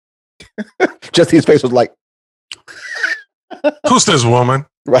Justine's face was like, who's this woman?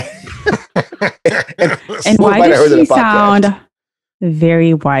 right. And why does she sound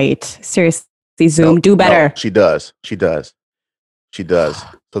very white? Seriously, Zoom, do better. No, she does.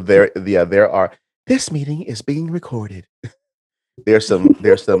 So there are. This meeting is being recorded. There's some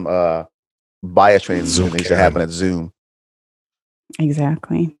bias training that needs to happen at Zoom.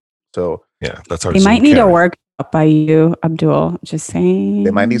 Exactly. So yeah, that's our. They might need a workshop by you, Abdul. Just saying.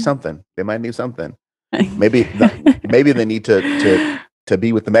 They might need something. Maybe they need to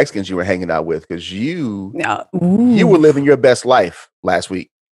be with the Mexicans you were hanging out with, because you were living your best life last week,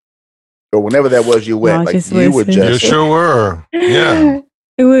 or whenever that was you went. You sure were. Yeah.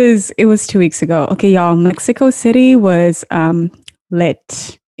 It was 2 weeks ago. Okay, y'all. Mexico City was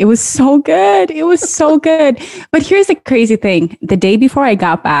lit. It was so good. But here's the crazy thing. The day before I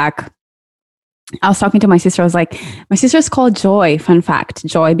got back, I was talking to my sister. I was like, my sister's called Joy. Fun fact,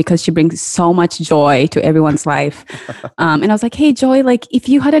 Joy, because she brings so much joy to everyone's life. And I was like, hey, Joy, like if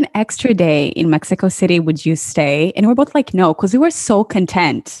you had an extra day in Mexico City, would you stay? And we're both like, no, because we were so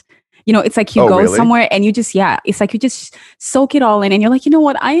content. You know, it's like you go somewhere and you just, it's like you just soak it all in and you're like, you know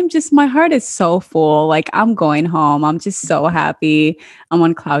what? My heart is so full. Like I'm going home. I'm just so happy. I'm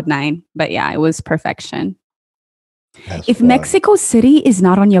on cloud 9. But yeah, it was perfection. If Mexico City is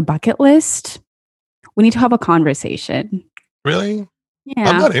not on your bucket list, we need to have a conversation. Really? Yeah.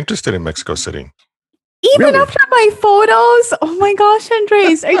 I'm not interested in Mexico City. Even after my photos? Oh my gosh,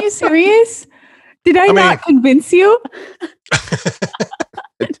 Andres, are you serious? Did I not convince you?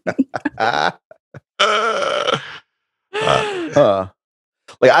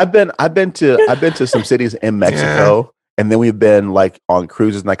 Like I've been to some cities in Mexico, and then we've been like on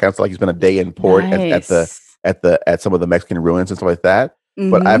cruises and that kind of stuff. Like it's been a day in port at some of the Mexican ruins and stuff like that.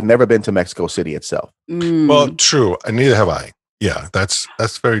 Mm-hmm. But I've never been to Mexico City itself. Well, true, and neither have I. Yeah, that's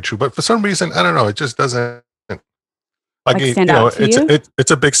very true. But for some reason, I don't know. It just doesn't stand out to you?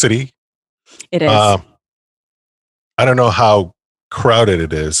 It's a big city. It is. I don't know how crowded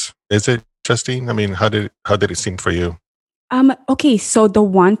it is. Is it, Justine? I mean, how did it seem for you? Okay, so the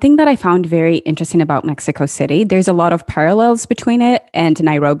one thing that I found very interesting about Mexico City, there's a lot of parallels between it and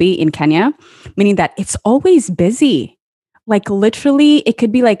Nairobi in Kenya, meaning that it's always busy. Like literally, it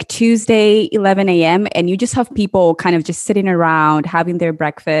could be like Tuesday, 11 a.m. and you just have people kind of just sitting around, having their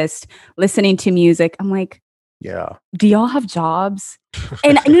breakfast, listening to music. I'm like, yeah. Do y'all have jobs?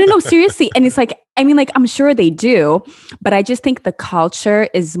 And no, seriously. And it's like, I mean, like, I'm sure they do, but I just think the culture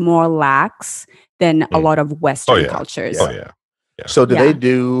is more lax than a lot of Western cultures. Oh, yeah. So do they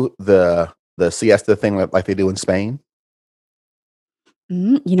do the siesta thing like they do in Spain?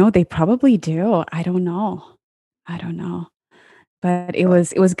 You know, they probably do. I don't know. But it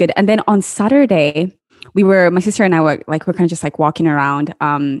was good. And then on Saturday, my sister and I were kind of just like walking around.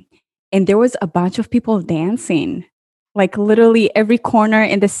 And there was a bunch of people dancing. Like literally every corner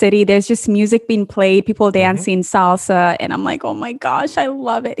in the city, there's just music being played, people dancing salsa. And I'm like, oh my gosh, I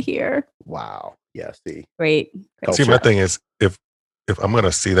love it here. Wow. Yeah, see. Great. See, my thing is, if I'm going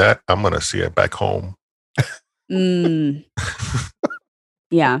to see that, I'm going to see it back home.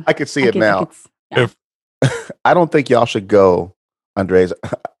 Yeah. I could see it now. I don't think y'all should go, Andres.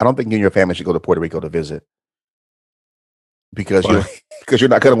 I don't think you and your family should go to Puerto Rico to visit. Because you're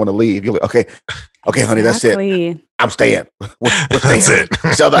not going to want to leave. You're like, okay, honey, that's it. I'm staying. We're staying. That's it.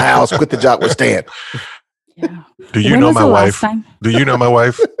 Sell the house, quit the job. We're staying. Yeah. Do you know my wife? Do you know my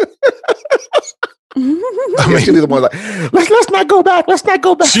wife? I mean, she'll be the one like, let's not go back. Let's not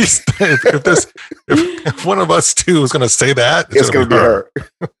go back. If one of us two is going to say that, it's going to be her.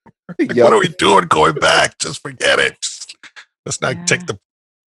 What are we doing going back? Just forget it. Let's not take the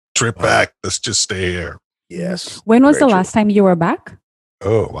trip back. Let's just stay here. Yes. When was the last time you were back?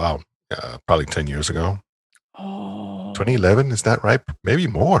 Oh, wow. Probably 10 years ago. Oh. 2011, is that right? Maybe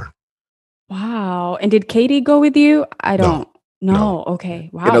more. Wow. And did Katie go with you? I don't know. No. Okay.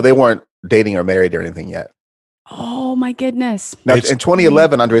 Wow. You know, they weren't dating or married or anything yet. Oh, my goodness. Now, in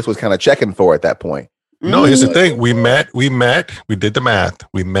 2011, Andres was kind of checking for at that point. No, here's the thing. We did the math.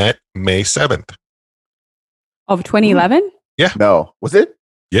 We met May 7th. Of 2011? Yeah. No. Was it?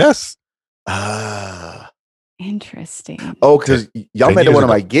 Yes. Interesting. Oh, because y'all met at one of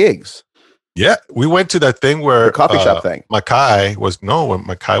my gigs. Yeah, we went to that thing where the coffee shop thing. Makai was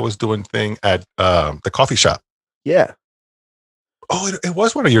doing thing at the coffee shop. Yeah. Oh, it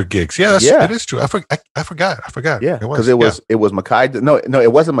was one of your gigs. Yeah, it is true. I forgot. Yeah, because it was Makai. No,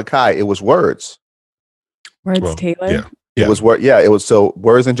 it wasn't Makai. It was Words. Taylor. Yeah. It was it was so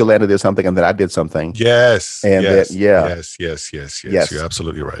Words and Jolanda did something, and then I did something. Yes. And yes. Yes. You're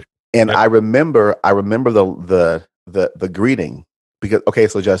absolutely right. And I remember the greeting because okay,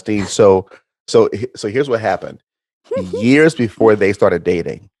 so Justine, so here's what happened. Years before they started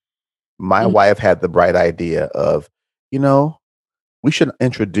dating, my wife had the bright idea of, we should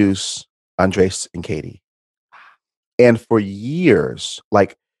introduce Andres and Katie. And for years,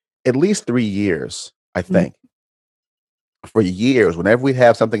 like at least 3 years, I think, for years, whenever we'd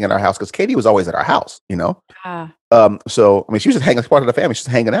have something in our house, because Katie was always at our house, so I mean, she was just hanging as part of the family, she's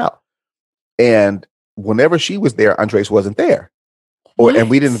hanging out. And whenever she was there, Andres wasn't there. And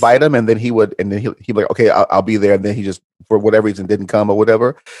we'd invite him, and then he'd be like, okay, I'll be there. And then he just, for whatever reason, didn't come or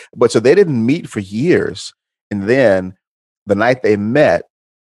whatever. But so they didn't meet for years. And then the night they met,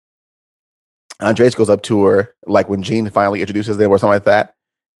 Andres goes up to her, like when Gene finally introduces them or something like that.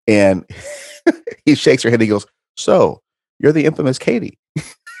 And he shakes her head and he goes, so you're the infamous Katie.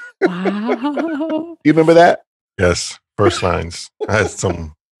 Wow. You remember that? Yes. First lines. I had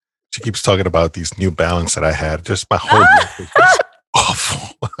she keeps talking about these New Balance that I had. Just my whole life was just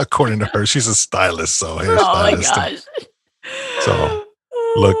awful. According to her, she's a stylist, so hairstylist. Oh my gosh. So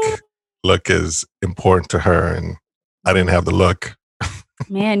look is important to her, and I didn't have the look.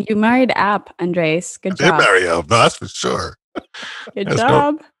 Man, you married App, Andres. Good job. I did marry App. No, that's for sure. Good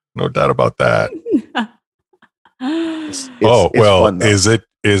job. No doubt about that. It's fun,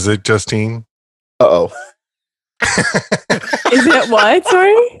 is it Justine? Uh-oh. Is it what?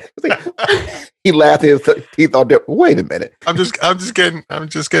 Sorry. He laughed. He thought, wait a minute. I'm just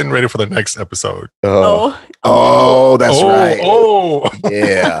getting ready for the next episode. Oh, that's right. Oh,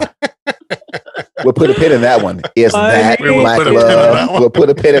 yeah. We'll put a pin in that one. Is that Black Love? We'll put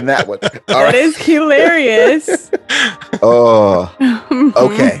a pin in that one. All right. That is hilarious. Oh,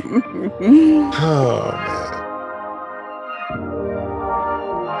 okay. Oh man.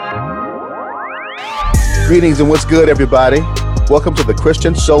 Greetings and what's good, everybody? Welcome to the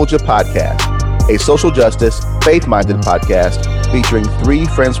Christian Soldier Podcast, a social justice, faith-minded podcast featuring 3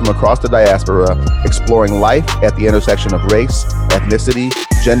 friends from across the diaspora exploring life at the intersection of race, ethnicity,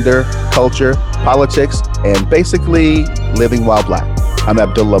 gender, culture, politics, and basically living while Black. I'm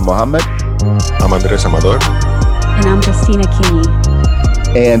Abdullah Muhammad. I'm Andres Amador. And I'm Justina Kinney.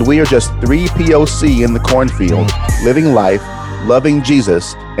 And we are just 3 POC in the cornfield, living life, loving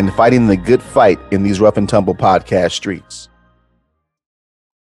Jesus, and fighting the good fight in these rough and tumble podcast streets.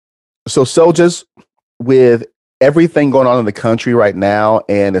 So, soldiers, with everything going on in the country right now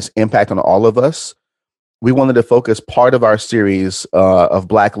and its impact on all of us, we wanted to focus part of our series of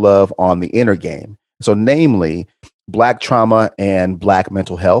Black love on the inner game. So, namely, Black trauma and Black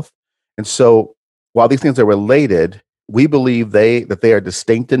mental health. And so, while these things are related, we believe that they are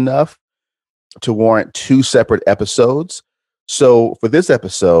distinct enough to warrant 2 separate episodes. So for this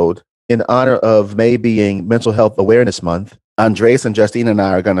episode, in honor of May being Mental Health Awareness Month, Andres and Justine and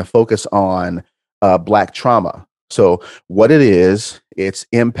I are going to focus on Black trauma. So what it is, its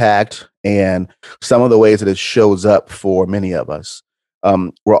impact, and some of the ways that it shows up for many of us.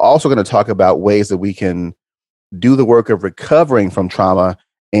 We're also going to talk about ways that we can do the work of recovering from trauma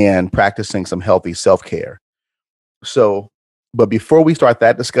and practicing some healthy self-care. So, but before we start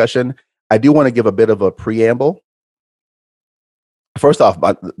that discussion, I do want to give a bit of a preamble. First off,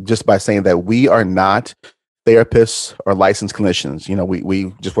 just by saying that we are not therapists or licensed clinicians.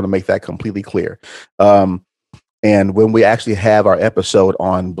 We just want to make that completely clear. And when we actually have our episode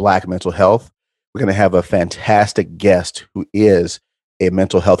on Black mental health, we're going to have a fantastic guest who is a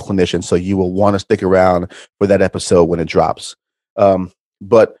mental health clinician. So you will want to stick around for that episode when it drops.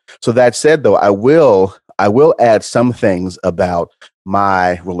 But so that said, though, I will add some things about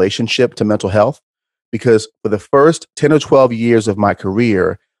my relationship to mental health. Because for the first 10 or 12 years of my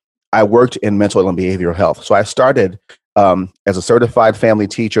career, I worked in mental and behavioral health. So I started as a certified family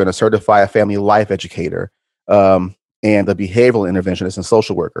teacher and a certified family life educator and a behavioral interventionist and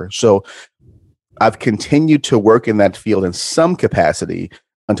social worker. So I've continued to work in that field in some capacity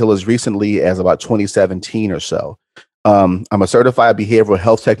until as recently as about 2017 or so. I'm a certified behavioral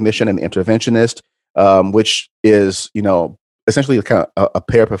health technician and interventionist, which is, essentially kind of a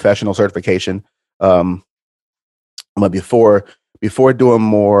paraprofessional certification. But before doing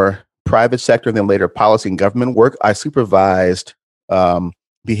more private sector and then later policy and government work, I supervised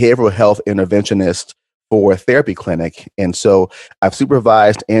behavioral health interventionists for a therapy clinic. And so I've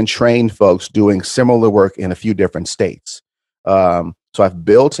supervised and trained folks doing similar work in a few different states. So I've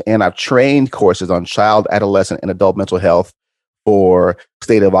built and I've trained courses on child, adolescent, and adult mental health for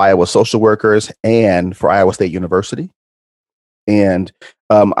state of Iowa social workers and for Iowa State University. And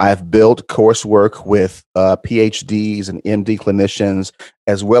I've built coursework with PhDs and MD clinicians,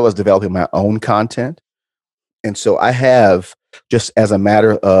 as well as developing my own content. And so I have, just as a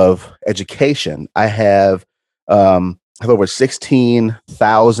matter of education, I have have over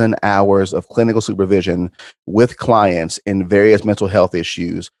 16,000 hours of clinical supervision with clients in various mental health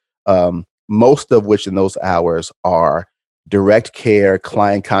issues, most of which in those hours are direct care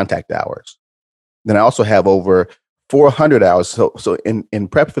client contact hours. Then I also have over 400 hours. So in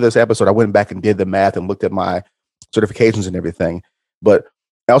prep for this episode, I went back and did the math and looked at my certifications and everything. But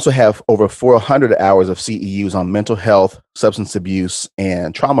I also have over 400 hours of CEUs on mental health, substance abuse,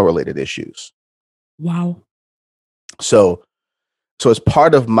 and trauma-related issues. Wow. So as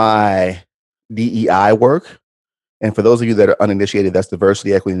part of my DEI work, and for those of you that are uninitiated, that's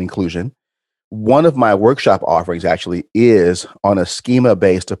diversity, equity, and inclusion. One of my workshop offerings actually is on a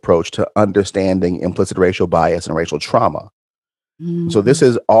schema-based approach to understanding implicit racial bias and racial trauma. So this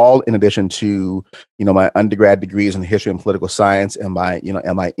is all in addition to, my undergrad degrees in history and political science and my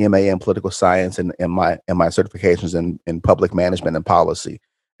MA in political science and my certifications in public management and policy.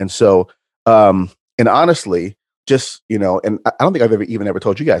 And so, and honestly, just, and I don't think I've ever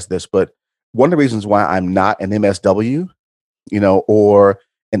told you guys this, but one of the reasons why I'm not an MSW, or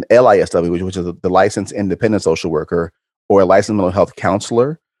an LISW, which is the licensed independent social worker, or a licensed mental health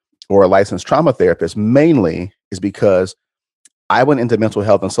counselor, or a licensed trauma therapist, mainly is because I went into mental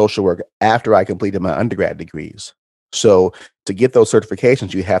health and social work after I completed my undergrad degrees. So to get those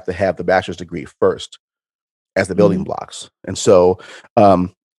certifications, you have to have the bachelor's degree first as the building blocks. And so,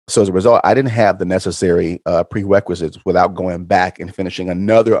 so as a result, I didn't have the necessary prerequisites without going back and finishing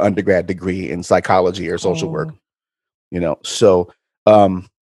another undergrad degree in psychology or social work. So,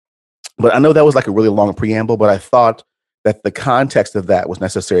 but I know that was like a really long preamble, but I thought that the context of that was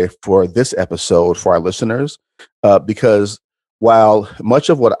necessary for this episode for our listeners, because while much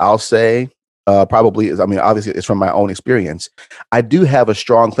of what I'll say probably is, obviously it's from my own experience, I do have a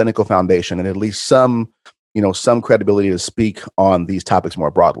strong clinical foundation and at least some credibility to speak on these topics more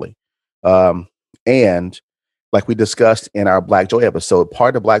broadly. And like we discussed in our Black Joy episode,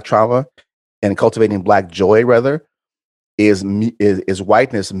 part of Black trauma and cultivating Black joy, rather, is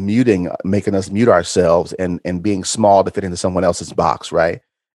whiteness making us mute ourselves and being small to fit into someone else's box, right?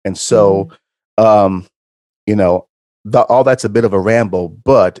 And so, all that's a bit of a ramble,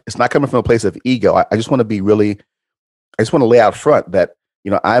 but it's not coming from a place of ego. I just want to lay out front that,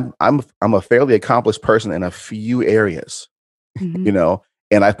 I'm a fairly accomplished person in a few areas,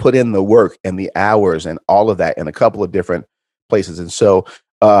 and I put in the work and the hours and all of that in a couple of different places. And so,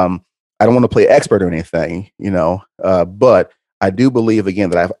 I don't want to play expert or anything, but I do believe, again,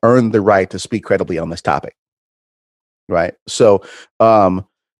 that I've earned the right to speak credibly on this topic. Right. So,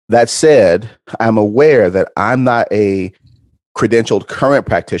 that said, I'm aware that I'm not a credentialed current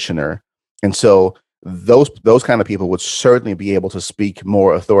practitioner. And so those kind of people would certainly be able to speak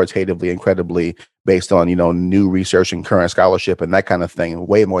more authoritatively and credibly based on, new research and current scholarship and that kind of thing,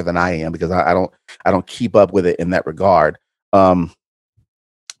 way more than I am, because I don't keep up with it in that regard.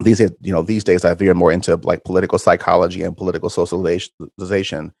 These days I veer more into like political psychology and political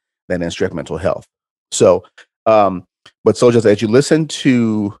socialization than in strict mental health. So, but so just as you listen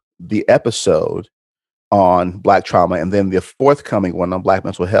to the episode on Black trauma and then the forthcoming one on Black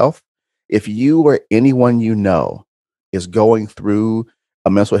mental health, if you or anyone is going through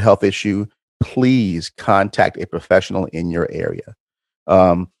a mental health issue, please contact a professional in your area.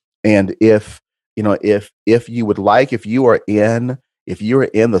 And if you would like, if you're in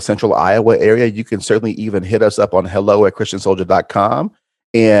the central Iowa area, you can certainly even hit us up on hello@christiansoldier.com.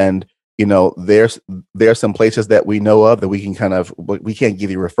 And there's some places that we know of that we can we can't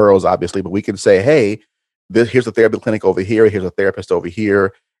give you referrals, obviously, but we can say, hey, here's a therapy clinic over here, here's a therapist over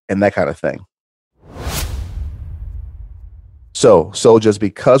here, and that kind of thing. So just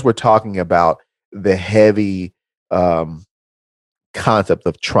because we're talking about the heavy concept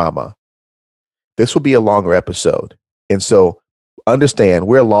of trauma, this will be a longer episode. And so understand,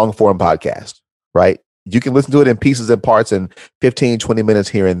 we're a long form podcast, right? You can listen to it in pieces and parts in 15, 20 minutes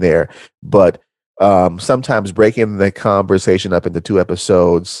here and there. But sometimes breaking the conversation up into 2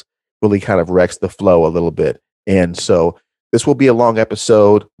 episodes really kind of wrecks the flow a little bit. And so this will be a long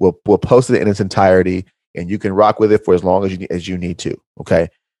episode. We'll post it in its entirety, and you can rock with it for as long as you need to. Okay.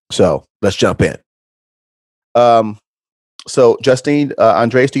 So let's jump in. So Justine,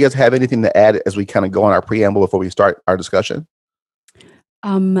 Andres, do you guys have anything to add as we kind of go on our preamble before we start our discussion?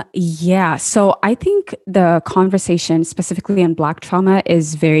 Yeah. So I think the conversation specifically on Black trauma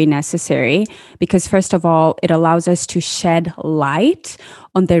is very necessary because, first of all, it allows us to shed light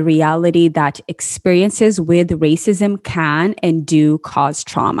on the reality that experiences with racism can and do cause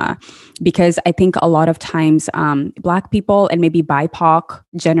trauma. Because I think a lot of times Black people and maybe BIPOC,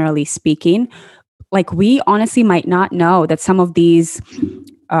 generally speaking, like we honestly might not know that some of these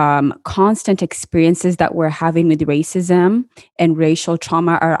constant experiences that we're having with racism and racial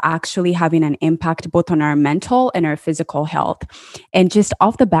trauma are actually having an impact both on our mental and our physical health. And just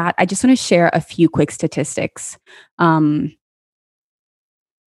off the bat, I just want to share a few quick statistics.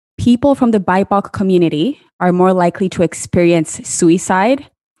 People from the BIPOC community are more likely to experience suicide.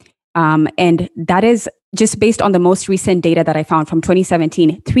 And that is just based on the most recent data that I found from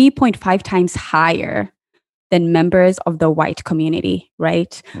 2017, 3.5 times higher than members of the white community,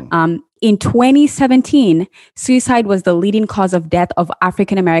 right? In 2017, suicide was the leading cause of death of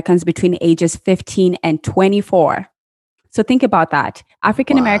African Americans between ages 15 and 24. So think about that.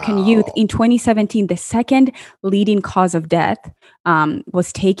 African American youth in 2017, the second leading cause of death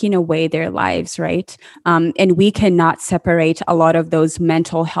was taking away their lives, right? And we cannot separate a lot of those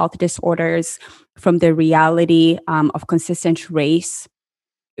mental health disorders from the reality of consistent racism,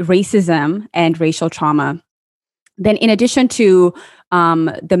 and racial trauma. Then in addition to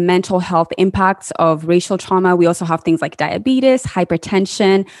the mental health impacts of racial trauma, we also have things like diabetes,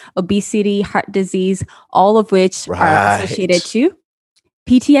 hypertension, obesity, heart disease, all of which are associated to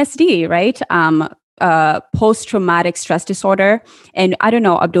PTSD, right? Post-traumatic stress disorder. And I don't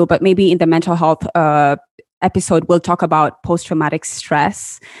know, Abdul, but maybe in the mental health episode, we'll talk about post-traumatic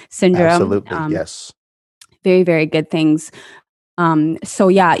stress syndrome. Absolutely, yes. Very, very good things. So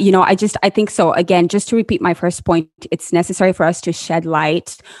yeah, I think so. Again, just to repeat my first point, it's necessary for us to shed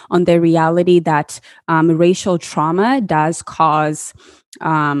light on the reality that racial trauma does cause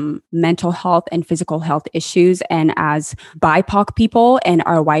mental health and physical health issues. And as BIPOC people and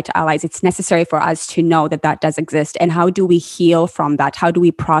our white allies, it's necessary for us to know that that does exist. And how do we heal from that? How do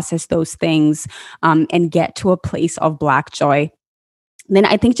we process those things and get to a place of Black joy? Then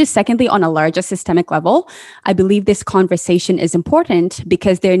I think just secondly, on a larger systemic level, I believe this conversation is important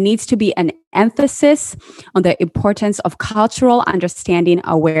because there needs to be an emphasis on the importance of cultural understanding,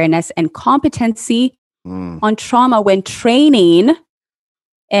 awareness, and competency on trauma when training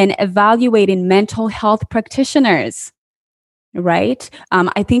and evaluating mental health practitioners, right?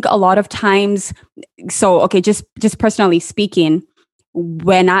 I think a lot of times, just personally speaking,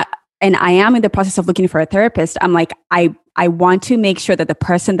 when I am in the process of looking for a therapist, I'm like, I want to make sure that the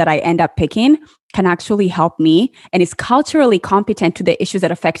person that I end up picking can actually help me and is culturally competent to the issues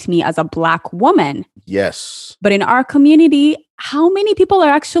that affect me as a Black woman. Yes. But in our community, how many people are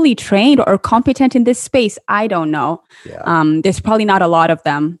actually trained or competent in this space? I don't know. Yeah. There's probably not a lot of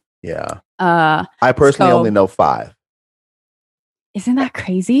them. Yeah. I personally only know 5. Isn't that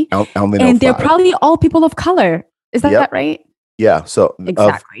crazy? I only know and 5. They're probably all people of color. Is that right? Yeah. So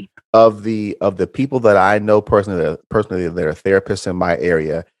exactly. Of the people that I know personally that are therapists in my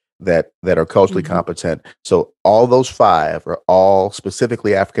area that are culturally competent. So all those 5 are all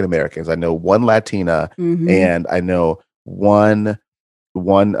specifically African Americans. I know 1 Latina and I know one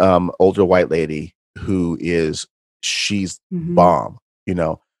older white lady who she's bomb,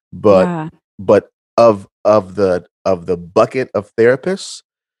 but of the bucket of therapists,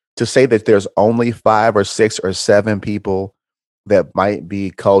 to say that there's only 5 or 6 or 7 people that might be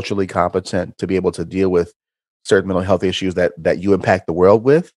culturally competent to be able to deal with certain mental health issues that you impact the world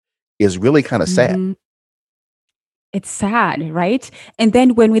with is really kind of sad. It's sad, right? And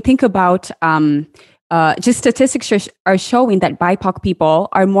then when we think about just statistics are showing that BIPOC people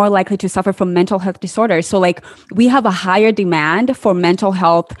are more likely to suffer from mental health disorders. So like we have a higher demand for mental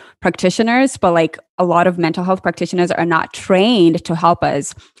health practitioners, but like a lot of mental health practitioners are not trained to help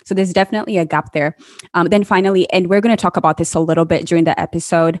us. So there's definitely a gap there. Then finally, and we're going to talk about this a little bit during the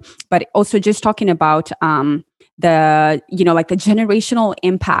episode, but also just talking about the generational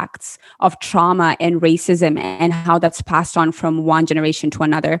impacts of trauma and racism and how that's passed on from one generation to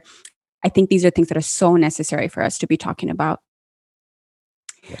another. I think these are things that are so necessary for us to be talking about.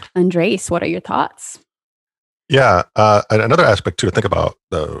 Yeah. Andres, what are your thoughts? Yeah. Another aspect too to think about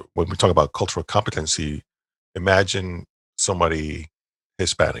when we talk about cultural competency, imagine somebody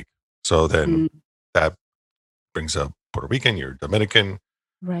Hispanic. So then that brings up Puerto Rican, you're Dominican,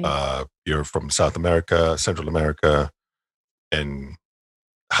 right. You're from South America, Central America. And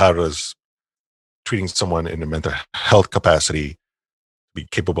how does treating someone in a mental health capacity be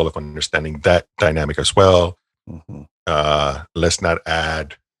capable of understanding that dynamic as well? Let's not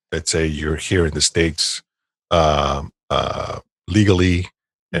add, let's say you're here in the States legally,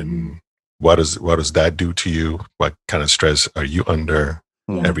 and what does that do to you? What kind of stress are you under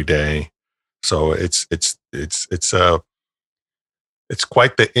every day? So it's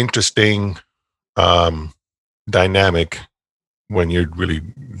quite the interesting dynamic when you're really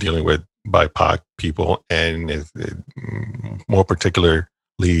dealing with BIPOC people, and more particularly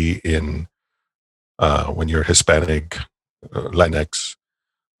in when you're Hispanic, Latinx,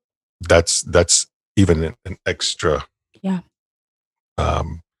 that's even an extra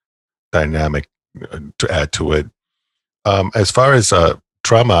dynamic to add to it. As far as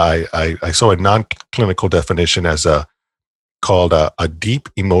trauma, I saw a non-clinical definition as called a deep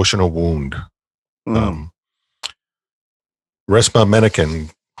emotional wound. Resmaa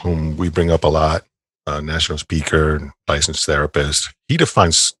Menakem, whom we bring up a lot, national speaker, licensed therapist, he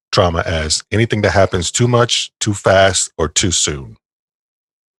defines trauma as anything that happens too much, too fast, or too soon.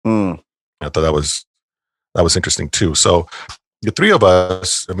 I thought that was interesting too. So the three of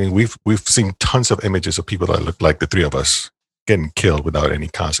us, I mean, we've seen tons of images of people that look like the three of us getting killed without any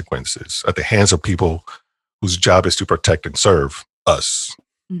consequences at the hands of people whose job is to protect and serve us.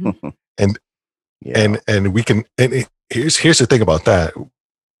 And we can, and here's the thing about that.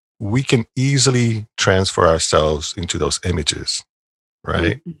 We can easily transfer ourselves into those images,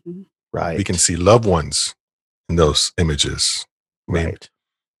 right? Right. We can see loved ones in those images. I mean,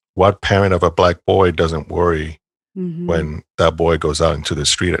 what parent of a Black boy doesn't worry when that boy goes out into the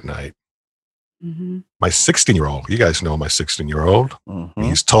street at night? My 16-year-old, you guys know my 16-year-old.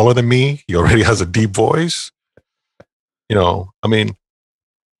 He's taller than me. He already has a deep voice. You know, I mean,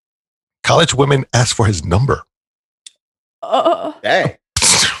 college women ask for his number. Hey.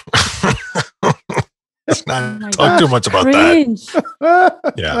 Let's not talk too much about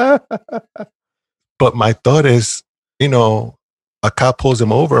that. Yeah. But my thought is, you know, a cop pulls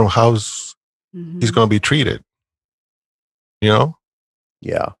him over and how's he's going to be treated? You know?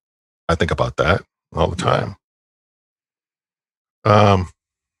 Yeah. I think about that all the time.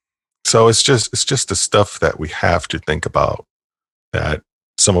 So it's just the stuff that we have to think about that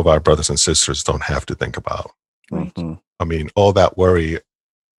some of our brothers and sisters don't have to think about. Right. I mean, all that worry,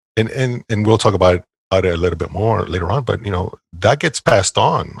 and we'll talk about it a little bit more later on, but you know, that gets passed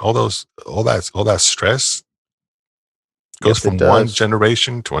on. All that stress goes from one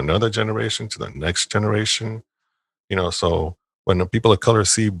generation to another generation to the next generation. You know, so when the people of color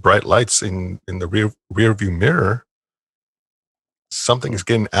see bright lights in the rear view mirror, something is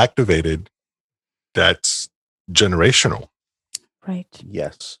getting activated that's generational. Right.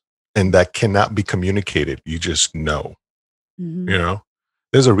 Yes. And that cannot be communicated. You just know. You know,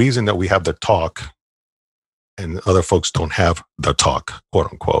 there's a reason that we have the talk and other folks don't have the talk,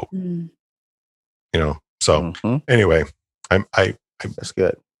 quote unquote. You know, so anyway, that's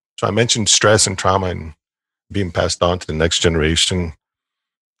good. So I mentioned stress and trauma and being passed on to the next generation.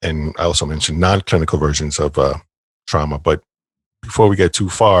 And I also mentioned non-clinical versions of trauma. But before we get too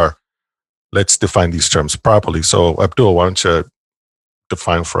far, let's define these terms properly. So Abdul, why don't you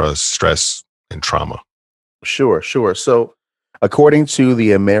define for us stress and trauma? Sure. So according to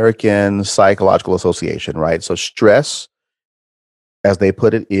the American Psychological Association, right? So stress, as they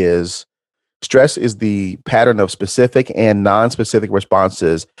put it, is the pattern of specific and non-specific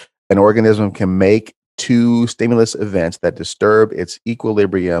responses an organism can make to stimulus events that disturb its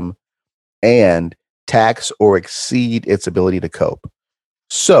equilibrium and tax or exceed its ability to cope.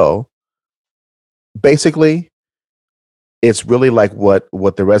 So basically, it's really like what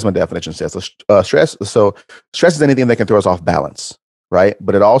the Resmaa definition says. Stress is anything that can throw us off balance, right?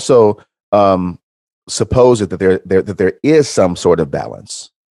 But it also supposes that there is some sort of balance,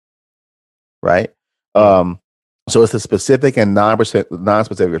 right? So it's the specific and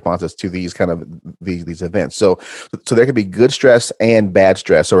non-specific responses to these kind of these events. So there could be good stress and bad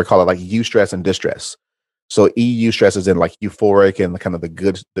stress. So we call it like eustress and distress. So eustress is in like euphoric and kind of the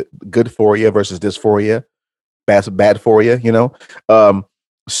good-phoria versus dysphoria. Bad for you, you know.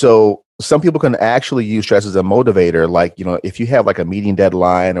 So some people can actually use stress as a motivator, like, you know, if you have like a meeting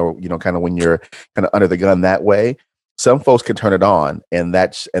deadline or, you know, kind of when you're kind of under the gun that way, some folks can turn it on, and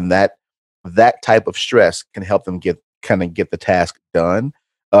that type of stress can help them get the task done.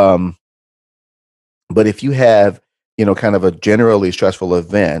 But if you have, you know, kind of a generally stressful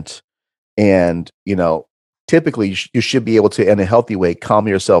event, and, you know, typically you should be able to, in a healthy way, calm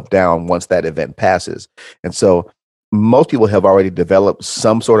yourself down once that event passes. And so most people have already developed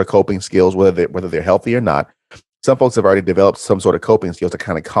some sort of coping skills, whether they're healthy or not. Some folks have already developed some sort of coping skills to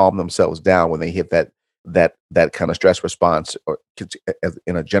kind of calm themselves down when they hit that kind of stress response, or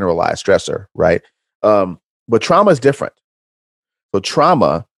in a generalized stressor, right? But trauma is different. So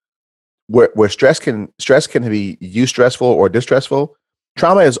trauma, where stress can be eustressful or distressful,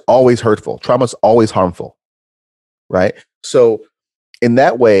 trauma is always hurtful. Trauma is always harmful. Right. So in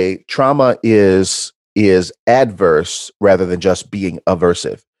that way, trauma is adverse rather than just being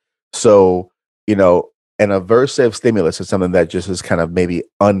aversive. So, you know, an aversive stimulus is something that just is kind of maybe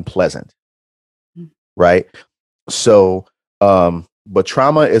unpleasant. Right. So, but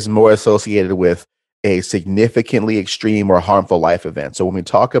trauma is more associated with a significantly extreme or harmful life event. So when we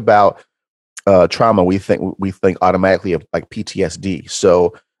talk about trauma, we think automatically of like PTSD.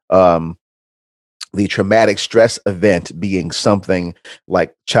 So the traumatic stress event being something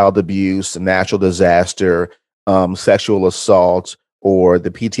like child abuse, natural disaster, sexual assault, or the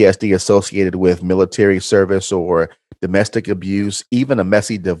PTSD associated with military service or domestic abuse, even a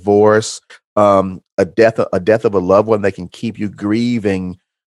messy divorce, a death of a loved one that can keep you grieving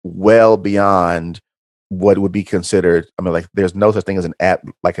well beyond what would be considered. I mean, like there's no such thing as an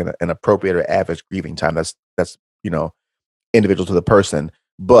appropriate or average grieving time. That's individual to the person.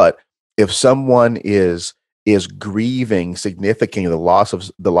 But if someone is grieving significantly the loss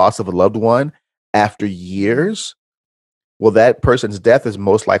of a loved one after years, well, that person's death is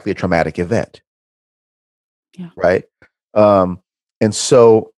most likely a traumatic event. Yeah. Right. And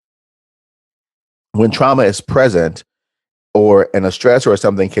so when trauma is present, and a stress or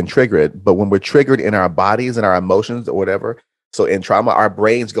something can trigger it, but when we're triggered in our bodies and our emotions or whatever, so in trauma, our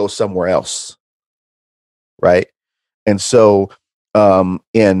brains go somewhere else. Right. And so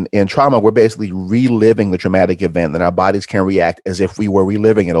in trauma, we're basically reliving the traumatic event, and our bodies can react as if we were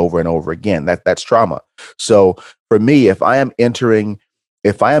reliving it over and over again. That's trauma. So for me, if I am entering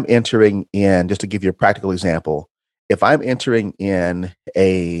in, just to give you a practical example, if I'm entering in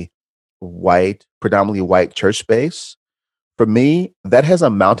a predominantly white church space, for me, that has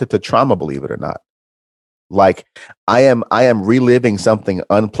amounted to trauma, believe it or not. Like I am reliving something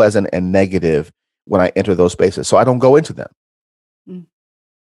unpleasant and negative when I enter those spaces. So I don't go into them.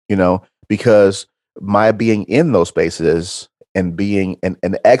 Because my being in those spaces and being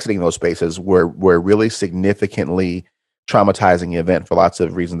and exiting those spaces were really significantly traumatizing event for lots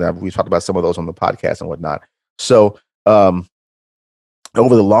of reasons that we've talked about some of those on the podcast and whatnot. So over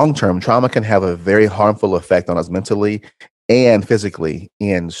the long term, trauma can have a very harmful effect on us mentally and physically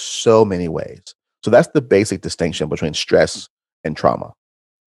in so many ways. So that's the basic distinction between stress and trauma.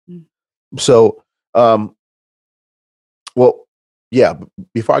 So, well, yeah,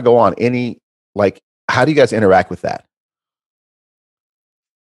 before I go on, how do you guys interact with that?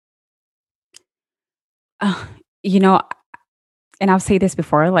 And I'll say this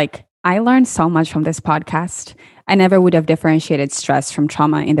before, like I learned so much from this podcast. I never would have differentiated stress from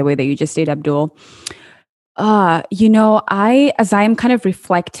trauma in the way that you just did, Abdul. As I am kind of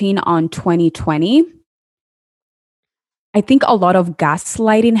reflecting on 2020, I think a lot of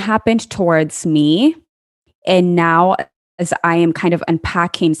gaslighting happened towards me. And now as I am kind of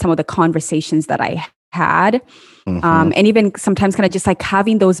unpacking some of the conversations that I had, and even sometimes kind of just like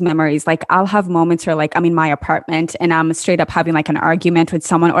having those memories, like I'll have moments where like I'm in my apartment and I'm straight up having like an argument with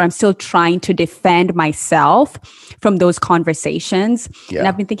someone, or I'm still trying to defend myself from those conversations. Yeah. And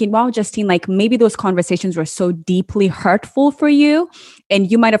I've been thinking, wow, Justine, like maybe those conversations were so deeply hurtful for you.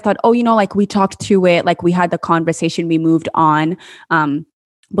 And you might have thought, oh, like we talked through it, like we had the conversation, we moved on.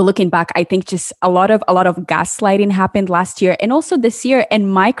 But looking back, I think just a lot of gaslighting happened last year and also this year,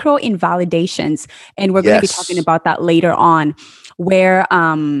 and micro invalidations. And we're going to be talking about that later on, where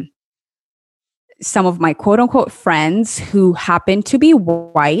some of my quote unquote friends who happen to be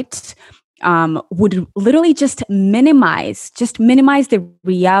white would literally just minimize the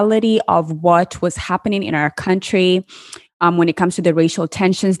reality of what was happening in our country when it comes to the racial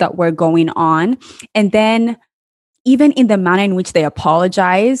tensions that were going on. And then even in the manner in which they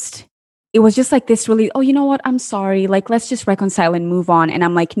apologized, it was just like this really, oh, you know what? I'm sorry. Like, let's just reconcile and move on. And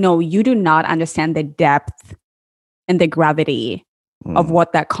I'm like, no, you do not understand the depth and the gravity of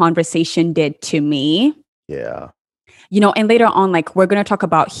what that conversation did to me. Yeah. And later on, like, we're going to talk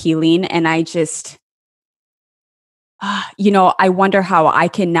about healing. And I just, I wonder how I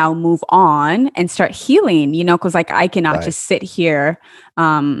can now move on and start healing, because like I cannot just sit here,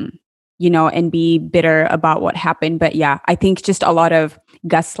 and be bitter about what happened. But yeah, I think just a lot of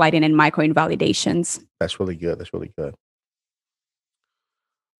gaslighting and micro invalidations. That's really good.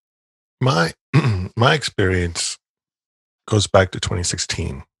 My experience goes back to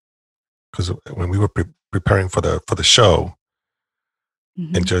 2016, because when we were preparing for the show,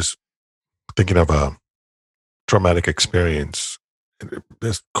 and just thinking of a traumatic experience,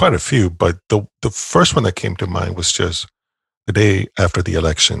 there's quite a few, but the first one that came to mind was just the day after the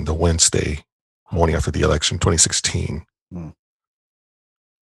election, the Wednesday morning after the election, 2016.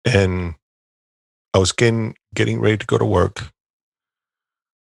 And I was getting ready to go to work.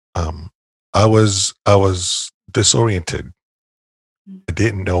 I was disoriented. I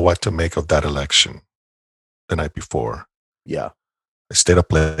didn't know what to make of that election the night before. Yeah. I stayed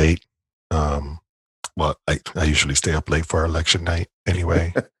up late. Well, I usually stay up late for election night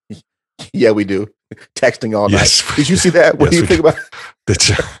anyway. Yeah, we do. Texting all night. Did you see that? What do you think about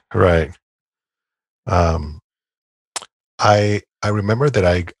it? Right. Um, I remember that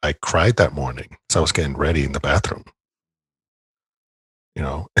I cried that morning as I was getting ready in the bathroom,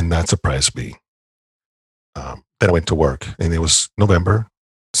 and that surprised me. Then I went to work, and it was November,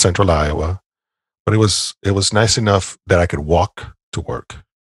 Central Iowa, but it was nice enough that I could walk to work.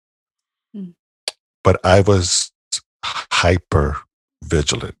 Mm. But I was hyper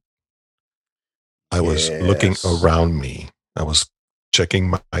vigilant. I was looking Yes. around me. I was checking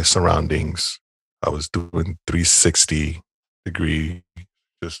my surroundings. I was doing 360-degree,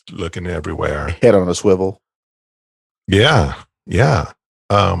 just looking everywhere. Head on a swivel. Yeah, yeah.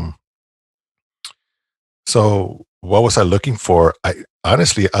 So what was I looking for? I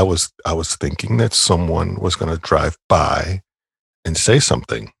was thinking that someone was going to drive by and say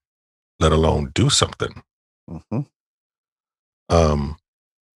something, let alone do something. Mm-hmm.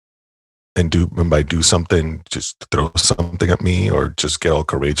 And by do something, just throw something at me or just get all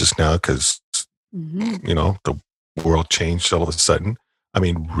courageous now because the world changed all of a sudden. I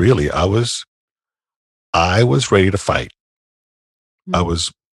mean, really, I was ready to fight. I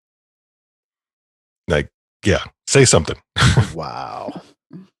was like, yeah, say something. Wow.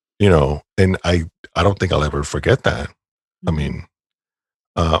 And I don't think I'll ever forget that. I mean,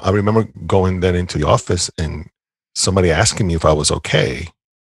 I remember going then into the office and somebody asking me if I was okay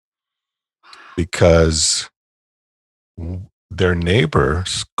because their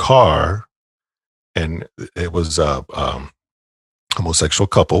neighbor's car, and it was a homosexual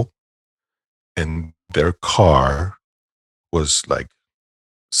couple, and their car was like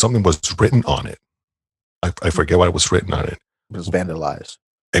something was written on it. I forget what was written on it. It was vandalized.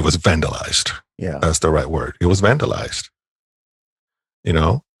 It was vandalized. Yeah. That's the right word. It was vandalized.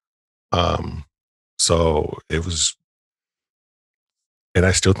 So it was, and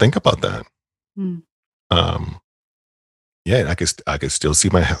I still think about that. Yeah, I could still see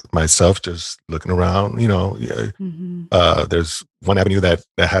myself just looking around. There's one avenue that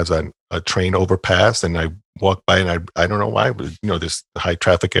has a train overpass, and I walked by, and I don't know why, but this high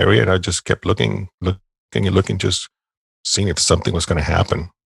traffic area, and I just kept looking, just seeing if something was going to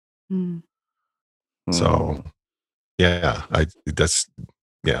happen. So, yeah, that's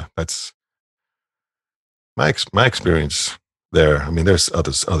my experience there. I mean, there's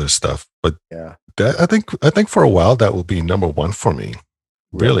other stuff, but yeah, I think for a while that will be number one for me.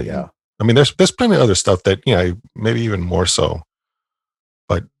 Really. Yeah. I mean, there's plenty of other stuff that maybe even more so,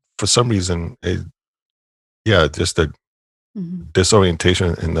 but for some reason, just the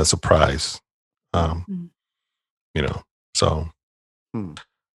disorientation and the surprise. So. How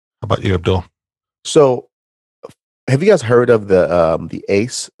about you, Abdul? So, have you guys heard of the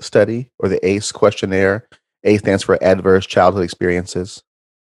ACE study or the ACE questionnaire? ACE stands for Adverse Childhood Experiences.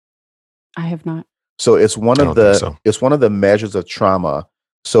 I have not. So it's one of the measures of trauma.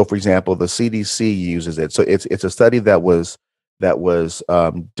 So, for example, the CDC uses it. So it's a study that was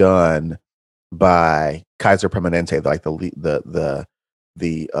done by Kaiser Permanente, like the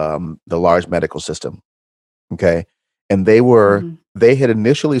large medical system. Okay, and they had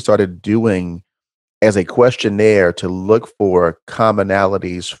initially started doing as a questionnaire to look for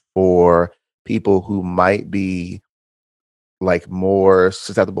commonalities for people who might be like more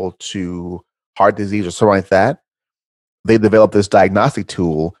susceptible to heart disease or something like that. They developed this diagnostic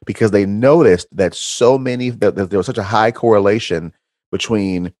tool because they noticed that that there was such a high correlation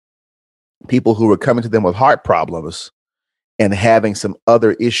between people who were coming to them with heart problems and having some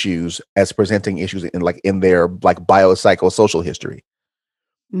other issues as presenting issues in their like biopsychosocial history.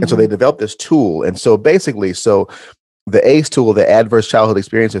 And so they developed this tool. And so basically, the ACE tool, the Adverse Childhood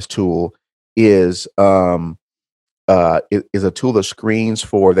Experiences tool, is a tool that screens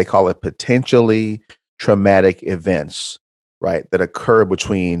for, they call it potentially traumatic events, right, that occur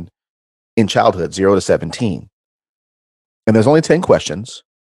in childhood, 0 to 17. And there's only 10 questions,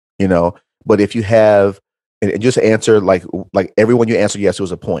 but if you have, and just answer like everyone you answer yes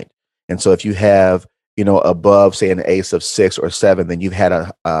was a point. And so if you have, above, say, an ACE of 6 or 7, then you've had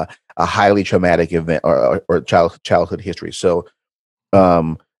a highly traumatic event or childhood history. So,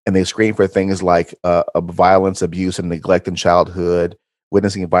 and they screen for things like violence, abuse, and neglect in childhood,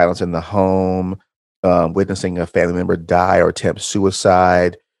 witnessing violence in the home, witnessing a family member die or attempt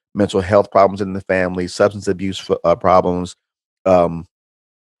suicide, mental health problems in the family, substance abuse problems.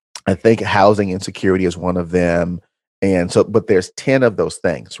 I think housing insecurity is one of them. And so, but there's 10 of those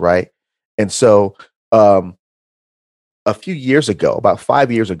things, right? And so, a few years ago, about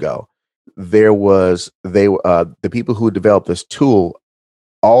 5 years ago, the people who developed this tool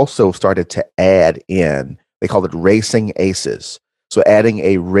also started to add in, they call it racing ACEs. So adding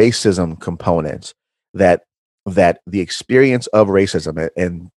a racism component that the experience of racism,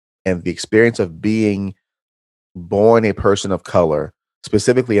 and and the experience of being born a person of color,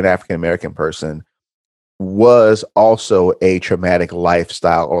 specifically an African American person, was also a traumatic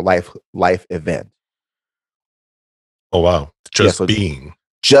lifestyle or life event. Oh wow. So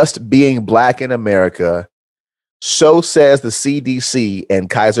just being Black in America, so says the CDC and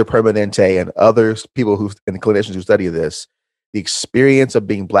Kaiser Permanente and others, people who and clinicians who study this. The experience of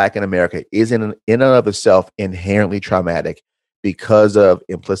being Black in America is in and of itself inherently traumatic because of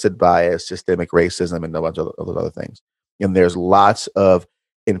implicit bias, systemic racism, and a bunch of other things. And there's lots of,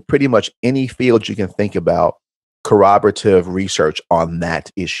 in pretty much any field you can think about, corroborative research on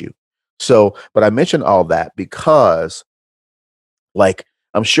that issue. So, but I mentioned all that because, like,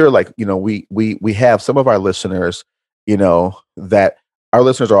 I'm sure, like, we have some of our listeners, that our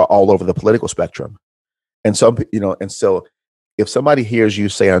listeners are all over the political spectrum. And so, and so if somebody hears you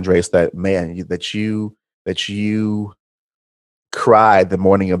say, Andres, that, man, that you cried the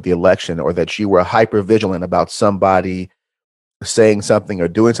morning of the election, or that you were hyper vigilant about somebody saying something or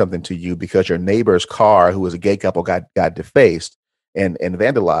doing something to you because your neighbor's car, who was a gay couple, got defaced and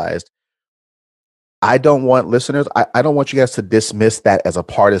vandalized. I don't want listeners, I don't want you guys to dismiss that as a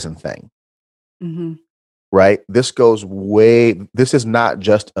partisan thing. Mm-hmm. Right? This is not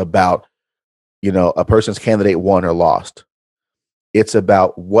just about, a person's candidate won or lost. It's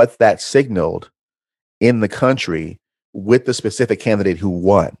about what that signaled in the country with the specific candidate who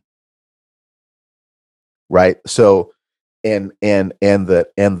won. Right? So, and the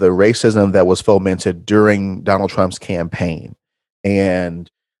racism that was fomented during Donald Trump's campaign,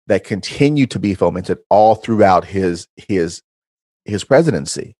 and that continued to be fomented all throughout his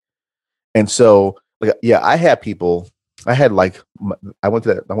presidency. And so, like, yeah, I went to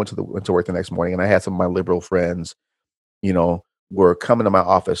work the next morning, and I had some of my liberal friends, were coming to my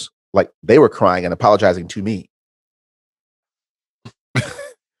office, like they were crying and apologizing to me,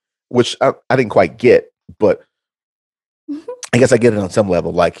 which I didn't quite get, but I guess I get it on some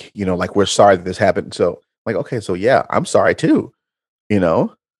level. Like, like, we're sorry that this happened. So, like, okay, so yeah, I'm sorry too,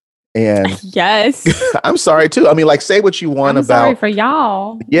 and yes, I'm sorry too. I mean, like, say what you want I'm about. Sorry for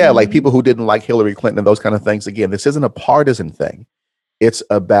y'all. Yeah, like people who didn't like Hillary Clinton and those kind of things. Again, this isn't a partisan thing. It's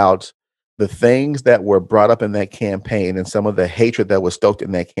about the things that were brought up in that campaign, and some of the hatred that was stoked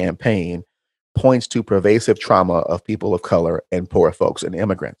in that campaign points to pervasive trauma of people of color and poor folks and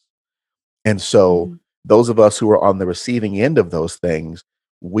immigrants. And so those of us who were on the receiving end of those things,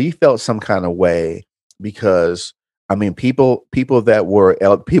 we felt some kind of way because, I mean, people that are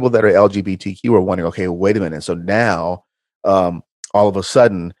LGBTQ were wondering, okay, wait a minute. So now, all of a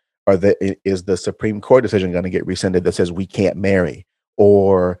sudden, is the Supreme Court decision going to get rescinded that says we can't marry,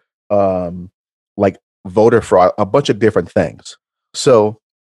 or like voter fraud, a bunch of different things. So,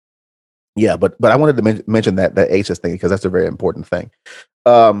 yeah, but I wanted to mention that ACEs thing because that's a very important thing.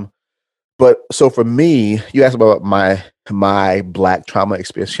 But so for me, you asked about my Black trauma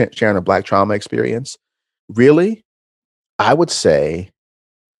experience, sharing a Black trauma experience. Really, I would say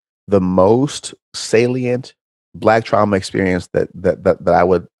the most salient Black trauma experience that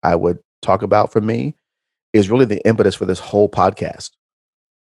I would talk about for me is really the impetus for this whole podcast.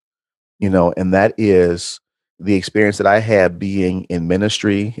 And that is the experience that I had being in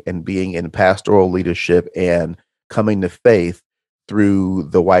ministry and being in pastoral leadership and coming to faith through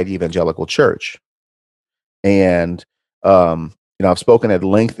the white evangelical church. And, I've spoken at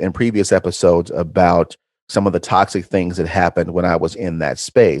length in previous episodes about some of the toxic things that happened when I was in that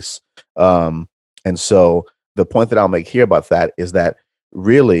space. And so the point that I'll make here about that is that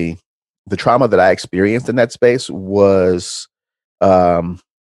really the trauma that I experienced in that space was,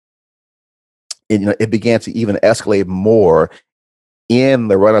 it began to even escalate more in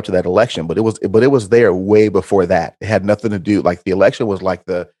the run up to that election, but it was there way before that. It had nothing to do, like, the election was like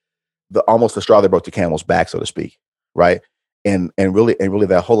the almost the straw that broke the camel's back, so to speak. Right. And really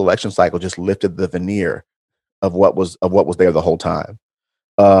that whole election cycle just lifted the veneer of what was there the whole time.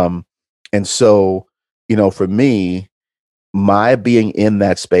 And so, for me, my being in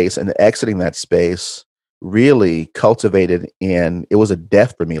that space and exiting that space really cultivated, and it was a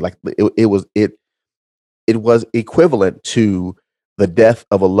death for me. Like, it was equivalent to the death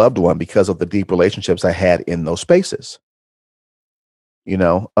of a loved one because of the deep relationships I had in those spaces.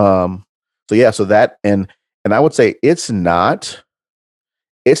 So yeah, so that, and I would say it's not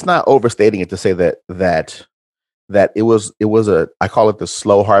overstating it to say that it was I call it the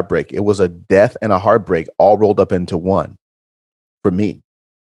slow heartbreak. It was a death and a heartbreak all rolled up into one for me.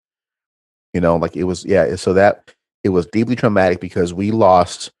 Like, it was, yeah. So that it was deeply traumatic because we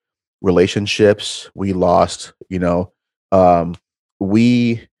lost relationships. We lost,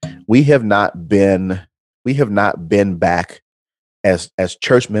 we have not been back as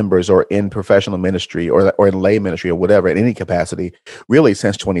church members or in professional ministry or in lay ministry or whatever in any capacity, really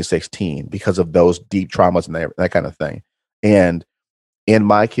since 2016 because of those deep traumas and that kind of thing. And in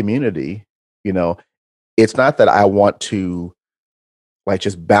my community, you know, it's not that I want to like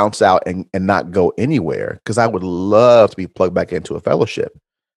just bounce out and not go anywhere, because I would love to be plugged back into a fellowship.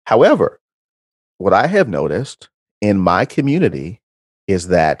 However, what I have noticed in my community is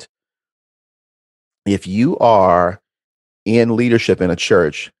that if you are in leadership in a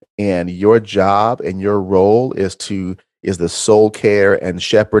church and your job and your role is the soul care and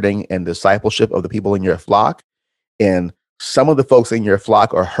shepherding and discipleship of the people in your flock, and some of the folks in your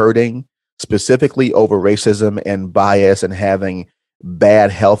flock are hurting specifically over racism and bias and having bad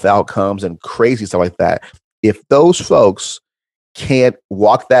health outcomes and crazy stuff like that, if those folks can't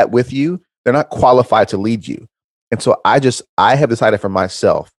walk that with you, they're not qualified to lead you. And so I have decided for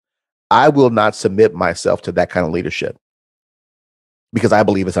myself, I will not submit myself to that kind of leadership because I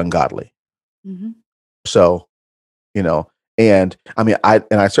believe it's ungodly. Mm-hmm. So, you know, and I mean, I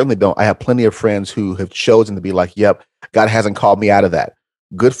certainly don't. I have plenty of friends who have chosen to be like, yep, God hasn't called me out of that.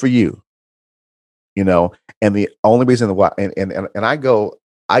 Good for you. You know, and the only reason why, and I go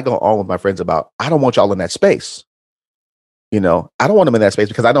on with my friends about, I don't want y'all in that space. You know, I don't want them in that space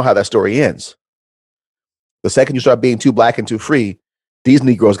because I know how that story ends. The second you start being too black and too free, these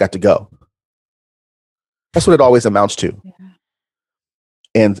Negroes got to go. That's what it always amounts to.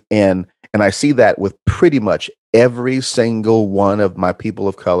 Yeah. And I see that with pretty much every single one of my people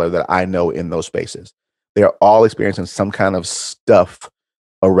of color that I know in those spaces. They're all experiencing some kind of stuff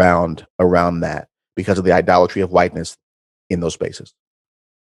around that because of the idolatry of whiteness in those spaces.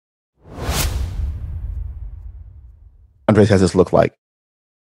 Andres, has this look like?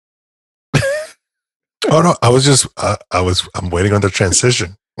 Oh no, I was just I'm waiting on the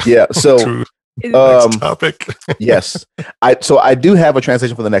transition. Yeah. So to next topic. Yes. I do have a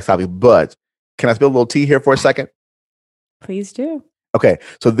transition for the next topic, but can I spill a little tea here for a second? Please do. Okay.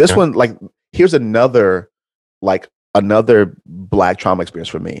 So this one, like, here's another Black trauma experience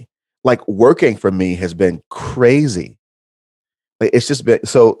for me. Like, working for me has been crazy. Like, it's just been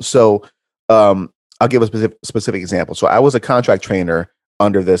so I'll give a specific example. So I was a contract trainer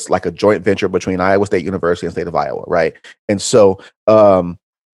under this, like a joint venture between Iowa State University and State of Iowa, right? And so,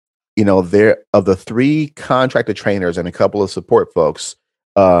 you know, there of the 3 contracted trainers and a couple of support folks,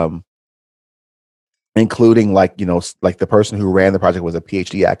 including like the person who ran the project was a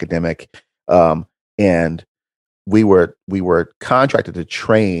PhD academic, and we were contracted to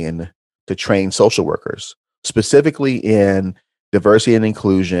train social workers specifically in diversity and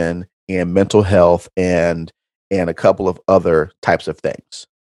inclusion and mental health and a couple of other types of things,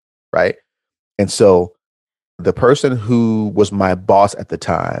 right? And so the person who was my boss at the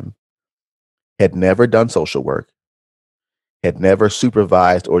time had never done social work, had never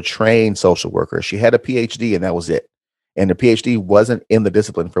supervised or trained social workers. She had a PhD and that was it. And the PhD wasn't in the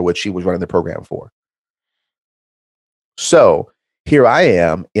discipline for which she was running the program for. So here I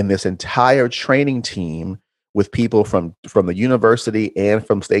am in this entire training team with people from the university and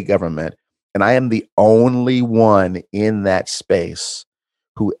from state government. And I am the only one in that space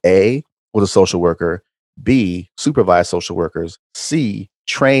who A, was a social worker, B, supervised social workers, C,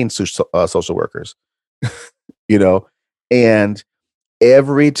 trained social workers, you know, and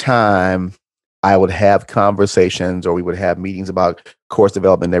every time I would have conversations or we would have meetings about course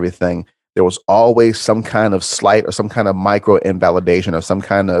development and everything, there was always some kind of slight or some kind of micro invalidation or some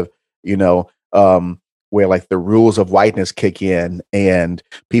kind of, you know, where like the rules of whiteness kick in and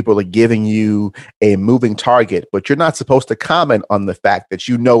people are giving you a moving target, but you're not supposed to comment on the fact that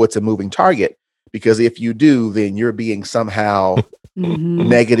you know it's a moving target, because if you do, then you're being somehow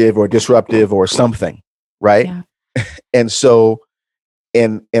negative or disruptive or something, right? Yeah. And so,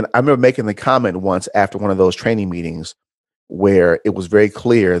 and I remember making the comment once after one of those training meetings where it was very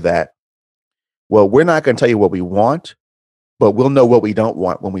clear that, well, we're not going to tell you what we want, but we'll know what we don't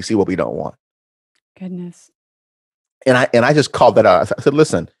want when we see what we don't want. Goodness. And I just called that out. I said,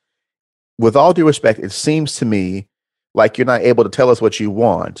 listen, with all due respect, it seems to me like you're not able to tell us what you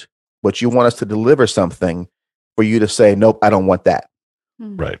want, but you want us to deliver something for you to say, nope, I don't want that.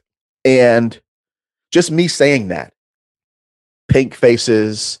 Right. And just me saying that, pink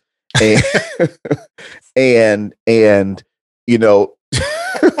faces and and you know,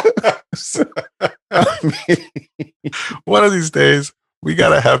 I mean, one of these days we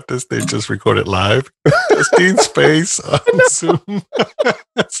gotta have this thing just recorded live. Christine's face on Zoom.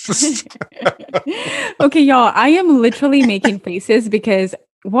 Okay, y'all, I am literally making faces because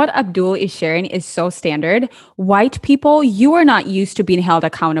what Abdul is sharing is so standard. White people, you are not used to being held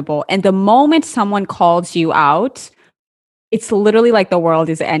accountable. And the moment someone calls you out, it's literally like the world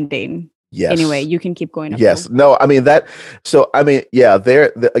is ending. Yes. Anyway, you can keep going. Yes. No, I mean that. So, I mean, yeah,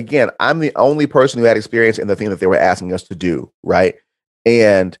 again, I'm the only person who had experience in the thing that they were asking us to do. Right.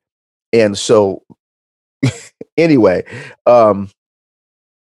 And so anyway,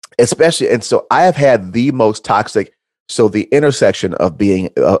 especially, and so I have had the most toxic, so the intersection of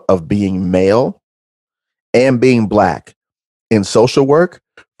being male and being Black in social work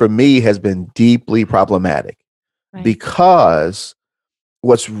for me has been deeply problematic. Right. Because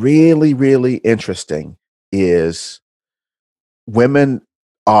what's really, really interesting is women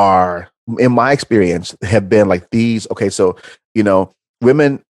are, in my experience, have been like these. Okay, so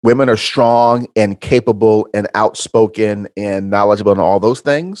women are strong and capable and outspoken and knowledgeable and all those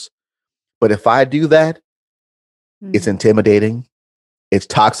things. But if I do that, it's intimidating, it's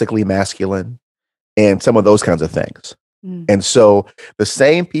toxically masculine, and some of those kinds of things. And so the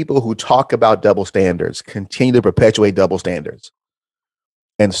same people who talk about double standards continue to perpetuate double standards.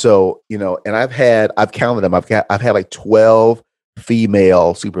 And so, and I've counted them. I've had like 12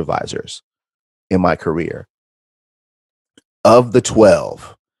 female supervisors in my career. Of the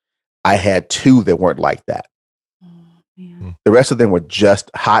 12, I had 2 that weren't like that. The rest of them were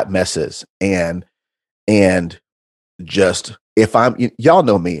just hot messes and just, if y'all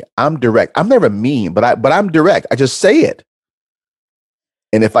know me, I'm direct. I'm never mean, but I'm direct. I just say it.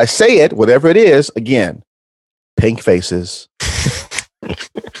 And if I say it, whatever it is, again, pink faces,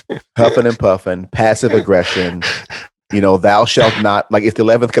 huffing and puffing, passive aggression, thou shalt not, like it's the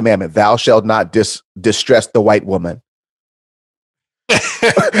 11th commandment, thou shalt not distress the white woman.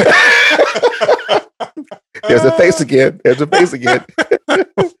 There's a face again.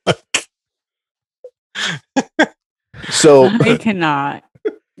 So I cannot.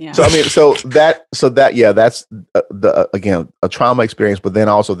 Yeah. So I mean, that's again a trauma experience, but then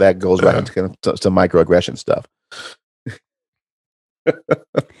also that goes right into some microaggression stuff.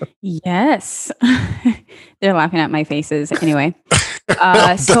 Yes, they're laughing at my faces anyway.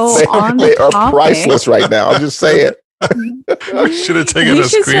 So they are priceless right now. I'll just say it. I should have taken a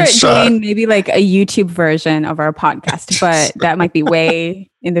screenshot. screenshot. Doing maybe like a YouTube version of our podcast, but that might be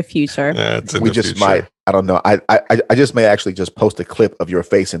way in the future. Yeah, we just future. Might. I don't know. I just may actually just post a clip of your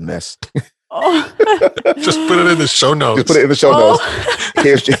face in this. Oh. Just put it in the show notes. Just put it in the show notes.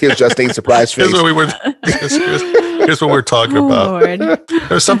 Here's Justine's surprise face. Here's what we're talking about.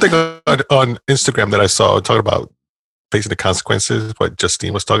 There's something on Instagram that I saw talking about facing the consequences. What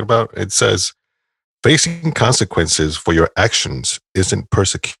Justine was talking about. It says, facing consequences for your actions isn't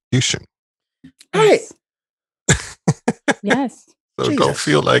persecution. Right. Yes. So Jesus. Don't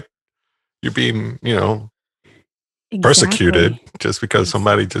feel like you're being, persecuted just because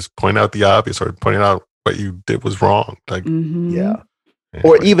somebody just pointed out the obvious or pointed out what you did was wrong. Like, yeah. Anyway.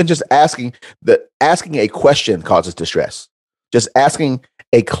 Or even just asking a question causes distress. Just asking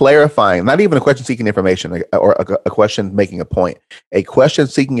a clarifying, not even a question seeking information or a question making a point. A question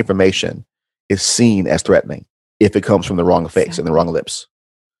seeking information is seen as threatening if it comes from the wrong face and the wrong lips.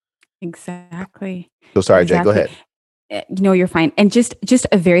 Exactly. So sorry, Jay, go ahead. No, you're fine. And just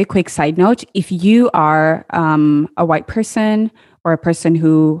a very quick side note, if you are a white person or a person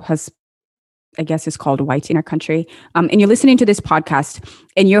who has, I guess is called white in our country, and you're listening to this podcast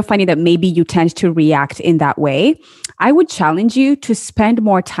and you're finding that maybe you tend to react in that way, I would challenge you to spend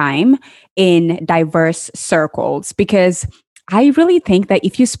more time in diverse circles, because I really think that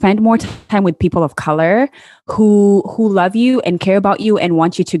if you spend more time with people of color who love you and care about you and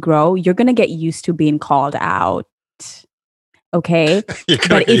want you to grow, you're going to get used to being called out. Okay. You're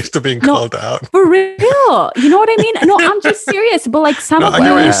going to get used to being called out. For real. You know what I mean? No, I'm just serious. But like some of I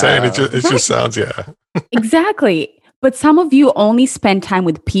know what you're saying. It just sounds, yeah. Exactly. But some of you only spend time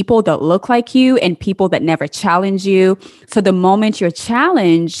with people that look like you and people that never challenge you. So the moment you're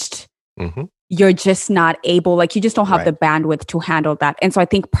challenged, you're just not able, like you just don't have the bandwidth to handle that. And so I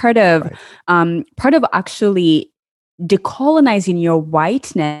think part of actually decolonizing your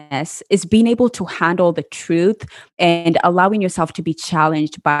whiteness is being able to handle the truth and allowing yourself to be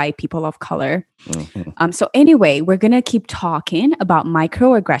challenged by people of color. So anyway, we're going to keep talking about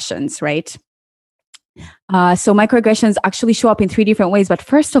microaggressions, right? So microaggressions actually show up in 3 different ways. But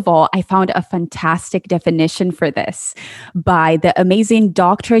first of all, I found a fantastic definition for this by the amazing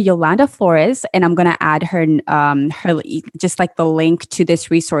Dr. Yolanda Flores. And I'm going to add her just like the link to this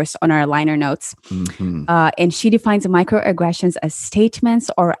resource on our liner notes. And she defines microaggressions as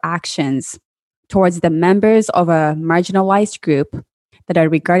statements or actions towards the members of a marginalized group that are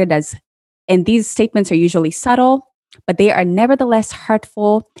regarded as, and these statements are usually subtle, but they are nevertheless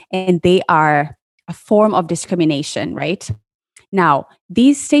hurtful, and they are a form of discrimination, right? Now,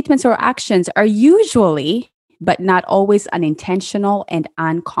 these statements or actions are usually but not always unintentional and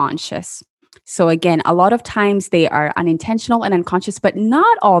unconscious. So again, a lot of times they are unintentional and unconscious, but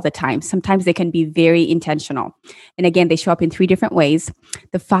not all the time. Sometimes they can be very intentional. And again, they show up in 3 different ways.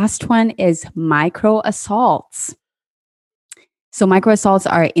 The first one is micro assaults. So micro assaults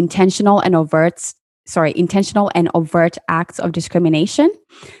are intentional and overt acts of discrimination.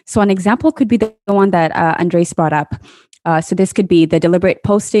 So an example could be the one that Andres brought up. So this could be the deliberate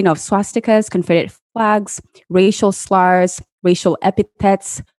posting of swastikas, Confederate flags, racial slurs, racial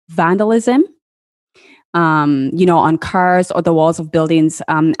epithets, vandalism, on cars or the walls of buildings.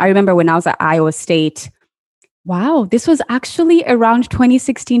 I remember when I was at Iowa State, wow, this was actually around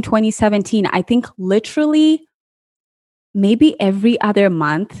 2016, 2017. I think literally maybe every other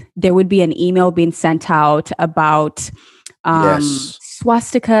month, there would be an email being sent out about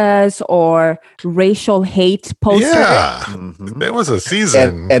swastikas or racial hate posters. Yeah, there was a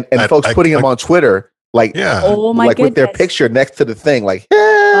season. And folks putting them on Twitter, like, oh my goodness, with their picture next to the thing, like,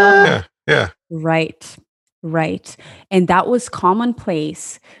 yeah. Right. And that was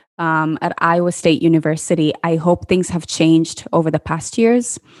commonplace at Iowa State University. I hope things have changed over the past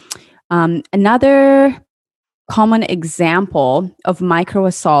years. Another common example of micro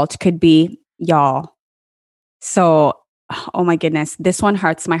assault could be y'all. So, oh my goodness, this one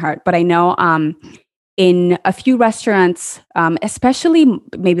hurts my heart. But I know in a few restaurants, especially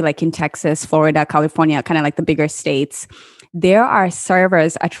maybe like in Texas, Florida, California, kind of like the bigger states, there are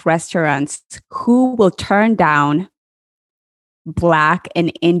servers at restaurants who will turn down Black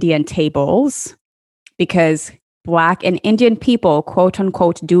and Indian tables because Black and Indian people, quote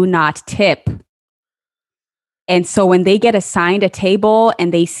unquote, do not tip. And so when they get assigned a table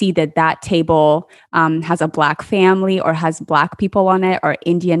and they see that table has a Black family or has Black people on it or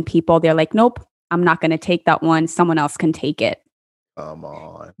Indian people, they're like, nope, I'm not going to take that one. Someone else can take it. Come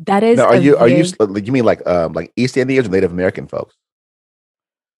on. That is. Now, you mean like East Indians or Native American folks?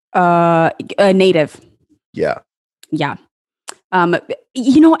 Native. Yeah. And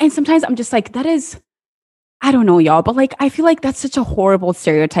sometimes I'm just like, that is, I don't know, y'all, but like, I feel like that's such a horrible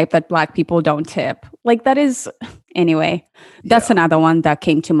stereotype that Black people don't tip. Like that is, anyway, that's another one that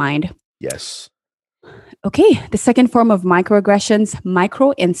came to mind. Yes. Okay. The second form of microaggressions,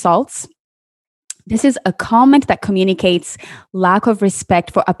 micro insults. This is a comment that communicates lack of respect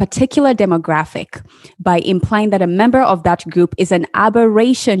for a particular demographic by implying that a member of that group is an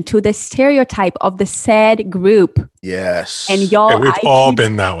aberration to the stereotype of the said group. Yes. And y'all, we've all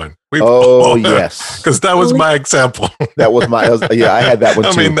been that one. Yes. Because that was my example. I had that one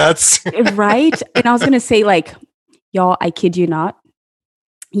too. I mean, that's right. And I was going to say, like, y'all, I kid you not.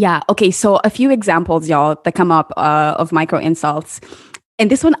 Yeah. Okay. So a few examples, y'all, that come up of micro insults.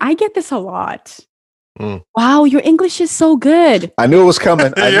 And this one, I get this a lot. Wow, your English is so good. I knew it was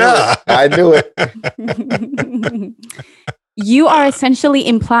coming. I knew it. You are essentially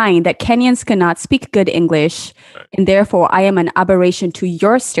implying that Kenyans cannot speak good English, and therefore I am an aberration to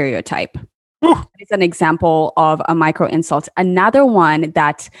your stereotype. It's an example of a micro insult. Another one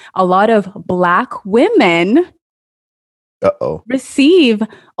that a lot of Black women receive.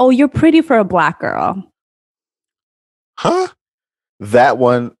 Oh, you're pretty for a Black girl. Huh? That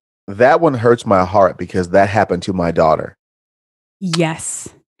one hurts my heart because that happened to my daughter. Yes.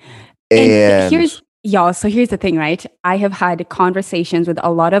 And here's the thing, right? I have had conversations with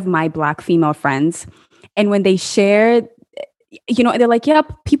a lot of my Black female friends. And when they share, they're like, yeah,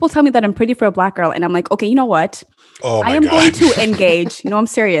 people tell me that I'm pretty for a Black girl. And I'm like, okay, you know what? I am going to engage. I'm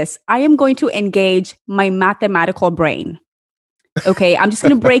serious. I am going to engage my mathematical brain. Okay. I'm just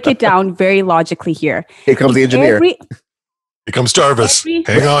going to break it down very logically here. Here comes the engineer. Here comes Jarvis.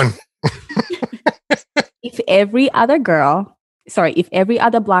 Hang on. If every other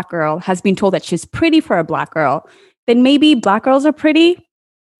Black girl has been told that she's pretty for a Black girl, then maybe Black girls are pretty.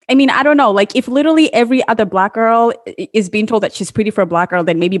 I mean, I don't know. Like if literally every other Black girl is being told that she's pretty for a Black girl,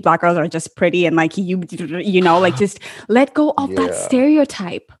 then maybe Black girls are just pretty and like, like just let go of that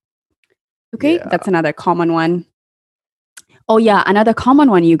stereotype. Okay. Yeah. That's another common one. Oh yeah, another common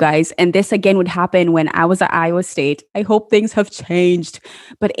one, you guys. And this again would happen when I was at Iowa State. I hope things have changed.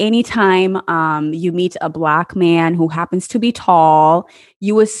 But anytime you meet a Black man who happens to be tall,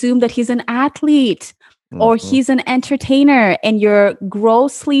 you assume that he's an athlete or he's an entertainer. And you're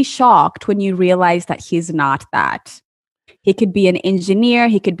grossly shocked when you realize that he's not that. He could be an engineer.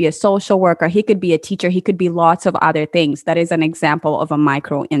 He could be a social worker. He could be a teacher. He could be lots of other things. That is an example of a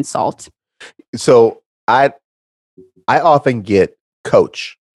micro insult. So I often get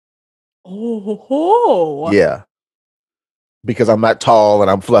coach. Oh. Yeah. Because I'm not tall and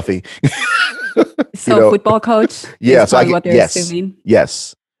I'm fluffy. So football coach? Yeah. So I get, what they're assuming.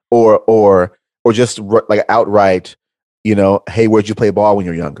 Yes. Or or just like outright, hey, where'd you play ball when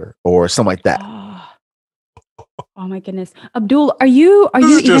you were younger, or something like that. Oh my goodness, Abdul, are you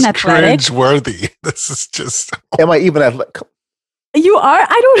even athletic? Cringe-worthy. This is just. Am I even athletic? You are.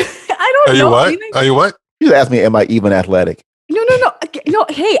 I don't Are know. you what? Are you what? You just asked me, am I even athletic? No.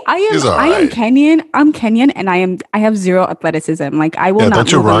 Hey, I am right. Kenyan. I'm Kenyan, and I have zero athleticism. Like I will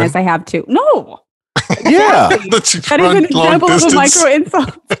not move unless I have to. No. Yeah. That is an example of a micro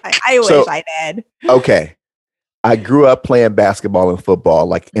insult. I wish I did. Okay. I grew up playing basketball and football,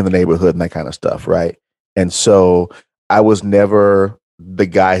 like in the neighborhood and that kind of stuff, right? And so I was never the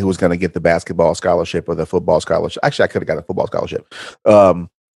guy who was going to get the basketball scholarship or the football scholarship. Actually, I could have got a football scholarship.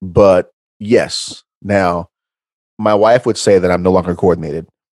 But yes, now my wife would say that I'm no longer coordinated,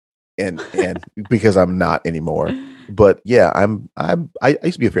 and because I'm not anymore. But yeah, I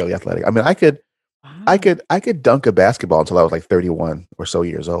used to be fairly athletic. I mean, I could dunk a basketball until I was like 31 or so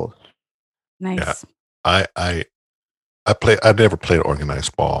years old. Nice. Yeah, I never played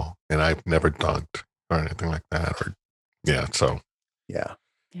organized ball, and I've never dunked or anything like that. So yeah.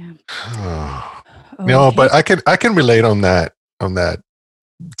 No, but I can relate on that.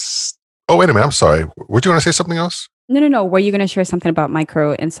 Oh, wait a minute. I'm sorry. Were you going to say something else? No. Were you going to share something about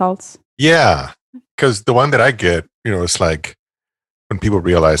micro insults? Yeah, because the one that I get, it's like when people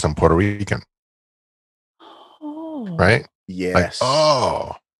realize I'm Puerto Rican. Oh. Right? Yes.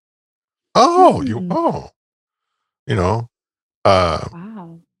 Like,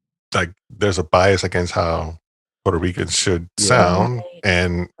 wow. Like there's a bias against how Puerto Ricans should sound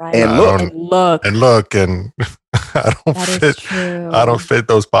and look and I don't fit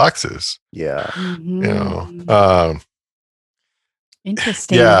those boxes. Yeah. Mm-hmm.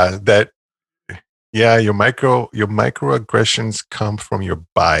 Interesting. Yeah, your microaggressions come from your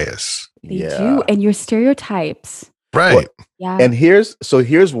bias. They do, and your stereotypes. Right. Well, yeah. And here's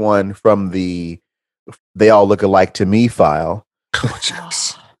one from the "They All Look Alike to Me" file. Oh,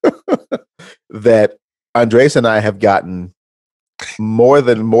 jeez. That Andres and I have gotten more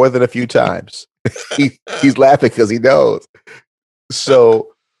than a few times. He's laughing because he knows.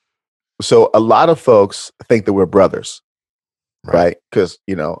 So a lot of folks think that we're brothers, right? Because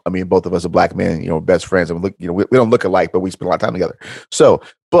both of us are black men, best friends, and we don't look alike, but we spend a lot of time together. So,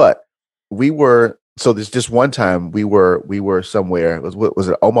 but we were. So there's just one time we were somewhere. It was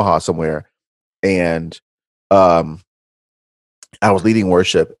it Omaha somewhere, and I was leading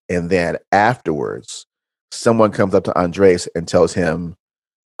worship, and then afterwards, someone comes up to Andres and tells him,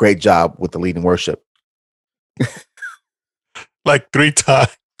 "Great job with the leading worship." Like 3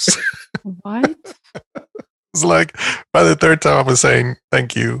 times. What? It's like by the 3rd time I was saying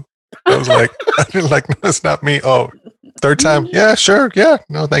thank you. I was like, no, it's not me. Oh, 3rd time? Yeah, sure. Yeah.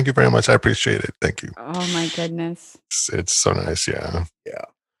 No, thank you very much. I appreciate it. Thank you. Oh my goodness. It's so nice. Yeah. Yeah.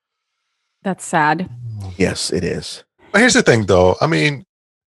 That's sad. Yes, it is. But here's the thing, though. I mean,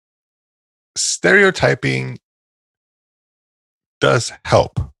 stereotyping does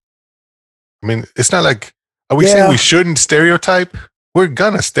help. I mean, it's not like, are we saying we shouldn't stereotype? We're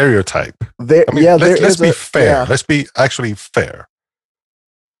gonna stereotype. Let's be fair. Yeah. Let's be actually fair.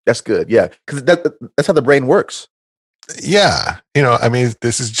 That's good. Yeah, because that's how the brain works. Yeah,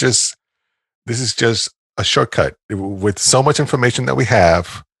 this is just a shortcut. With so much information that we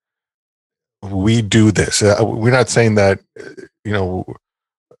have, we do this. We're not saying that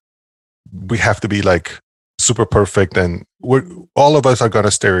we have to be like super perfect, and all of us are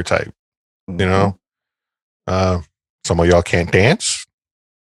gonna stereotype. Mm-hmm. Some of y'all can't dance.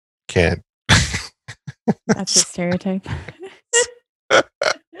 Can't. That's a stereotype.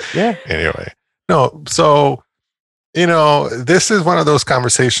 Yeah. Anyway, no. So, this is one of those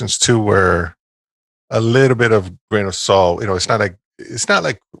conversations too, where a little bit of grain of salt. It's not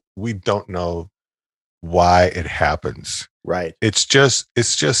like we don't know why it happens. Right. It's just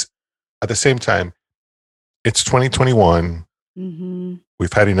at the same time, it's 2021. Mm-hmm.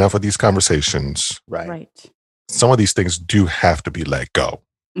 We've had enough of these conversations. Right. Some of these things do have to be let go.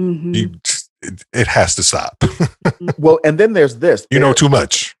 Mm-hmm. It has to stop. Well, and then there's this. You know too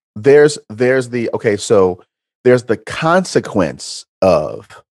much. There's the consequence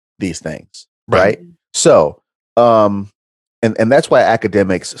of these things, right? So, and that's why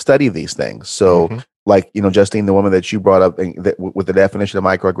academics study these things. So, like, Justine, the woman that you brought up with the definition of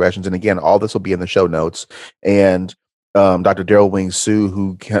microaggressions, and again, all this will be in the show notes. And Dr. Daryl Wing Su,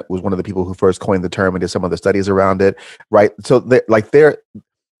 who was one of the people who first coined the term and did some of the studies around it, right? So,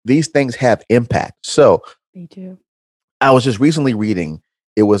 these things have impact. So they do. I was just recently reading.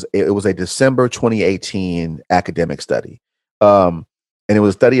 It was a December 2018 academic study, and it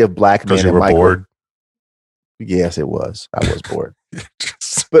was a study of black men. Because you were bored. Yes, it was. I was bored.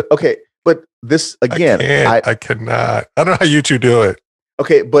 But okay, But this again, I cannot. I don't know how you two do it.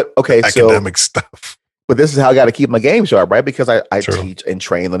 Okay, but academic stuff. But this is how I got to keep my game sharp, right? Because I teach and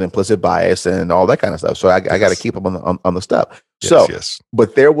train on implicit bias and all that kind of stuff. So I got to keep them on the stuff. Yes.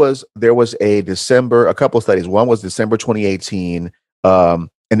 But there was a couple of studies. One was December 2018, and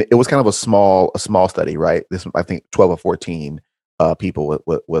it was kind of a small study, right? This, I think 12 or 14 people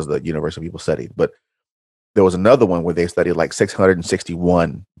was the universe of people studied. But there was another one where they studied like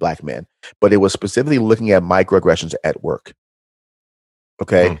 661 Black men, but it was specifically looking at microaggressions at work.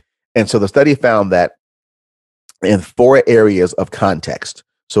 Okay. And so the study found that in 4 areas of context.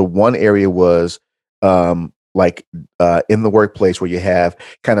 So one area was in the workplace where you have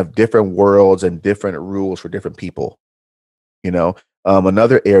kind of different worlds and different rules for different people.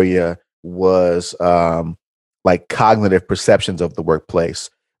 Another area was like cognitive perceptions of the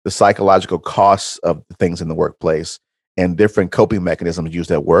workplace, the psychological costs of the things in the workplace, and different coping mechanisms used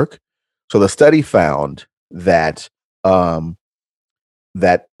at work. So the study found that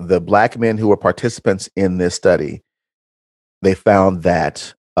that the Black men who were participants in this study, they found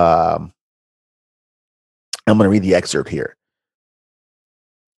that I'm going to read the excerpt here.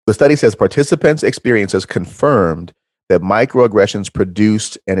 The study says participants' experiences confirmed that microaggressions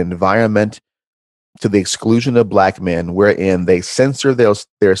produced an environment to the exclusion of Black men wherein they censor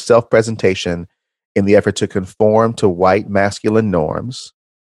their self-presentation in the effort to conform to white masculine norms,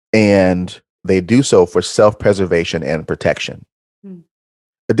 and they do so for self-preservation and protection.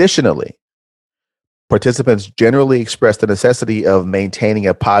 Additionally, participants generally express the necessity of maintaining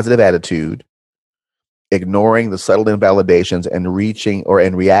a positive attitude, ignoring the subtle invalidations, and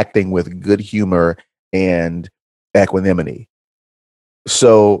reacting with good humor and equanimity.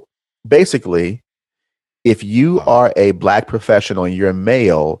 So basically, if you are a Black professional and you're a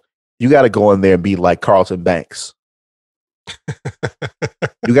male, you got to go in there and be like Carlton Banks.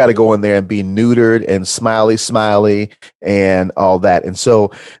 You got to go in there and be neutered and smiley and all that. And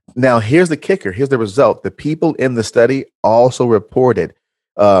so now here's the kicker. Here's the result. The people in the study also reported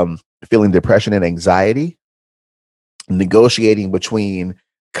feeling depression and anxiety, negotiating between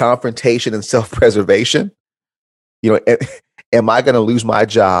confrontation and self-preservation. Am I going to lose my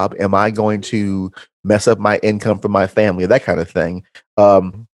job? Am I going to mess up my income for my family? That kind of thing.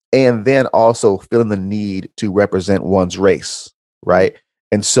 And then also feeling the need to represent one's race, right?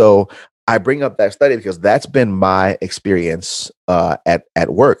 And so I bring up that study because that's been my experience at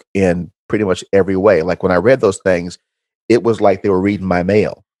work in pretty much every way. Like when I read those things, it was like they were reading my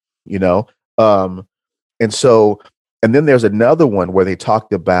mail, And then there's another one where they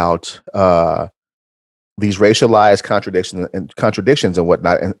talked about these racialized contradictions and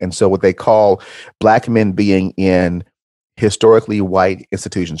whatnot. And so what they call Black men being in historically white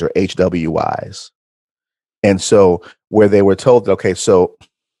institutions, or HWIs. And so where they were told, okay, so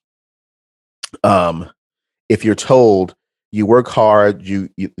if you're told you work hard, you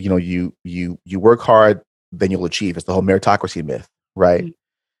work hard, then you'll achieve. It's the whole meritocracy myth, right? Mm-hmm.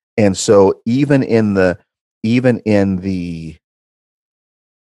 And so even in the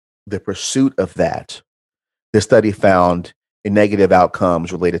pursuit of that, the study found negative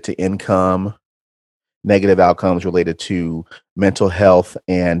outcomes related to income, negative outcomes related to mental health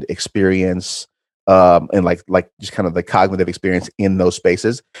and experience, and like just kind of the cognitive experience in those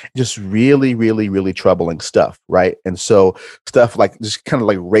spaces. Just really, really, really troubling stuff, right? And so stuff like just kind of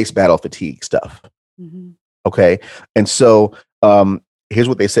like race battle fatigue stuff. Mm-hmm. Okay, and so here's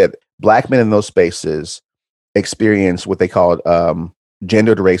what they said: Black men in those spaces experience what they called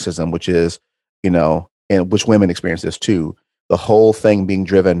gendered racism, which is, and which women experience this too. The whole thing being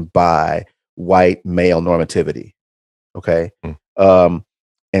driven by white male normativity. Okay.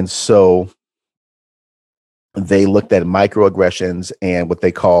 And so they looked at microaggressions and what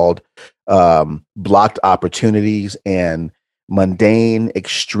they called blocked opportunities and mundane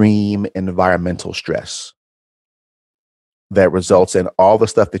extreme environmental stress that results in all the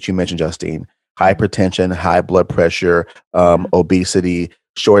stuff that you mentioned, Justine: hypertension, high blood pressure, obesity,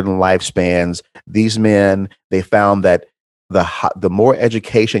 shortened lifespans. These men, they found that the more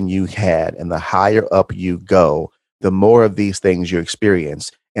education you had and the higher up you go, the more of these things you experience.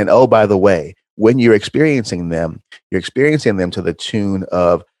 And oh, by the way, when you're experiencing them to the tune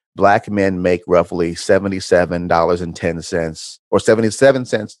of Black men make roughly $77.10 or 77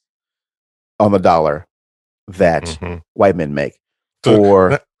 cents on the dollar that white men make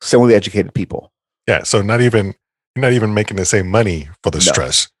for similarly educated people. Yeah. So you're not even making the same money for the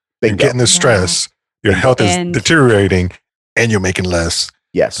stress. Bingo. You're getting the stress, your health is deteriorating, and you're making less.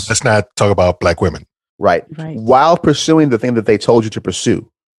 Yes. Let's not talk about Black women. Right. While pursuing the thing that they told you to pursue.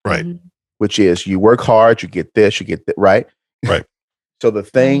 Right. Which is you work hard, you get this, you get that. Right. Right. So the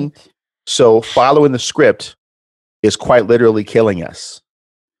thing So following the script is quite literally killing us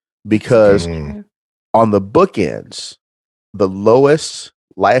because on the bookends, the lowest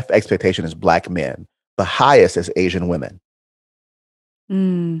life expectation is Black men. The highest is Asian women.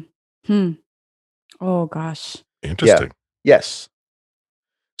 Oh gosh. Interesting. Yeah. Yes.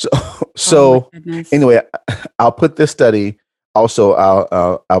 So anyway, I'll put this study. Also,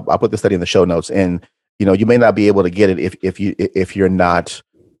 I'll put this study in the show notes, and you may not be able to get it if you're not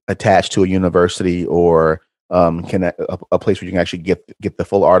attached to a university or can a place where you can actually get the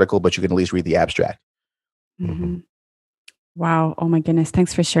full article, but you can at least read the abstract. Wow. Oh my goodness.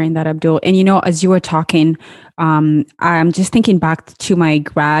 Thanks for sharing that, Abdul. And as you were talking, I'm just thinking back to my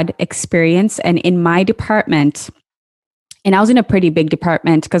grad experience, and in my department, and I was in a pretty big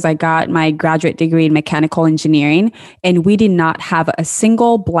department because I got my graduate degree in mechanical engineering, and we did not have a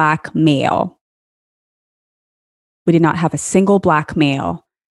single Black male. We did not have a single Black male.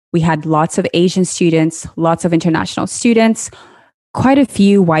 We had lots of Asian students, lots of international students, quite a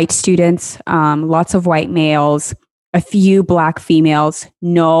few white students, lots of white males, a few Black females,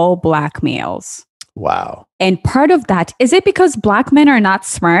 no Black males. Wow. And part of that, is it because Black men are not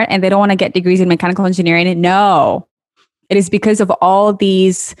smart and they don't want to get degrees in mechanical engineering? No. It is because of all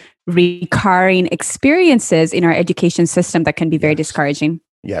these recurring experiences in our education system that can be very discouraging.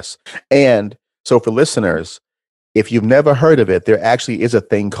 Yes. And so for listeners, if you've never heard of it, there actually is a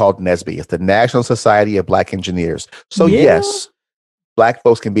thing called NSBE. It's the National Society of Black Engineers. So yes, Black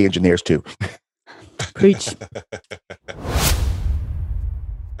folks can be engineers too. Preach.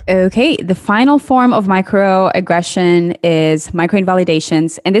 Okay, the final form of microaggression is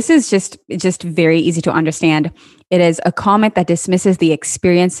microinvalidations. And this is just very easy to understand. It is a comment that dismisses the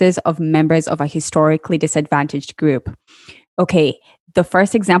experiences of members of a historically disadvantaged group. Okay, the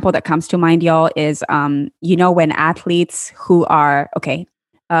first example that comes to mind, y'all, is, when athletes who are,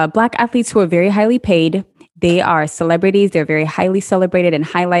 Black athletes who are very highly paid, they are celebrities, they're very highly celebrated and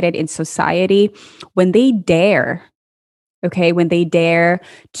highlighted in society. When they dare to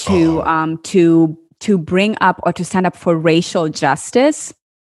bring up or to stand up for racial justice,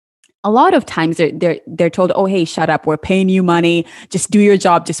 a lot of times they're told, oh, hey, shut up. We're paying you money. Just do your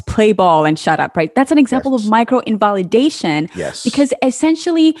job. Just play ball and shut up, right? That's an example of micro-invalidation. Yes. Because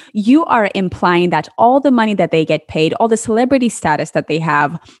essentially you are implying that all the money that they get paid, all the celebrity status that they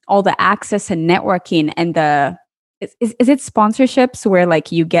have, all the access and networking and is it sponsorships where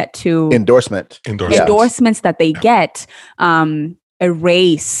like you get to endorsements that they get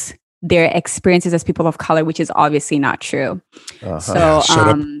erase their experiences as people of color, which is obviously not true. So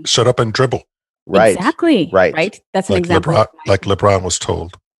shut up and dribble. Right. Exactly. Right. That's an example. Like LeBron was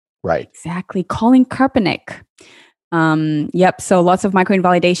told. Right. Exactly. Colin Kaepernick. Yep. So lots of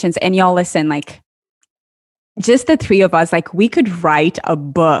micro-invalidations. And y'all listen, like just the three of us, like we could write a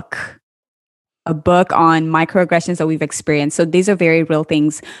book on microaggressions that we've experienced. So these are very real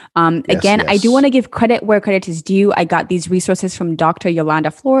things. Again, I do want to give credit where credit is due. I got these resources from Dr. Yolanda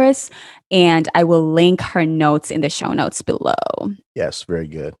Flores, and I will link her notes in the show notes below. Yes, very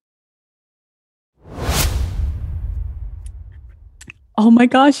good. Oh my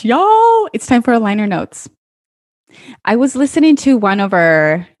gosh, y'all. It's time for our liner notes. I was listening to one of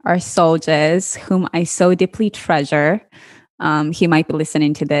our soldiers whom I so deeply treasure. He might be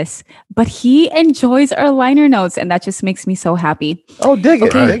listening to this, but he enjoys our liner notes, and that just makes me so happy. Oh, dig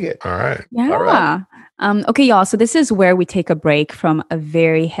it. Dig it. All right. Yeah. All right. Okay, y'all. So this is where we take a break from a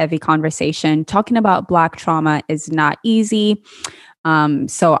very heavy conversation. Talking about Black trauma is not easy.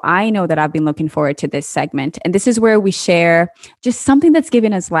 So I know that I've been looking forward to this segment, and this is where we share just something that's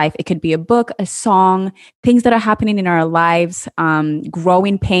given us life. It could be a book, a song, things that are happening in our lives.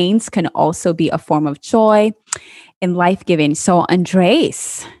 Growing pains can also be a form of joy and life-giving. So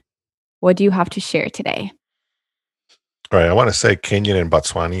Andres, what do you have to share today? All right. I want to say Kenyan and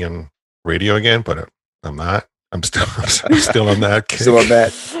Botswanian radio again, but I'm not. I'm still on that. Still on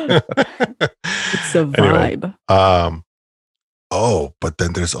that. It's a vibe. Anyway, but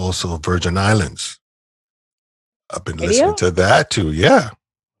then there's also Virgin Islands. I've been listening to that too. Yeah.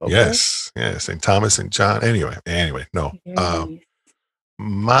 Okay. Yes. St. Thomas and John. Anyway, no.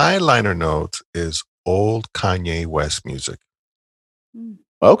 My liner note is old Kanye West music.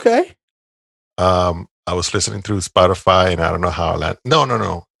 Okay. I was listening through Spotify, and I don't know how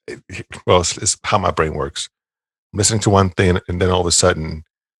No. Well, it's how my brain works. I'm listening to one thing, and then all of a sudden,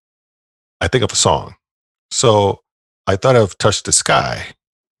 I think of a song. So I thought of "Touch the Sky,"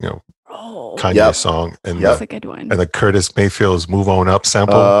 Kanye's song, and that's a good one. And the Curtis Mayfield's "Move On Up"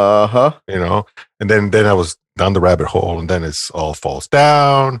 sample. And then I was down the rabbit hole, and then it's all falls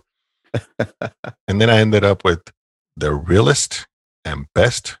down. And then I ended up with the realest and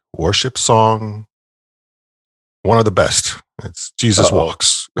best worship song. One of the best. It's Jesus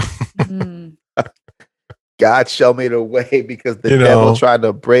Walks. Mm. God show me the way because the devil tried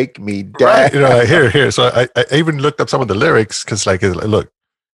to break me down. Right. Like, here. So I even looked up some of the lyrics because, like, look,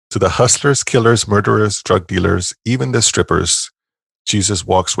 to the hustlers, killers, murderers, drug dealers, even the strippers, Jesus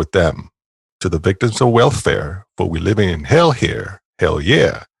walks with them. To the victims of welfare, for we living in hell here. Hell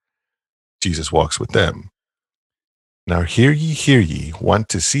yeah. Jesus walks with them. Now hear ye, want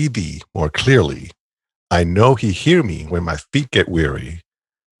to see thee more clearly. I know he hear me when my feet get weary,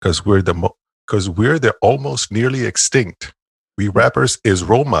 because we're the almost nearly extinct. We rappers is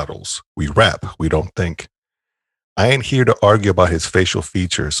role models. We rap, we don't think. I ain't here to argue about his facial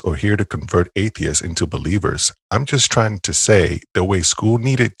features or here to convert atheists into believers. I'm just trying to say the way school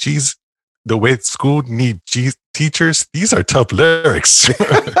needed Jesus, the way school need teachers, these are tough lyrics.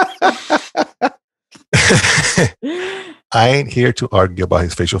 I ain't here to argue about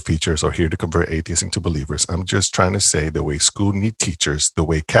his facial features or here to convert atheists into believers. I'm just trying to say the way school need teachers, the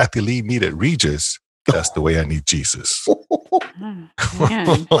way Kathy Lee needed Regis, that's the way I need Jesus. Like,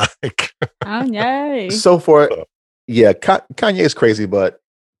 Kanye. So Kanye is crazy, but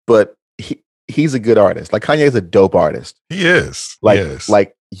he's a good artist. Like Kanye is a dope artist. He is.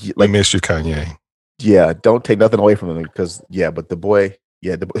 Like we miss you, Kanye. Yeah, don't take nothing away from him because but the boy.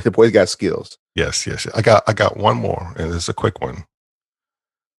 Yeah, the boy's got skills. Yes. I got one more, and it's a quick one.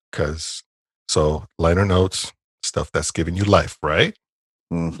 So liner notes, stuff that's giving you life, right?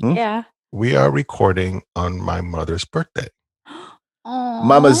 Mm-hmm. Yeah. We are recording on my mother's birthday. Aww.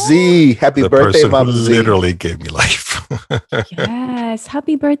 Mama Z, happy birthday, Mama Z. Literally gave me life. Yes,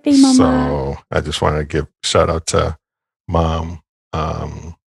 happy birthday, Mama. So I just want to give shout out to Mom.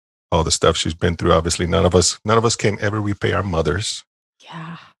 All the stuff she's been through. Obviously, none of us can ever repay our mothers.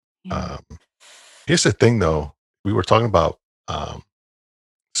 Yeah. Here's the thing, though. We were talking about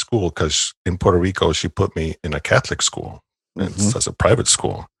school because in Puerto Rico, she put me in a Catholic school. It's a private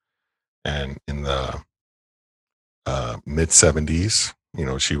school. And in the mid 70s,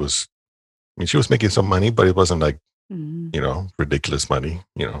 she was making some money, but it wasn't like, ridiculous money,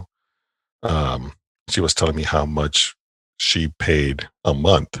 She was telling me how much she paid a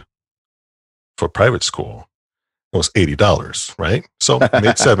month for private school. It was $80, right? So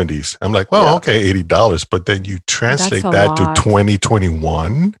mid 70s. I'm like, well, okay, $80, but then you translate that to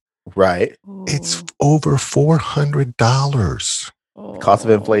 2021, right? It's over $400.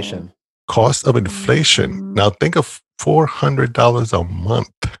 Cost of inflation. Now think of $400 a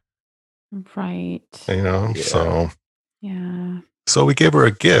month. Right. So we gave her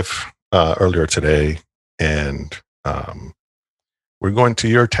a gift earlier today, and we're going to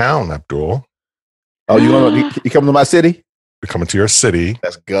your town, Abdul. Oh, you coming to my city? We're coming to your city.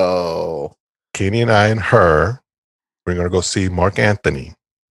 Let's go. Katie and I and her, we're going to go see Mark Anthony.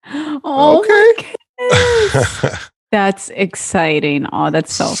 Oh, okay. That's exciting. Oh,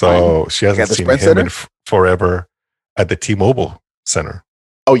 that's so fun. So she hasn't seen him in forever at the T-Mobile Center.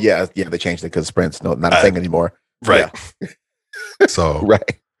 Oh, yeah. Yeah, they changed it because Sprint's not a thing anymore. Right. Yeah. So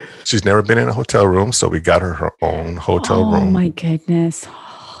she's never been in a hotel room, so we got her own hotel room. Oh, my goodness.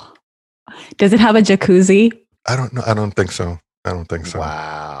 Does it have a jacuzzi? I don't know. I don't think so.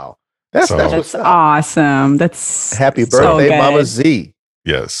 Wow. That's awesome. That's happy birthday, so Mama Z.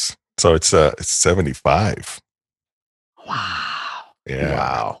 Yes. So it's 75. Wow.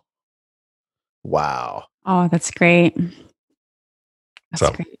 Yeah. Wow. Oh, that's great. That's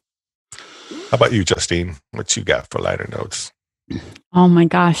great. How about you, Justine? What you got for lighter notes? Oh my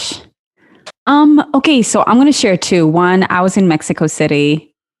gosh. Okay, so I'm gonna share two. One, I was in Mexico City.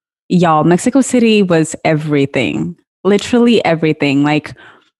 Y'all, Mexico City was everything. Literally everything. Like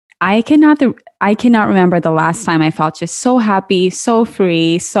I cannot remember the last time I felt just so happy, so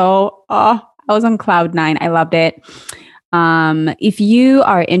free, I was on cloud 9. I loved it. If you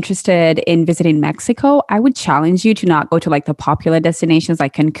are interested in visiting Mexico, I would challenge you to not go to like the popular destinations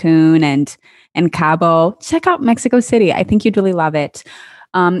like Cancun and Cabo. Check out Mexico City. I think you'd really love it.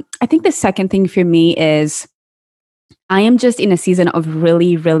 I think the second thing for me is I am just in a season of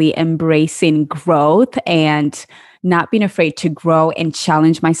really, really embracing growth and not being afraid to grow and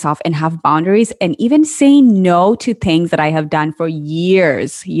challenge myself and have boundaries and even saying no to things that I have done for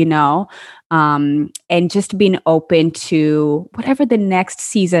years, and just being open to whatever the next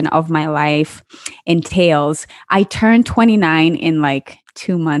season of my life entails. I turned 29 in like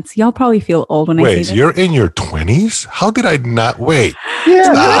 2 months. Y'all probably feel old when I say this. Wait, you're in your 20s? How did I not wait?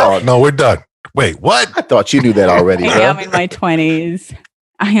 Yeah. No, we're done. Wait, what? I thought you knew that already. I am in my 20s.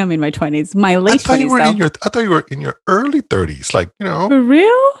 My late 20s. I thought you were in your early 30s. Like, For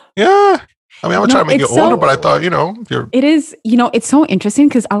real? Yeah. I mean, I'm trying to make you older, but I thought, it is, it's so interesting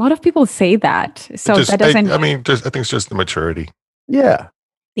because a lot of people say that. So that doesn't. I think it's just the maturity. Yeah.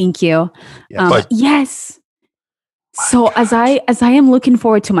 Thank you. Yes. Yes. So as I am looking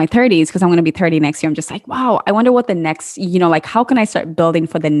forward to my 30s, because I'm going to be 30 next year, I'm just like, wow, I wonder what the next, like how can I start building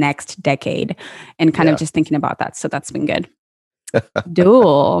for the next decade and kind of just thinking about that. So that's been good.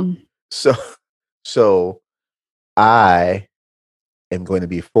 Duel. So I am going to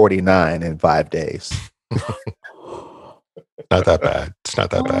be 49 in 5 days. Not that bad. It's not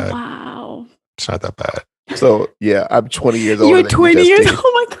that bad. Wow. It's not that bad. So yeah, I'm 20 years older. You're 20 years.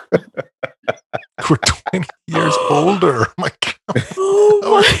 Oh my God. We're 20 years older. Oh my God. Oh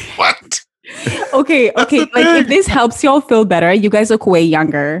my. What? Okay. Like if this helps y'all feel better, you guys look way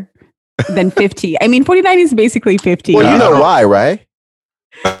younger than 50. I mean, 49 is basically 50. Well, you know why, right?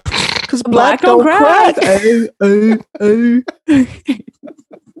 Because black don't crack.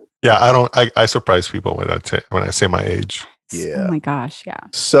 Yeah, I surprise people when I say my age. Yeah. Oh my gosh. Yeah.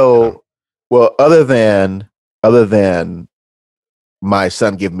 So, well, other than my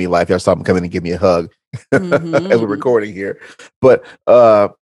son giving me life, there's something coming to give me a hug as we're recording here. But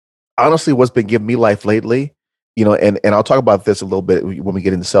honestly, what's been giving me life lately, and I'll talk about this a little bit when we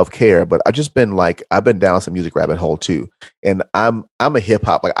get into self-care, but I've just been I've been down some music rabbit hole too. And I'm a hip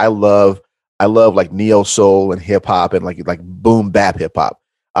hop. Like I love like neo soul and hip hop and like boom bap hip hop.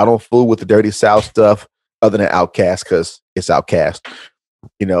 I don't fool with the dirty South stuff other than Outkast because it's Outkast,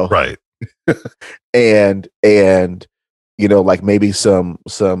 Right. and like maybe some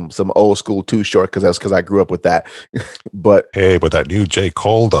old school Too Short because I grew up with that. But hey, but that new J.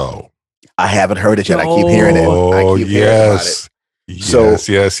 Cole though, I haven't heard it yet. I keep hearing it. Oh yes,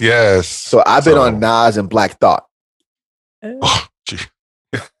 yes. So I've been on Nas and Black Thought. Oh, gee.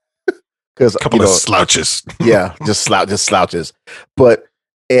 Because a couple of slouches. Yeah, just slouches.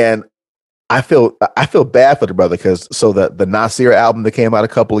 And I feel bad for the brother because the Nasir album that came out a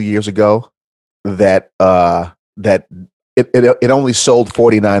couple of years ago, that it only sold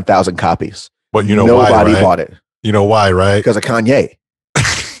 49,000 copies. But nobody why, right? bought it. You know why, right? Because of Kanye.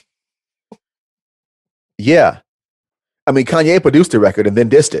 Yeah, I mean Kanye produced the record and then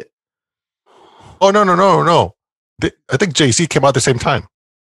dissed it. Oh no! I think Jay-Z came out at the same time.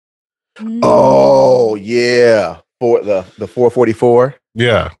 Oh yeah, for the 444.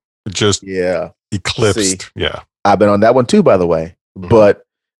 Yeah, it just eclipsed. See, yeah, I've been on that one too, by the way. Mm-hmm.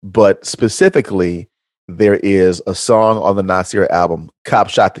 But specifically, there is a song on the Nasir album, "Cop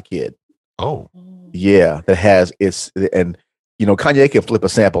Shot the Kid." Oh, yeah, that has and Kanye can flip a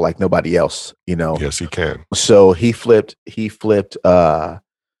sample like nobody else. Yes, he can. So he flipped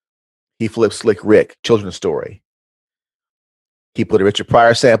Slick Rick, Children's Story. He put a Richard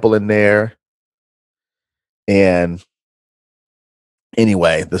Pryor sample in there. And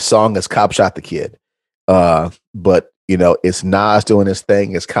anyway, the song is Cop Shot the Kid. But it's Nas doing his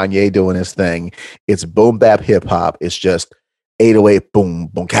thing, it's Kanye doing his thing, it's boom bap hip hop, it's just 808 boom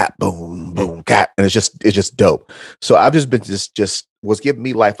boom cat boom boom cat, and it's just dope. So I've just been just what's giving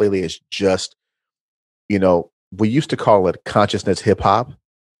me life lately is just we used to call it consciousness hip hop.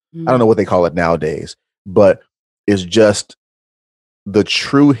 I don't know what they call it nowadays, but it's just the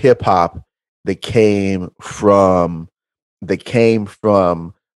true hip hop that came from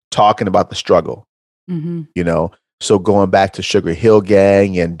talking about the struggle. So going back to Sugar Hill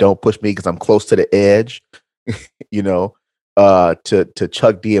Gang and Don't Push Me Because I'm Close to the Edge, to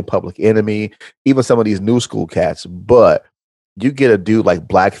Chuck D and Public Enemy, even some of these new school cats. But you get a dude like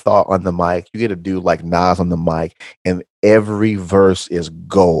Black Thought on the mic, you get a dude like Nas on the mic, and every verse is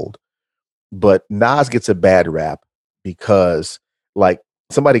gold. But Nas gets a bad rap because, like,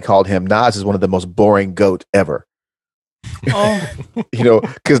 somebody called him, Nas is one of the most boring GOAT ever. Oh,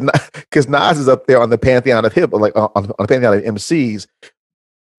 because Nas is up there on the pantheon of hip, like on the pantheon of MCs,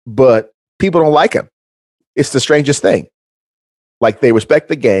 but people don't like him. It's the strangest thing. Like, they respect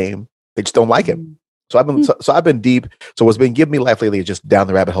the game, they just don't like him. So I've been deep. So what's been giving me life lately is just down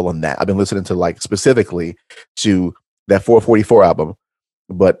the rabbit hole on that. I've been listening to, like, specifically to that 444 album,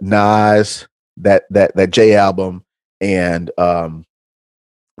 but Nas, that J album, and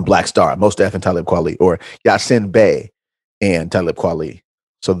Black Star, Mos Def and Talib Kweli, or Yasin Bey and Talib Kweli.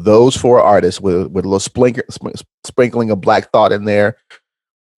 So those four artists with a little sprinkling of Black Thought in there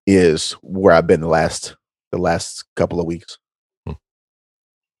is where I've been the last couple of weeks.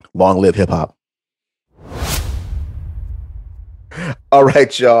 Long live hip hop. All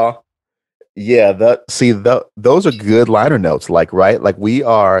right, y'all. Yeah, those are good liner notes. Like, right? Like, we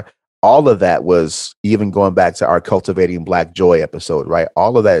are, all of that was even going back to our Cultivating Black Joy episode, right?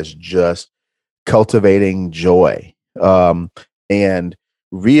 All of that is just cultivating joy. And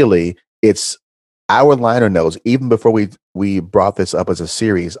really, it's our liner notes, even before we brought this up as a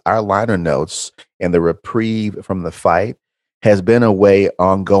series, our liner notes and the reprieve from the fight has been a way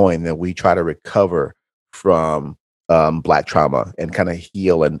ongoing that we try to recover from Black trauma and kind of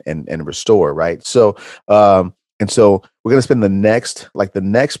heal and restore, right? So and so we're gonna spend the next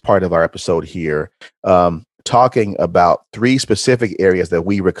part of our episode here talking about 3 specific areas that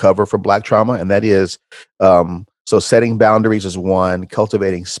we recover from Black trauma, and that is so setting boundaries is one,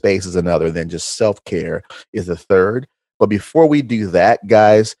 cultivating space is another, then just self-care is the third. But before we do that,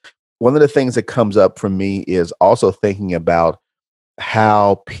 guys, one of the things that comes up for me is also thinking about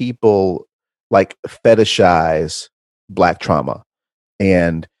how people like fetishize Black trauma.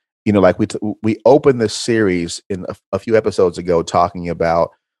 And, you know, like we opened this series in a few episodes ago talking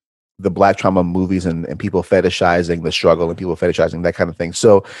about the Black trauma movies and people fetishizing the struggle and people fetishizing that kind of thing.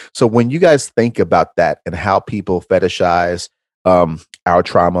 So when you guys think about that and how people fetishize our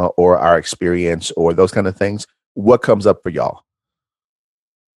trauma or our experience or those kind of things, what comes up for y'all?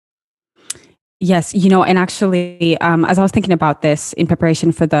 Yes, you know, and actually, as I was thinking about this in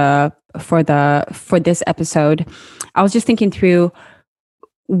preparation for this episode, I was just thinking through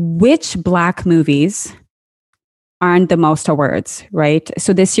which Black movies earned the most awards, right?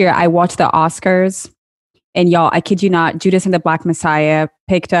 So this year I watched the Oscars, and y'all, I kid you not, Judas and the Black Messiah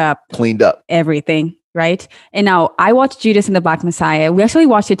picked up, cleaned up everything, right? And now I watched Judas and the Black Messiah. We actually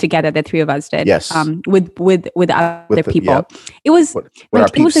watched it together, the 3 of us did. Yes. With other people. Yep. It was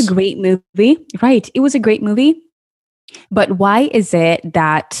it was a great movie, right? It was a great movie. But why is it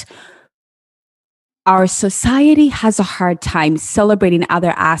that our society has a hard time celebrating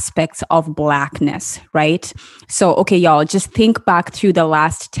other aspects of Blackness, right? So, okay, y'all, just think back through the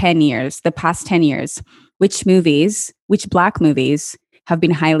past 10 years, which Black movies have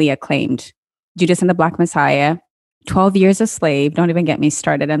been highly acclaimed? Judas and the Black Messiah, 12 Years a Slave. Don't even get me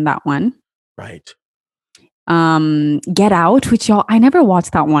started on that one. Right. Get Out, which y'all, I never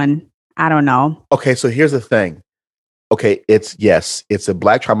watched that one. I don't know. Okay, so here's the thing. Okay, it's a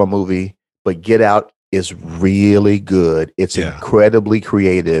Black trauma movie, but Get Out is really good. It's incredibly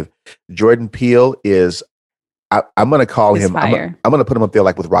creative. Jordan Peele is, I'm going to call him, I'm going to put him up there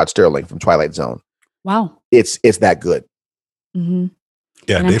like with Rod Sterling from Twilight Zone. Wow. It's that good. Mm-hmm.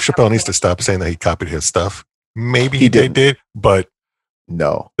 Yeah, and Dave Chappelle needs to stop saying that he copied his stuff. Maybe he did, but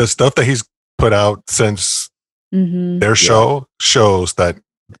no. The stuff that he's put out since their show shows that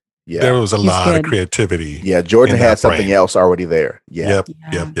there was a lot of creativity. Yeah, Jordan had something else already there. Yeah.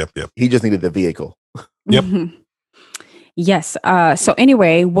 Yep. He just needed the vehicle. Yep. Mm-hmm. Yes. So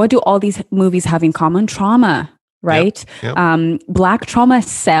anyway, what do all these movies have in common? Trauma, right? Yep. Black trauma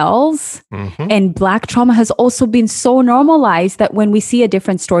sells, and Black trauma has also been so normalized that when we see a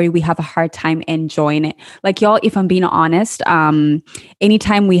different story, we have a hard time enjoying it. Like, y'all, if I'm being honest,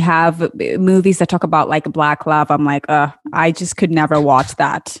 anytime we have movies that talk about like Black love, I'm like, I just could never watch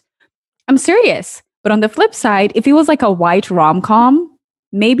that. I'm serious. But on the flip side, if it was like a white rom-com,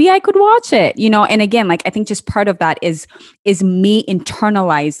 maybe I could watch it, you know? And again, like, I think just part of that is me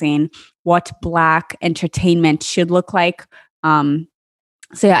internalizing what Black entertainment should look like. So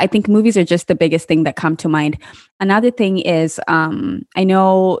yeah, I think movies are just the biggest thing that come to mind. Another thing is, I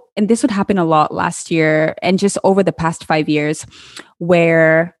know, and this would happen a lot last year and just over the past 5 years,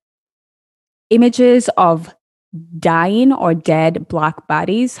 where images of dying or dead Black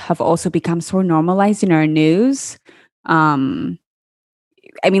bodies have also become so normalized in our news. I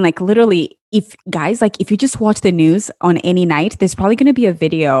mean, like, literally, if you just watch the news on any night, there's probably going to be a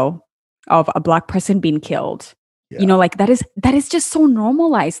video of a Black person being killed. Yeah. You know, like that is just so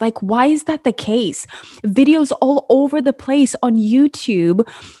normalized. Like, why is that the case? Videos all over the place on YouTube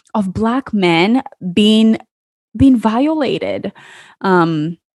of Black men being violated.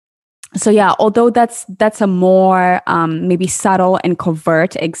 So yeah, although that's a more maybe subtle and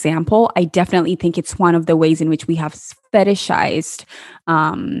covert example, I definitely think it's one of the ways in which we have fetishized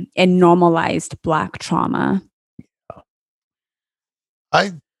and normalized Black trauma.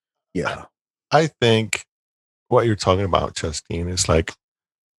 I think what you're talking about, Justine, is like,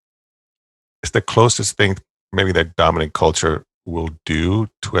 it's the closest thing maybe that dominant culture will do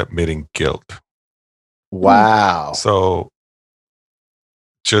to admitting guilt. Wow. So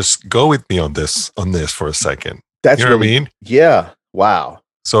just go with me on this for a second. That's you know what I mean? Yeah. Wow.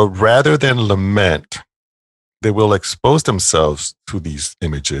 So rather than lament, they will expose themselves to these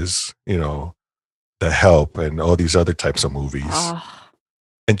images, you know, The Help and all these other types of movies,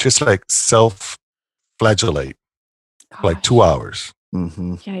 and just like self-flagellate, like 2 hours.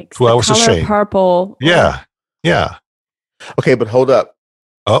 Mm-hmm. Yikes. 2 hours of shame. Purple. Yeah. Okay, but hold up.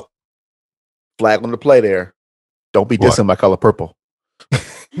 Oh, flag on the play there. Don't be dissing My Color Purple.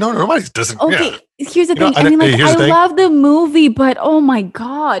 No, nobody doesn't. Okay, Yeah. here's the You know, thing. I mean, like, here's I the thing. love the movie, but oh my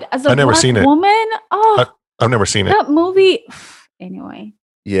god, as a I've never black seen it. woman, oh, I've never seen it. that movie. Anyway,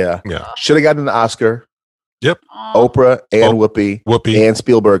 Yeah. Yeah. Should have gotten an Oscar. oh, Oprah and Whoopi Whoopi. and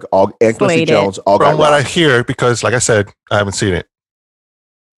Spielberg all and Quincy Slayed it. Jones all From got what I robbed. hear, because like I said, I haven't seen it.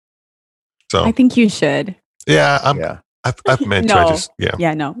 So I think you should. yeah, Yeah. I've meant to. No. I just yeah.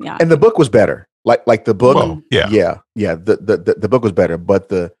 Yeah, no, yeah. And the book was better. Like the book. Well, yeah. Yeah. The book was better, but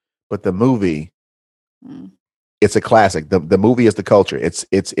the movie, Mm, it's a classic. The movie is the culture. It's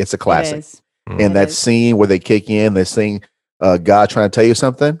a it classic. is. Mm. And It that is. scene where they kick in, they sing God trying to tell you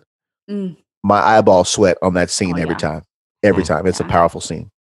something. Mm, My eyeballs sweat on that scene Oh, every yeah. time. Every Mm. time. It's a Yeah. powerful scene.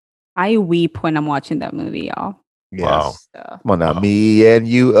 I weep when I'm watching that movie, y'all. Yes. Wow. So. Come on now. Wow. Me and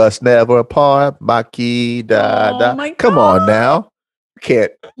you, us never apart. Maki da Oh da. my Come on God. now.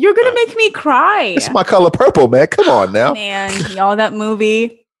 Can't. You're gonna make me cry. It's my color purple, man. Come on now. Man, y'all, that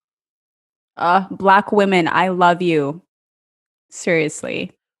movie. Black women, I love you.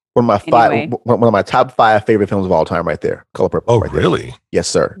 Seriously. One of my five, Anyway. one of my top 5 favorite films of all time, right there. Color purple. Oh, right there. really? Yes,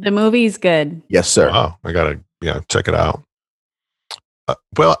 sir. The movie's good. Yes, sir. Wow. I gotta check it out.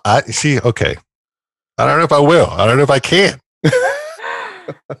 Well, I see. Okay. I don't know if I will. I don't know if I can.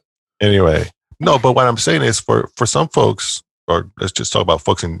 Anyway, no. But what I'm saying is, for some folks, or let's just talk about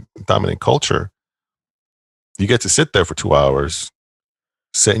folks in dominant culture, you get to sit there for 2 hours,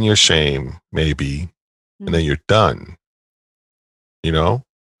 sit in your shame, maybe, and then you're done. You know.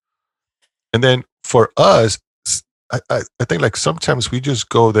 And then for us, I think like sometimes we just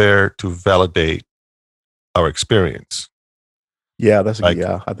go there to validate our experience. Yeah, that's Like-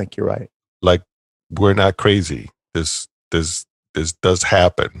 yeah. I think you're right. Like we're not crazy. This does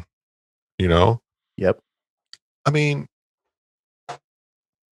happen. You know? Yep. I mean,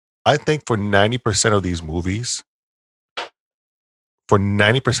 I think for 90% of these movies,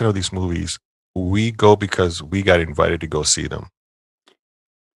 we go because we got invited to go see them.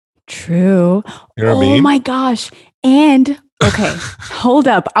 True. You know what I Oh mean? my gosh. And okay, hold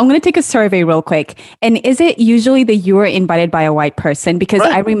up. I'm going to take a survey real quick. And is it usually that you are invited by a white person? Because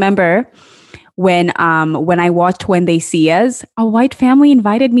Right. I remember when I watched When They See Us, a white family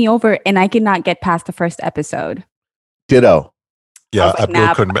invited me over and I could not get past the first episode. Ditto. I Yeah, was like, Abdul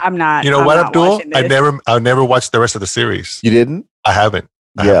nah, couldn't. I'm not. You know I'm what, not Abdul? watching this. I never watched the rest of the series. You didn't? I haven't.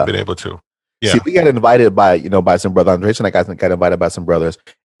 I Yeah. haven't been able to. Yeah. See, we got invited by by some brother Andres and I got invited by some brothers,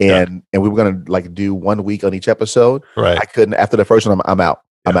 and we were gonna like do 1 week on each episode. Right. I couldn't after the first one. I'm out.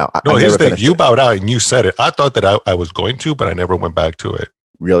 I'm out. No, I here's never the thing. finished You it. bowed out and you said it. I thought that I was going to, but I never went back to it.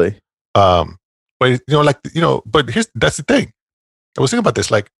 Really? But but that's the thing. I was thinking about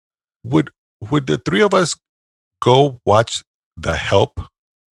this. Like, would the three of us go watch The Help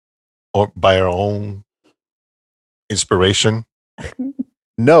or by our own inspiration?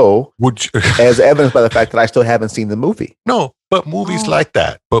 No, Would you, as evidenced by the fact that I still haven't seen the movie. no? But movies Oh. like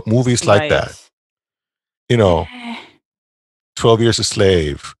that. But movies like that. You know, 12 Years a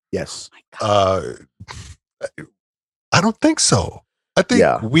Slave. Yes. I don't think so. I think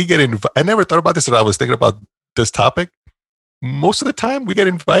Yeah. we get invited. I never thought about this when I was thinking about this topic. Most of the time, we get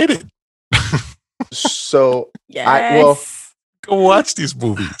invited. So Yes. Go watch these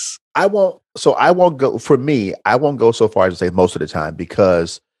movies. I won't. So I won't go. For me, I won't go so far as to say most of the time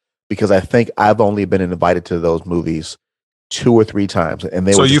because I think I've only been invited to those movies 2 or 3 times, and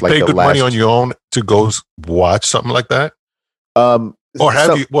they So were you just like pay the good last. money on your own to go watch something like that, or have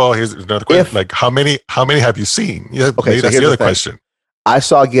so you? Well, here's another question: if- like, how many have you seen? Yeah, Okay, maybe so that's here's the the other thing. question. I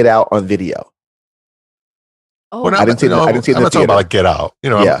saw Get Out on video. Oh, Well, I didn't see it- I didn't see it in I'm the not talking about theater. like Get Out. You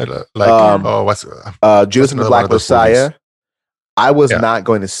know, Yeah. like Judas what's and What's the another Black one of those Messiah. movies? I was Yeah. not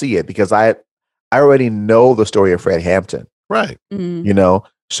going to see it because I already know the story of Fred Hampton. Right? mm, You know,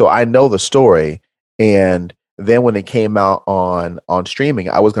 so I know the story, and then when it came out on streaming,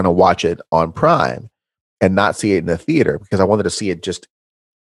 I was going to watch it on Prime and not see it in the theater because I wanted to see it just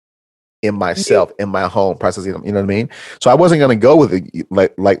in myself, in my home, processing. You know what I mean? So I wasn't going to go with it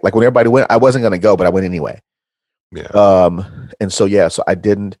like when everybody went. I wasn't going to go, but I went anyway. Yeah. And so yeah, so I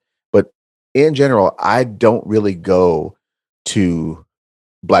didn't. But in general, I don't really go to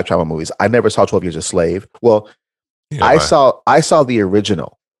Black trauma movies. I never saw 12 Years a Slave. Well, Yeah, I right. saw the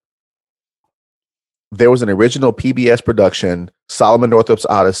original. There was an original PBS production, Solomon Northup's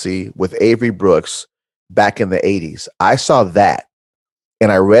Odyssey, with Avery Brooks back in the 80s. I saw that,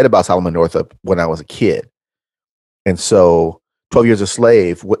 and I read about Solomon Northup when I was a kid. And so 12 Years a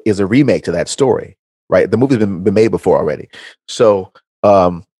Slave is a remake to that story, right? The movie's been made before already. So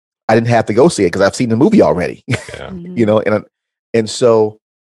I didn't have to go see it because I've seen the movie already, Yeah. mhm. you know? And so,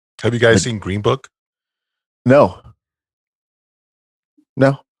 Have you guys seen Green Book? no.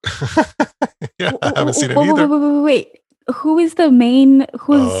 No. Yeah, I haven't seen it either. Wait. Who is the main?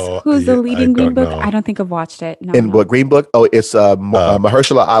 Who's the leading Green Book? Know. I don't think I've watched it. No. What Green Book? Oh, it's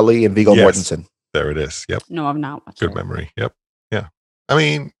Mahershala Ali and Viggo Mortensen. There it is. Yep. No, I've not watched Good it. memory. Yep. Yeah. I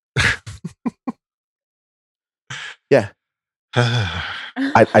mean, yeah.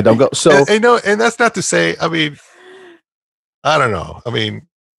 I don't go. So and that's not to say. I mean, I don't know. I mean,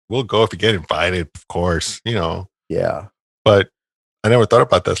 we'll go if you get invited, of course. Yeah. But I never thought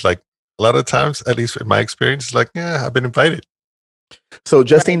about this. Like a lot of times, at least in my experience, like I've been invited. So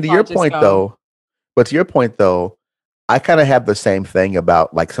Justine, to your point though, I kind of have the same thing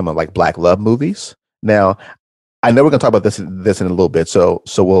about like some of like Black love movies. Now, I know we're gonna talk about this in a little bit, so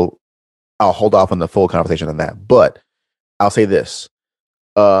I'll hold off on the full conversation on that. But I'll say this: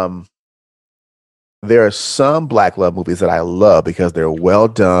 there are some Black love movies that I love because they're well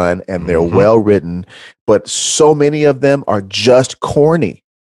done and they're well written, but so many of them are just corny.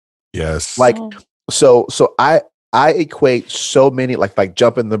 Yes, like so I equate so many like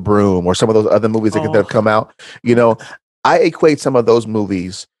Jump in the Broom or some of those other movies that have come out. I equate some of those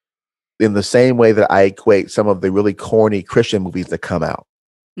movies in the same way that I equate some of the really corny Christian movies that come out.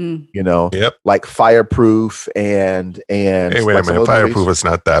 Yep. Like Fireproof and hey, wait a minute, Fireproof is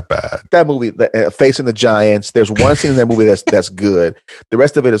not that bad. That movie, Facing the Giants. There's one scene in that movie that's good. The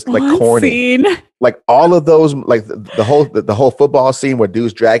rest of it is like corny. Scene. Like all of those, like the whole football scene where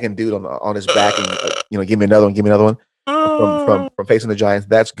dude's dragging dude on his back and give me another one from Facing the Giants.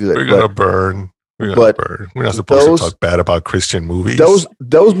 That's good. We're gonna burn. We're not supposed to talk bad about Christian movies.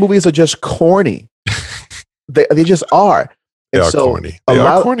 Those movies are just corny. they just are. They are corny. They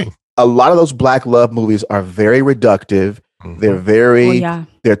are corny. A lot of those Black love movies are very reductive. They're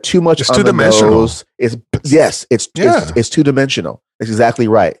they're too much. It's two-dimensional. It's two-dimensional. That's exactly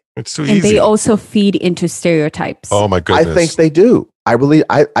right. It's too easy. And they also feed into stereotypes. Oh my goodness. I think they do. I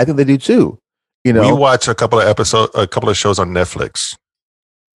think they do too. We watch a couple of shows on Netflix.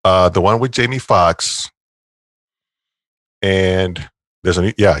 The one with Jamie Foxx, and there's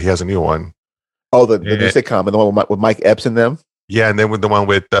he has a new one. Oh, the new sitcom, and the one with Mike Epps in them. Yeah, and then with the one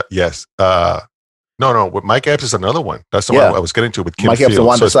with with Mike Epps is another one. That's the one I was getting to with Kim Mike Fields. Epps and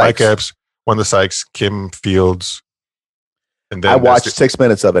Wanda Sykes. Mike Epps, Wanda Sykes, Kim Fields, and then I watched 6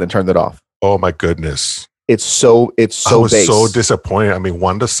 minutes of it and turned it off. Oh my goodness! It's so I was base. So disappointed. I mean,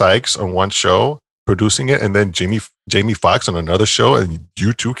 Wanda Sykes on one show producing it, and then Jamie Foxx on another show, and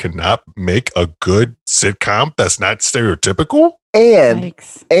you two cannot make a good sitcom that's not stereotypical. And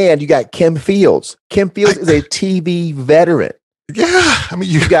you got Kim Fields. Kim Fields is a TV veteran. Yeah, I mean,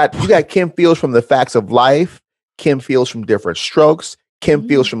 you got Kim Fields from The Facts of Life, Kim Fields from Different Strokes, Kim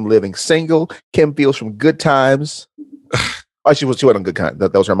Fields from Living Single, Kim Fields from Good Times. She wasn't on Good Times.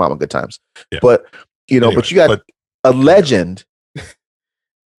 That was her mom on Good Times. Yeah. But anyway, but you got a legend.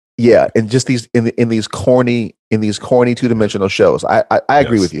 Yeah, and just these in these corny two-dimensional shows. I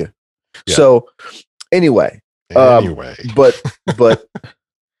agree with you. Yeah. So anyway, but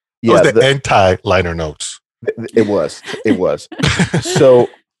yeah, it was the anti-liner notes. It was. So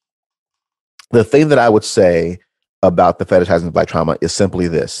the thing that I would say about the fetishizing of Black trauma is simply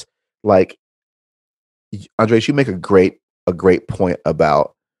this: like, Andres, you make a great point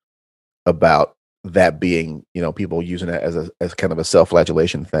about that being, people using it as kind of a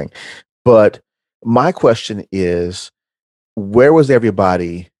self-flagellation thing. But my question is, where was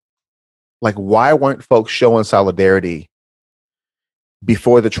everybody? Like, why weren't folks showing solidarity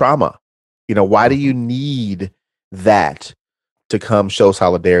before the trauma? Why do you need that to come show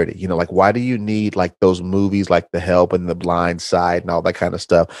solidarity? Like, why do you need like those movies like The Help and The Blind Side and all that kind of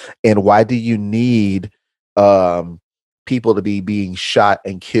stuff? And why do you need people to be being shot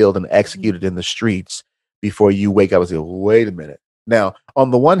and killed and executed in the streets before you wake up and say, wait a minute? Now,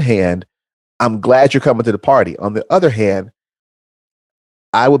 on the one hand, I'm glad you're coming to the party. On the other hand,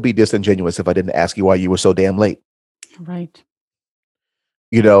 I would be disingenuous if I didn't ask you why you were so damn late. Right.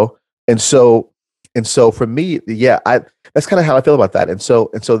 And so for me, that's kind of how I feel about that. And so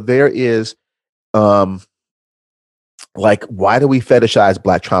there is, like, why do we fetishize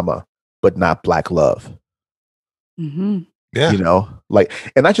Black trauma, but not Black love? Mm-hmm. Yeah. Like,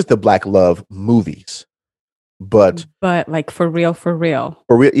 and not just the Black love movies, but like for real. For real.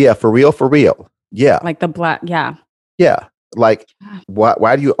 Yeah. Like the Black. Yeah. Yeah. Like,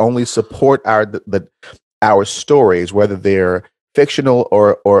 why do you only support our stories, whether they're fictional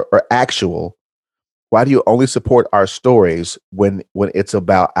or actual? Why do you only support our stories when it's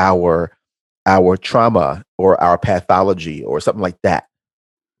about our trauma or our pathology or something like that?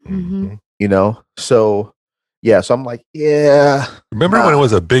 Mm-hmm. So yeah, so I'm like, yeah. Remember when it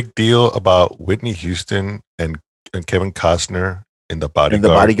was a big deal about Whitney Houston and Kevin Costner in The In The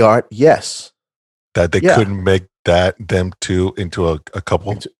Bodyguard, Bodyguard, yes. that they Yeah. couldn't make them two into a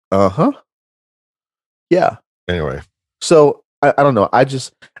couple. Yeah. Anyway, So I don't know. I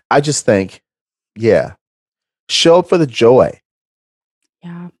just think, yeah, show up for the joy,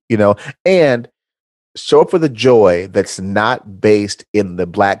 Yeah. and show up for the joy that's not based in the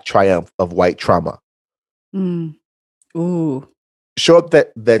Black triumph of white trauma. Mm. Ooh. Show up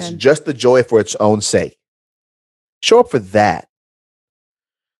that's Good. just the joy for its own sake. Show up for that.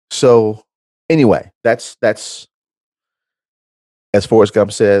 So anyway, that's as Forrest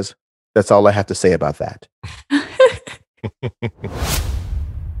Gump says, that's all I have to say about that.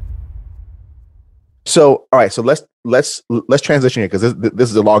 So, all right. So let's transition here, because this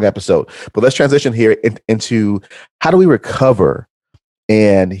is a long episode. But let's transition here into how do we recover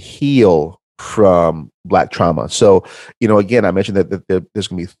and heal from Black trauma. So, again, I mentioned that there's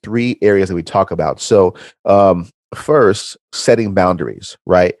going to be 3 areas that we talk about. So, first, setting boundaries,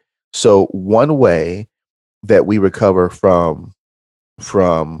 right? So, one way that we recover from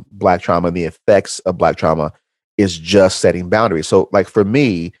Black trauma and the effects of Black trauma is just setting boundaries. So, like for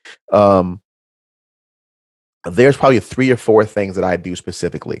me, there's probably 3 or 4 things that I do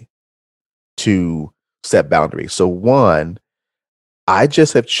specifically to set boundaries. So, one, I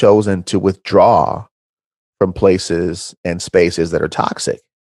just have chosen to withdraw from places and spaces that are toxic.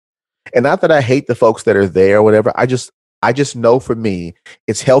 And not that I hate the folks that are there or whatever. I just know, for me,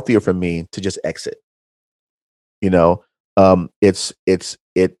 it's healthier for me to just exit. It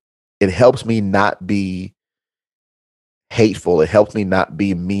helps me not be hateful. It helps me not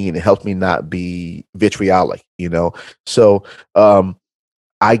be mean. It helps me not be vitriolic, So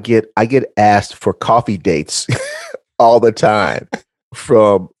I get asked for coffee dates all the time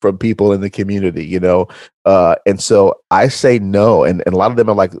from people in the community, and so I say no, and a lot of them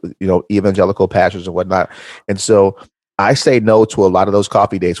are like, evangelical pastors and whatnot, and so I say no to a lot of those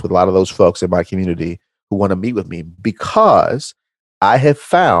coffee dates with a lot of those folks in my community who want to meet with me, because I have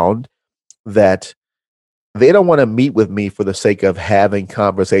found that they don't want to meet with me for the sake of having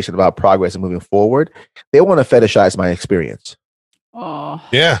conversation about progress and moving forward. They want to fetishize my experience. Oh.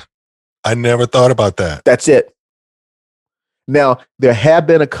 yeah, I never thought about that. That's it. Now, there have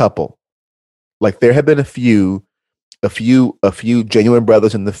been a couple, like there have been a few genuine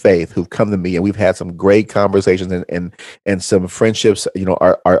brothers in the faith who've come to me, and we've had some great conversations and some friendships,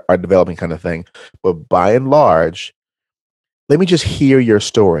 are developing, kind of thing. But by and large, let me just hear your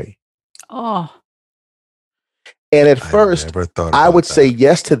story. Oh. And at first, I would say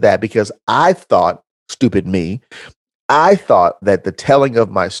yes to that, because I thought, stupid me, I thought that the telling of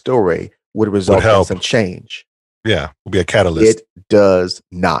my story would result in some change. Yeah, will be a catalyst. It does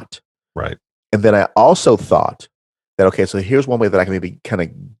not. Right. And then I also thought that, okay, so here's one way that I can maybe kind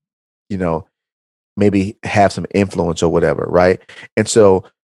of, maybe have some influence or whatever, right? And so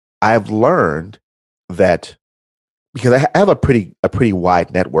I've learned that, because I have a pretty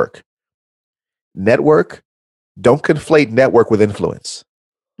wide network. Don't conflate network with influence.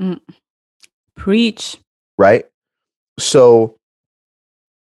 Preach. Right? So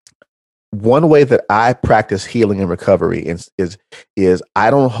one way that I practice healing and recovery is I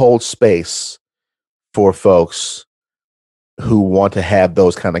don't hold space for folks who want to have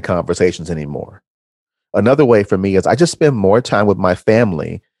those kind of conversations anymore. Another way for me is I just spend more time with my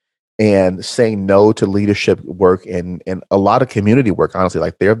family and saying no to leadership work and a lot of community work. Honestly,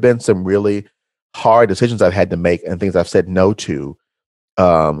 like there have been some really hard decisions I've had to make and things I've said no to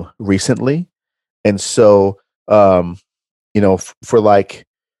recently. And so, for like,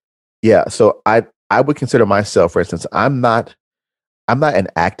 yeah, so I would consider myself, for instance, I'm not an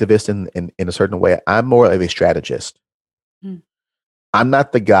activist in a certain way. I'm more of a strategist. I'm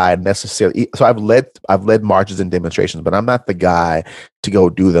not the guy necessarily. So I've led marches and demonstrations, but I'm not the guy to go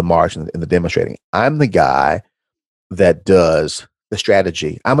do the march and the demonstrating. I'm the guy that does the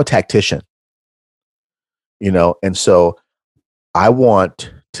strategy. I'm a tactician, and so I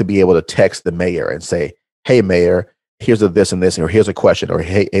want to be able to text the mayor and say, "Hey, mayor, here's a this and this, or here's a question, or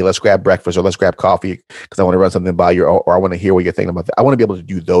hey, let's grab breakfast, or let's grab coffee because I want to run something by you, or I want to hear what you're thinking about that." I want to be able to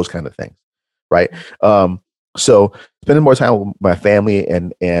do those kind of things, right? So spending more time with my family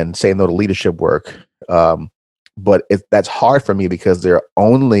and saying no to leadership work, but that's hard for me because there are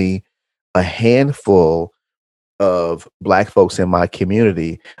only a handful of Black folks in my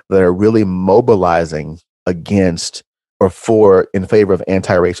community that are really mobilizing against or in favor of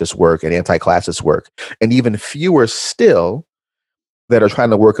anti-racist work and anti-classist work, and even fewer still that are trying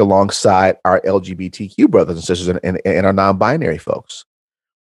to work alongside our LGBTQ brothers and sisters and our non-binary folks.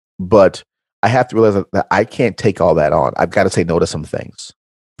 But I have to realize that I can't take all that on. I've got to say no to some things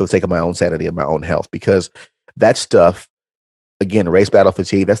for the sake of my own sanity and my own health, because that stuff again, race battle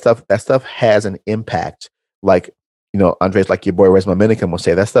fatigue, that stuff has an impact. Like, Andres, like your boy Resma Minicum will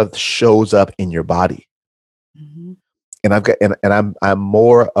say, that stuff shows up in your body. Mm-hmm. And I've got, and I'm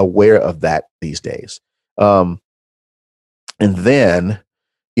more aware of that these days. And then,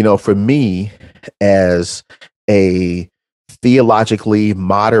 for me, as a theologically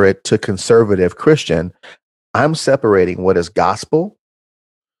moderate to conservative Christian, I'm separating what is gospel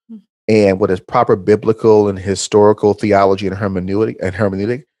and what is proper biblical and historical theology and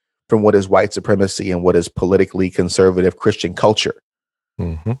hermeneutic from what is white supremacy and what is politically conservative Christian culture.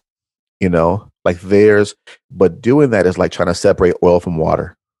 Mm-hmm. But doing that is like trying to separate oil from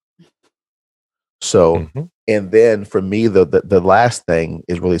water. So, mm-hmm. And then for me, the last thing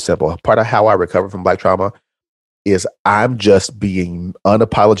is really simple. Part of how I recover from Black trauma is I'm just being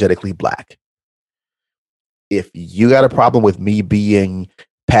unapologetically Black. If you got a problem with me being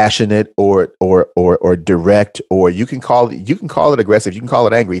passionate or direct, or you can call it aggressive, you can call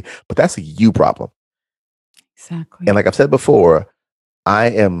it angry, but that's a you problem. Exactly. And like I've said before, I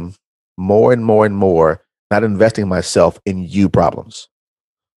am more and more and more not investing myself in you problems.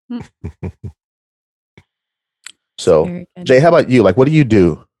 So, Jay, how about you? Like, what do you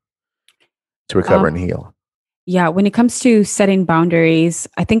do to recover and heal? Yeah, when it comes to setting boundaries,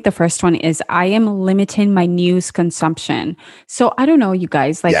 I think the first one is I am limiting my news consumption. So I don't know, you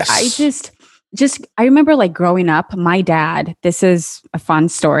guys, like, yes. I remember like growing up, my dad, this is a fun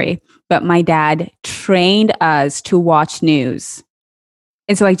story, but my dad trained us to watch news.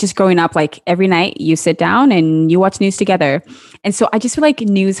 And so like just growing up, like every night you sit down and you watch news together. And so I just feel like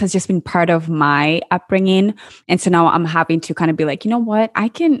news has just been part of my upbringing. And so now I'm having to kind of be like, you know what, I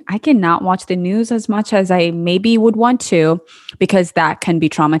cannot watch the news as much as I maybe would want to, because that can be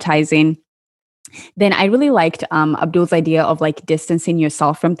traumatizing. Then I really liked Abdul's idea of like distancing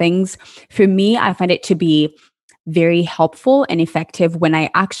yourself from things. For me, I find it to be very helpful and effective when I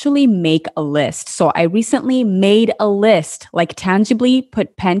actually make a list. So I recently made a list, like tangibly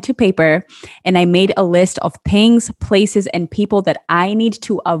put pen to paper, and I made a list of things, places, and people that I need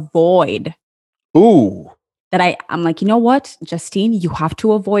to avoid. Ooh. That I'm like, you know what, Justine, you have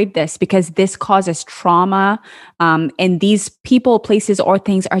to avoid this because this causes trauma. And these people, places, or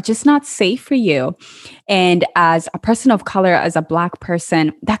things are just not safe for you. And as a person of color, as a Black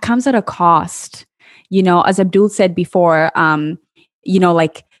person, that comes at a cost. As Abdul said before,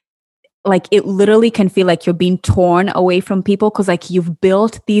 like it literally can feel like you're being torn away from people because like you've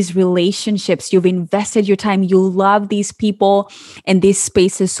built these relationships, you've invested your time, you love these people and these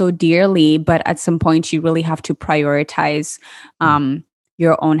spaces so dearly, but at some point you really have to prioritize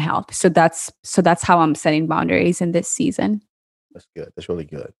your own health. So that's how I'm setting boundaries in this season. That's good. That's really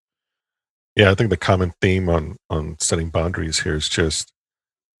good. Yeah, I think the common theme on setting boundaries here is just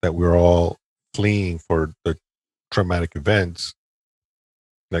that we're all fleeing for the traumatic events.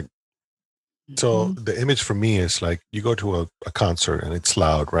 Like, so the image for me is like you go to a concert and it's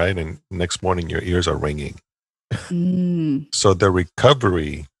loud, right? And next morning your ears are ringing. So the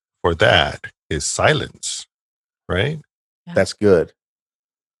recovery for that is silence, right? Yeah. That's good.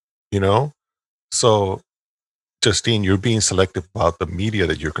 So Justine, you're being selective about the media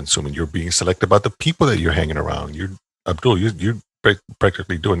that you're consuming. You're being selective about the people that you're hanging around. Abdul, you're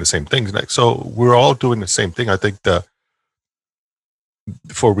practically doing the same things. So we're all doing the same thing. I think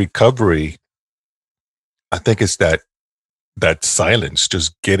for recovery, I think it's that silence,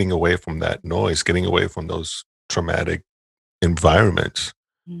 just getting away from that noise, getting away from those traumatic environments.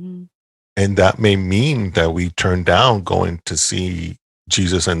 Mm-hmm. And that may mean that we turn down going to see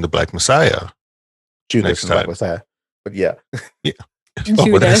Jesus and the Black Messiah. Judas and the Black Messiah. But yeah.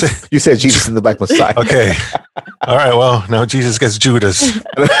 Judas. You said Jesus and the Black Messiah. Okay. All right. Well, now Jesus gets Judas.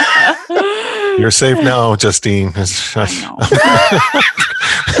 You're safe now, Justine.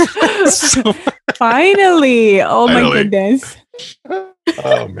 Finally. Oh my goodness.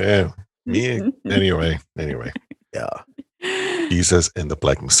 Oh man. Anyway. Yeah. Jesus and the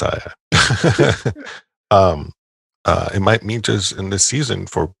Black Messiah. It might mean just in this season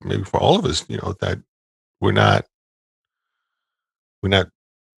for all of us, that we're not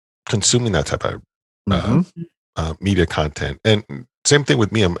consuming that type of media content. And same thing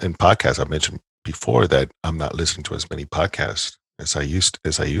with me in podcasts. I mentioned before that I'm not listening to as many podcasts as I used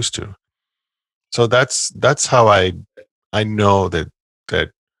to. So that's how I know that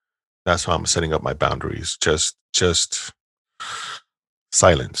that's how I'm setting up my boundaries. Just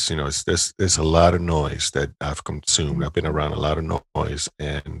silence. There's a lot of noise that I've consumed. I've been around a lot of noise,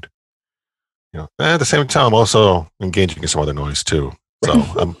 and at the same time, I'm also engaging in some other noise too.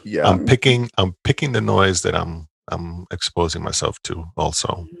 So I'm picking the noise that I'm exposing myself to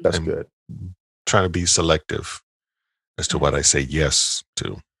also. That's good. Trying to be selective as to what I say yes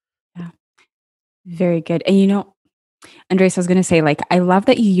to. Yeah. Very good. And Andres, I was going to say, like, I love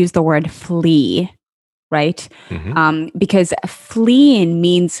that you use the word flee, right? Because fleeing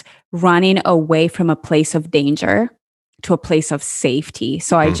means running away from a place of danger to a place of safety.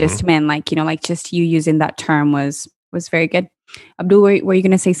 So I just meant like just you using that term was very good. Abdul, were you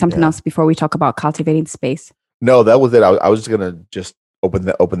going to say something else before we talk about cultivating space? No, that was it. I was just going to just open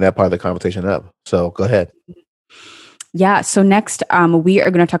that part of the conversation up. So go ahead. Yeah. So next, we are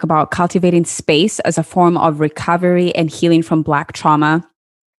going to talk about cultivating space as a form of recovery and healing from Black trauma.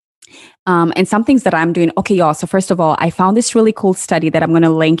 And some things that I'm doing. Okay, y'all. So first of all, I found this really cool study that I'm going to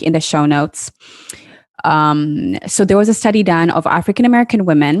link in the show notes. So there was a study done of African-American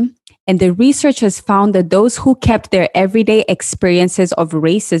women, and the researchers found that those who kept their everyday experiences of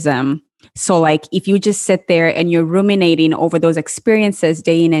racism. So like if you just sit there and you're ruminating over those experiences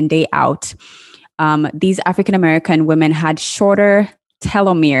day in and day out, these African-American women had shorter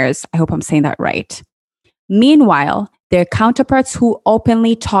telomeres. I hope I'm saying that right. Meanwhile, their counterparts who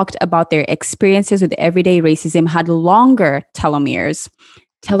openly talked about their experiences with everyday racism had longer telomeres.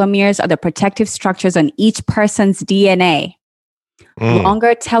 Telomeres are the protective structures on each person's DNA.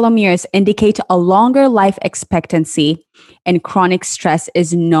 Longer telomeres indicate a longer life expectancy, and chronic stress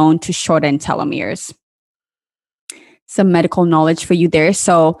is known to shorten telomeres. Some medical knowledge for you there.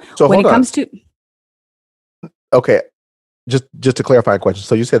 So when it comes to... Okay, just to clarify a question.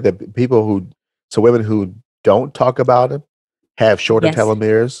 So you said that women who don't talk about it have shorter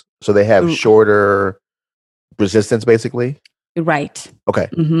telomeres, so they have shorter resistance, basically. Right. Okay.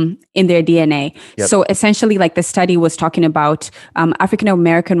 In their DNA. Yep. So essentially, like the study was talking about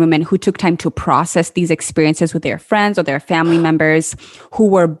African-American women who took time to process these experiences with their friends or their family members, who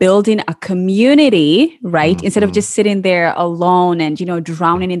were building a community, right? Instead of just sitting there alone and,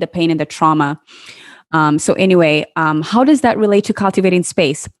 drowning in the pain and the trauma. So anyway, how does that relate to cultivating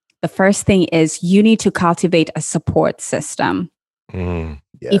space? The first thing is you need to cultivate a support system. Yes.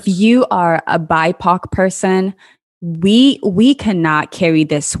 If you are a BIPOC person, we cannot carry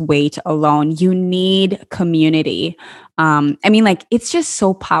this weight alone. You need community. It's just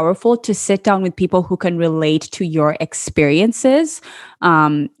so powerful to sit down with people who can relate to your experiences.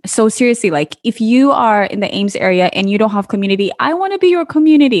 So seriously, like if you are in the Ames area and you don't have community, I want to be your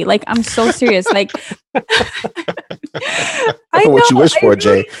community. Like, I'm so serious. Like, I know what you wish for,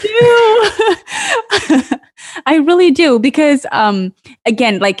 Jay. I really do, because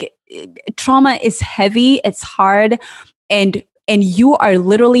again, like trauma is heavy, it's hard, and you are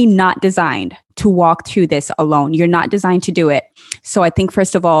literally not designed to walk through this alone. You're not designed to do it. So I think,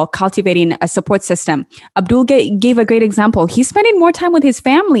 first of all, cultivating a support system. Abdul gave a great example. He's spending more time with his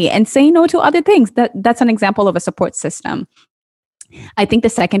family and saying no to other things. That's an example of a support system. I think the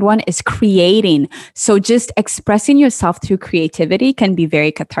second one is creating. So just expressing yourself through creativity can be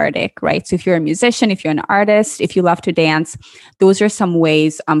very cathartic, right? So if you're a musician, if you're an artist, if you love to dance, those are some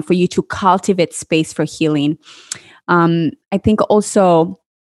ways for you to cultivate space for healing. I think also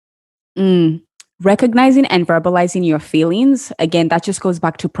recognizing and verbalizing your feelings. Again, that just goes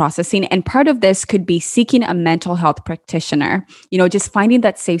back to processing. And part of this could be seeking a mental health practitioner, just finding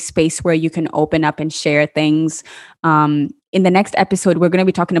that safe space where you can open up and share things. In the next episode, we're going to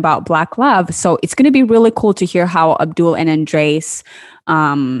be talking about Black love. So it's going to be really cool to hear how Abdul and Andres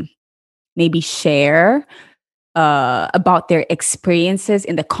maybe share about their experiences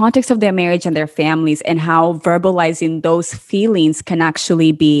in the context of their marriage and their families, and how verbalizing those feelings can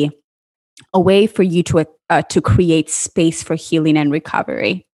actually be a way for you to create space for healing and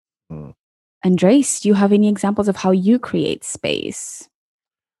recovery. Andres, do you have any examples of how you create space?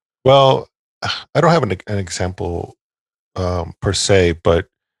 Well, I don't have an example per se, but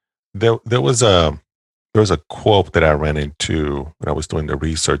there was a quote that I ran into when I was doing the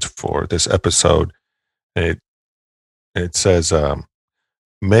research for this episode. It says,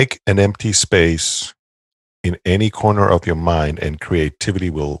 "Make an empty space in any corner of your mind, and creativity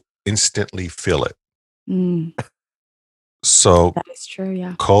will instantly fill it." So that is true.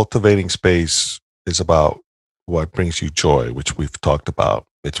 Yeah. Cultivating space is about what brings you joy, which we've talked about.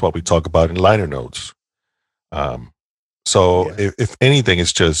 It's what we talk about in liner notes. If anything,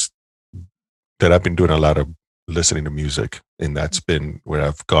 it's just that I've been doing a lot of listening to music, and that's been where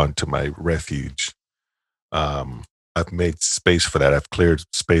I've gone to my refuge. I've made space for that. I've cleared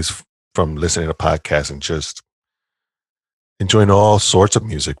space from listening to podcasts and just enjoying all sorts of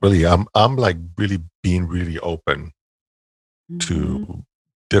music. Really, I'm like really being really open to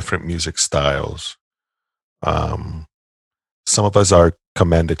different music styles. Some of us are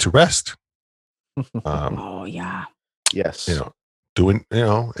commanded to rest. Oh yeah. Yes. Doing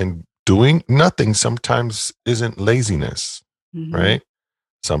doing nothing sometimes isn't laziness, Mhm. right?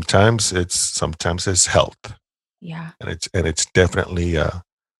 Sometimes it's health, Yeah. and it's definitely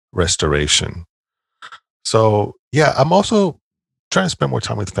restoration. So yeah, I'm also trying to spend more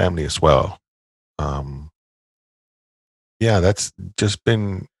time with family as well. Um, yeah, that's just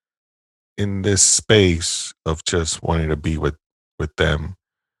been in this space of just wanting to be with them,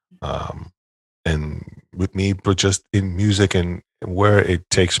 um, and with me, but just in music and where it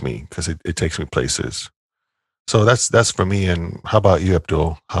takes me, because it takes me places. So that's for me. And how about you,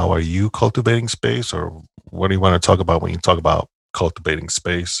 Abdul? How are you cultivating space, or what do you want to talk about when you talk about cultivating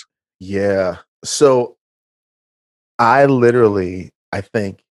space? Yeah. So I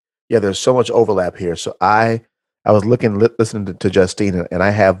think, yeah, there's so much overlap here. So I was listening to Justine, and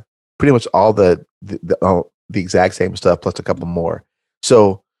I have pretty much all the exact same stuff plus a couple more.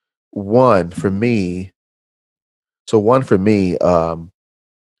 So one for me, one for me,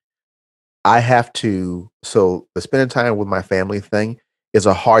 I have to. So the spending time with my family thing is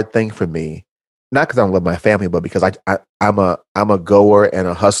a hard thing for me. Not because I don't love my family, but because I'm a goer and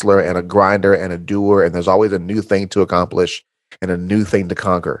a hustler and a grinder and a doer, and there's always a new thing to accomplish and a new thing to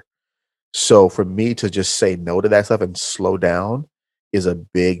conquer. So for me to just say no to that stuff and slow down is a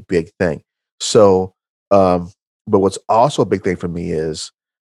big, big thing. So, but what's also a big thing for me is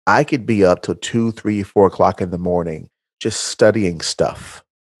I could be up till 2, 3, 4 o'clock in the morning just studying stuff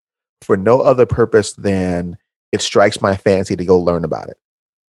for no other purpose than it strikes my fancy to go learn about it.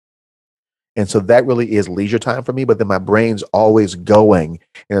 And so that really is leisure time for me, but then my brain's always going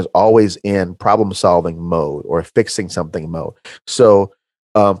and is always in problem solving mode or fixing something mode. So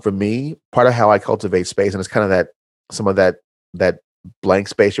for me, part of how I cultivate space, and it's kind of some of that blank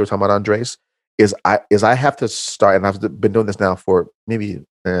space you were talking about, Andres, is I have to start, and I've been doing this now for maybe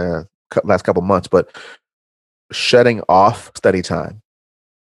last couple months, but shutting off study time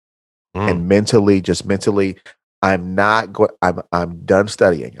Mm, and mentally, I'm done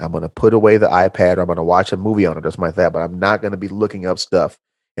studying. I'm going to put away the iPad, or I'm going to watch a movie on it or something like that, but I'm not going to be looking up stuff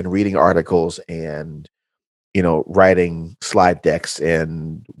and reading articles and writing slide decks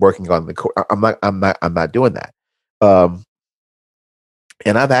and working on I'm not doing that. um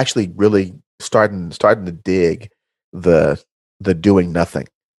and I've actually really starting to dig the doing nothing.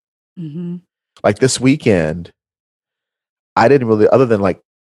 Hmm. Like this weekend, I didn't really, other than like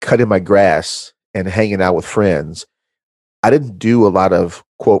cutting my grass and hanging out with friends, I didn't do a lot of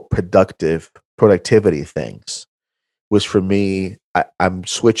quote productivity things, which for me, I'm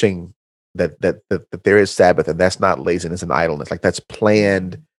switching that there is Sabbath, and that's not laziness and idleness. Like that's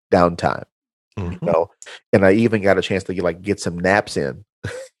planned downtime, mhm. and I even got a chance to like get some naps in,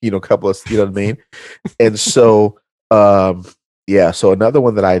 a couple of, you know what I mean? And so, um, yeah, so another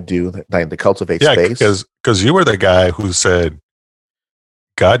one that I do like to cultivate Yeah, space. because you were the guy who said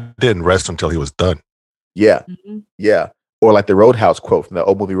God didn't rest until he was done. Yeah, Hmm. yeah. Or like the Roadhouse quote from the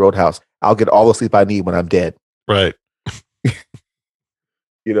old movie Roadhouse, I'll get all the sleep I need when I'm dead. Right.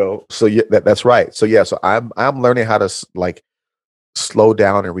 So yeah, that's right. So yeah, so I'm learning how to like slow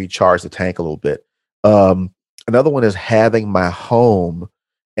down and recharge the tank a little bit. Um, Another one is having my home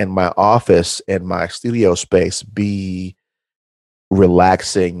and my office and my studio space be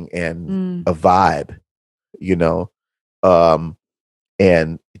relaxing and Mm. a vibe, you know, um,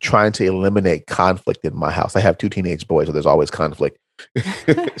 and trying to eliminate conflict in my house. I have two teenage boys, so there's always conflict.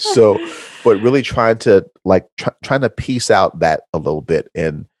 So, but really trying to like trying to piece out that a little bit,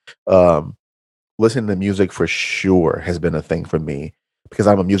 and um, listening to music for sure has been a thing for me because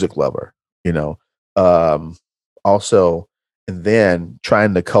I'm a music lover, you know. Um, Also, and then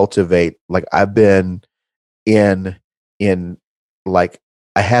trying to cultivate, like I've been in in like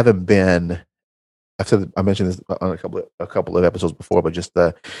I haven't been. I mentioned this on a couple of episodes before, but just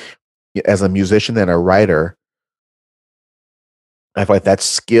as a musician and a writer, I feel like that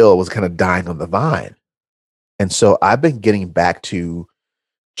skill was kind of dying on the vine, and so I've been getting back to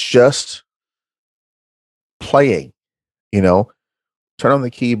just playing. You know, turn on the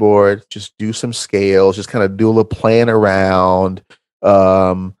keyboard, just do some scales, just kind of do a little playing around.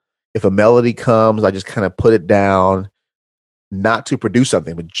 Um, if a melody comes, I just kind of put it down, not to produce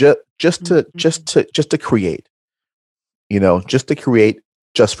something, but just to create. Just to create,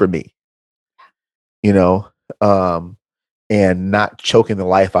 just for me. You know, um, and not choking the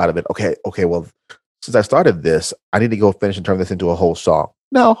life out of it. Okay, okay. Well, since I started this, I need to go finish and turn this into a whole song.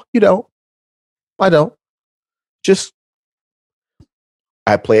 No, you don't. I don't. Just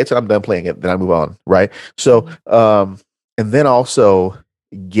I play it till I'm done playing it, then I move on, right? So, Mhm. and then also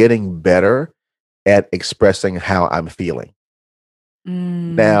getting better at expressing how I'm feeling.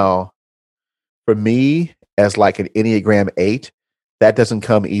 Mm. Now, for me, as like an Enneagram 8, that doesn't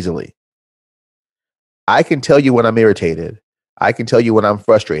come easily. I can tell you when I'm irritated. I can tell you when I'm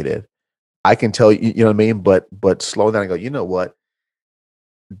frustrated. I can tell you, you know what I mean? But slow down and go, you know what?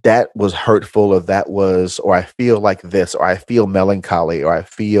 That was hurtful, or that was, or I feel like this, or I feel melancholy, or I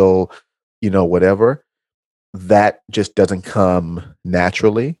feel, whatever. That just doesn't come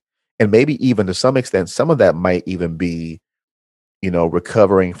naturally. And maybe even to some extent, some of that might even be,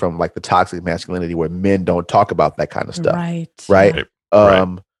 recovering from like the toxic masculinity where men don't talk about that kind of stuff. Right. Right. Yeah.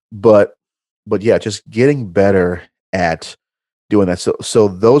 Right. But yeah, just getting better at doing that. So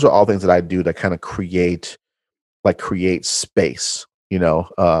those are all things that I do to kind of create space,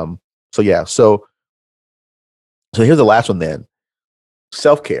 So yeah. So here's the last one then.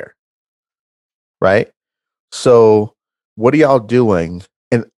 Self-care. Right. So what are y'all doing?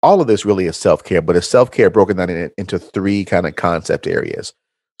 And all of this really is self-care, but it's self-care broken down into three kind of concept areas.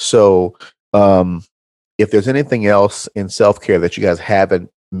 So if there's anything else in self-care that you guys haven't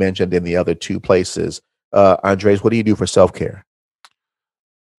mentioned in the other two places, Andres, what do you do for self-care?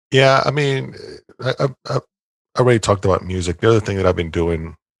 Yeah, I mean, I already talked about music. The other thing that I've been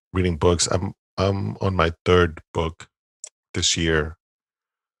doing, reading books. I'm on my third book this year,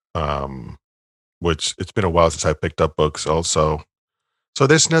 which it's been a while since I picked up books. Also, so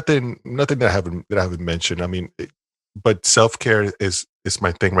there's nothing that I haven't mentioned. I mean, but self care is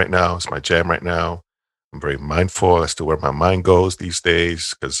my thing right now. It's my jam right now. I'm very mindful as to where my mind goes these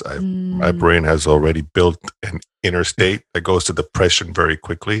days because my brain has already built an inner state that goes to depression very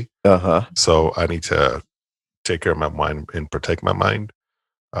quickly. So I need to take care of my mind and protect my mind.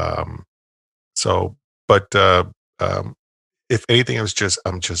 But if anything, I'm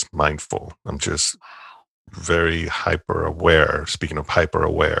just mindful. I'm just very hyper aware. Speaking of hyper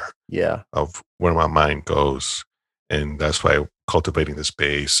aware, of where my mind goes, and that's why cultivating the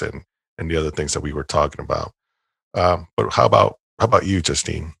space and the other things that we were talking about. But how about you,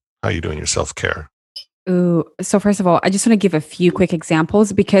 Justine? How are you doing your self-care? Ooh, so first of all, I just want to give a few quick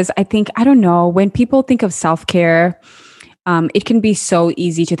examples because I don't know, when people think of self-care, it can be so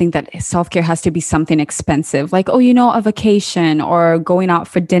easy to think that self-care has to be something expensive, like, a vacation or going out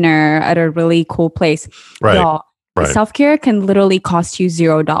for dinner at a really cool place. Right. Y'all, Right. self-care can literally cost you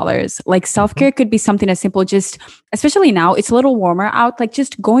 $0. Like self-care could be something as simple, just, especially now, it's a little warmer out, like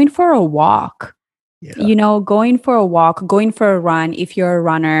just going for a walk. Yeah. Going for a walk, going for a run if you're a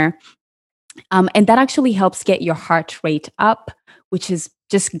runner. And that actually helps get your heart rate up, which is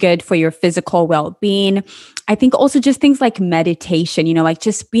just good for your physical well-being. I think also just things like meditation, like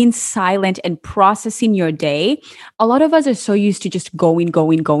just being silent and processing your day. A lot of us are so used to just going.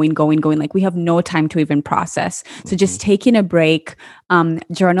 Like we have no time to even process. So just taking a break,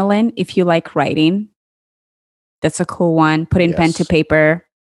 journaling, if you like writing, that's a cool one. Putting pen to paper,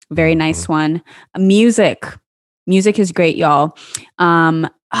 very nice one. Music is great, y'all.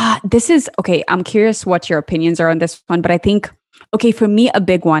 This is okay. I'm curious what your opinions are on this one, but I think, okay, for me, a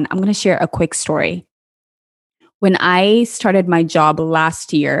big one, I'm going to share a quick story. When I started my job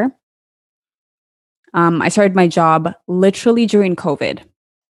last year, I started my job literally during COVID,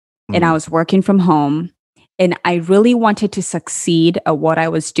 and I was working from home, and I really wanted to succeed at what I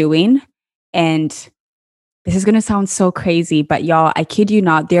was doing. And this is going to sound so crazy, but y'all, I kid you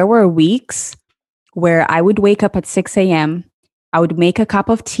not, there were weeks where I would wake up at 6 a.m., I would make a cup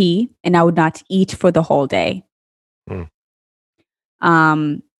of tea, and I would not eat for the whole day.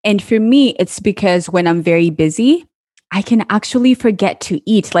 And for me, it's because when I'm very busy, I can actually forget to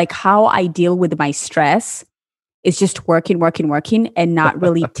eat. Like how I deal with my stress is just working, and not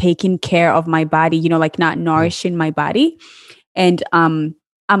really taking care of my body, like not nourishing my body. And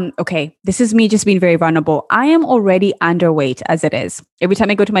okay, this is me just being very vulnerable. I am already underweight as it is. Every time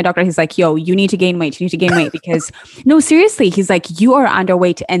I go to my doctor, he's like, yo, you need to gain weight. Because no, seriously, he's like, you are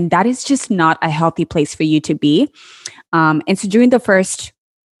underweight. And that is just not a healthy place for you to be. And so during the first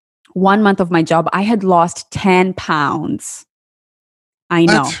 1 month of my job, I had lost 10 pounds. I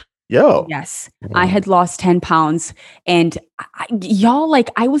know. What? Yo. Yes. I had lost 10 pounds. And y'all, like,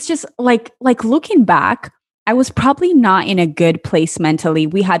 I was just like looking back, I was probably not in a good place mentally.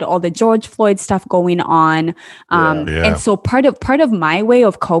 We had all the George Floyd stuff going on. And so part of my way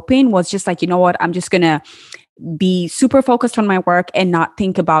of coping was just like, you know what, I'm just going to be super focused on my work and not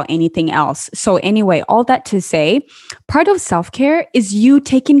think about anything else. So anyway, all that to say, part of self-care is you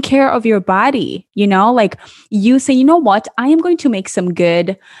taking care of your body, like you say, you know what, I am going to make some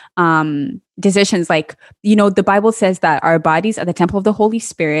good decisions. Like, the Bible says that our bodies are the temple of the Holy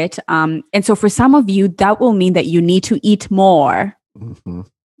Spirit. And so for some of you, that will mean that you need to eat more.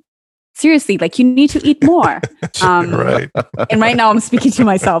 Seriously, like you need to eat more. Right. And right now I'm speaking to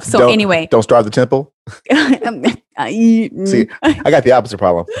myself. So anyway. Don't starve the temple. See, I got the opposite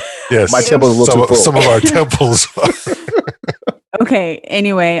problem. Yes, My temple's a little too full. Some of our temples are. Okay.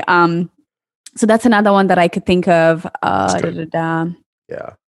 Anyway, so that's another one that I could think of.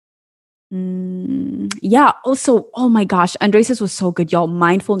 Yeah. Yeah. Also, oh my gosh, Andres was so good, y'all.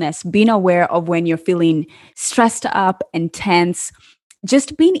 Mindfulness, being aware of when you're feeling stressed up and tense,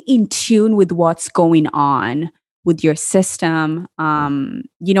 just being in tune with what's going on with your system.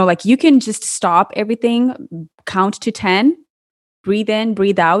 Like you can just stop everything, count to 10, breathe in,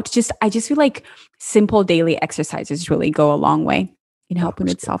 breathe out. I just feel like simple daily exercises really go a long way in helping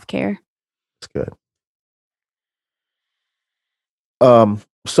with self-care. That's good.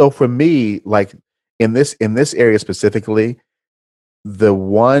 So for me, like in this area specifically,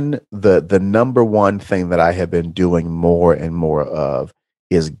 the number one thing that I have been doing more and more of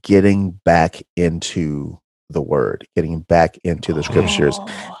is getting back into the word, getting back into the scriptures,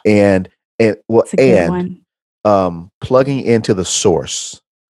 and plugging into the source.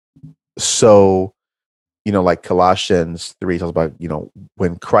 So, like Colossians 3 talks about,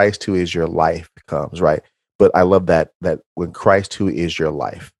 when Christ, who is your life, comes, right? But I love that when Christ, who is your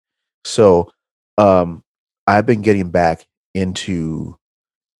life. So, I've been getting back into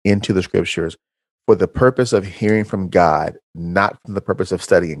the scriptures for the purpose of hearing from God, not from the purpose of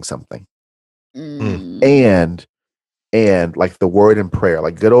studying something. And like the word and prayer,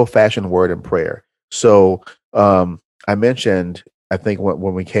 like good old fashioned word and prayer. So I mentioned, I think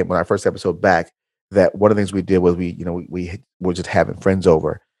when our first episode back, that one of the things we did was we were just having friends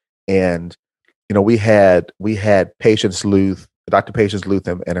over, and we had Patience Luth, Dr. Patience Luth,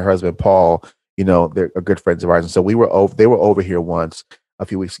 and her husband Paul. They're good friends of ours, and so they were over here once a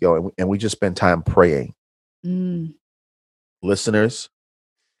few weeks ago, and we just spent time praying. Listeners,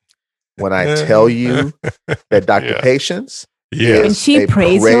 when I tell you that Dr. Patience is a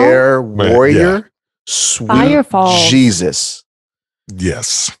prayer warrior, sweet Jesus.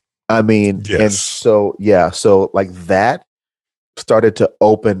 Yes. I mean, and so like that started to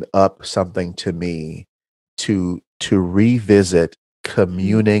open up something to me to revisit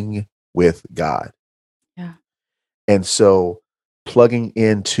communing with God. Yeah. And so plugging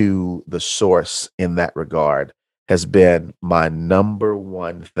into the source in that regard has been my number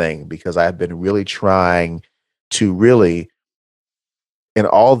one thing, because I've been really trying to in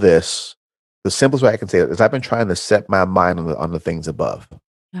all this, the simplest way I can say it is I've been trying to set my mind on the things above.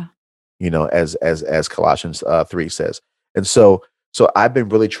 Yeah. As Colossians 3 says. And so I've been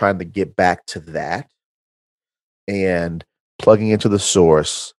really trying to get back to that and plugging into the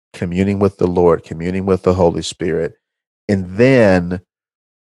source, communing with the Lord, communing with the Holy Spirit, and then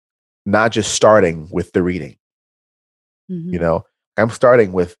not just starting with the reading. I'm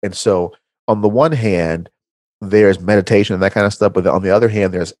starting with, and so on the one hand, there's meditation and that kind of stuff, but on the other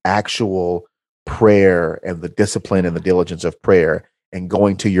hand, there's actual prayer and the discipline and the diligence of prayer and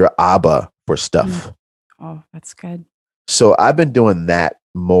going to your Abba for stuff. Oh, that's good. So I've been doing that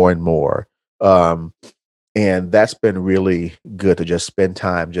more and more. And that's been really good to just spend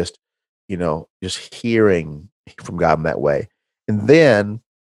time just hearing from God in that way. And then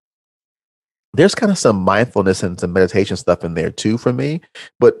there's kind of some mindfulness and some meditation stuff in there too for me.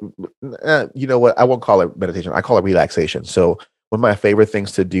 But you know what? I won't call it meditation. I call it relaxation. So one of my favorite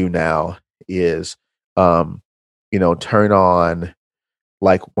things to do now is, turn on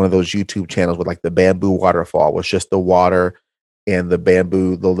like one of those YouTube channels with like the bamboo waterfall, where it's just the water and the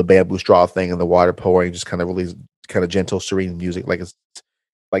bamboo straw thing and the water pouring, just kind of really kind of gentle, serene music, like it's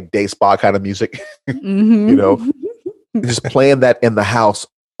like day spa kind of music, just playing that in the house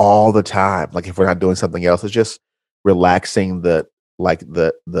all the time. Like if we're not doing something else, it's just relaxing the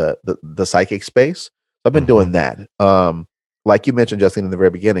psychic space. I've been doing that. Like you mentioned, Justine, in the very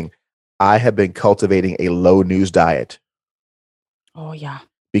beginning, I have been cultivating a low news diet. Oh yeah.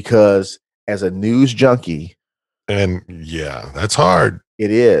 Because as a news junkie, and yeah, that's hard.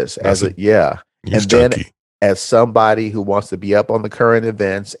 It is. And junkie. Then as somebody who wants to be up on the current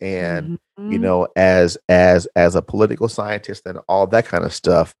events and as a political scientist and all that kind of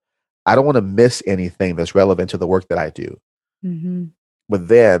stuff, I don't want to miss anything that's relevant to the work that I do. But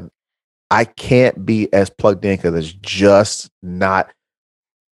then I can't be as plugged in because it's just not.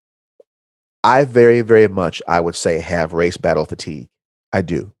 I very, very much, I would say, have race battle fatigue. I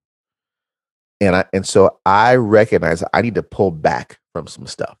do. And so I recognize I need to pull back from some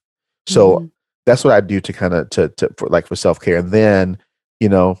stuff. So that's what I do to kind of for self-care. And then,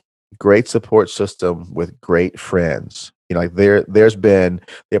 great support system with great friends. Like there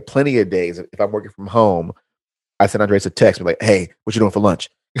are plenty of days if I'm working from home, I send Andres a text, be like, "Hey, what you doing for lunch?"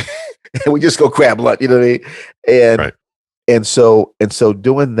 And we just go grab lunch. You know what I mean? And and so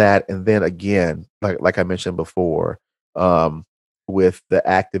doing that, and then again, like I mentioned before, with the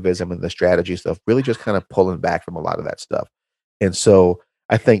activism and the strategy stuff, really just kind of pulling back from a lot of that stuff. And so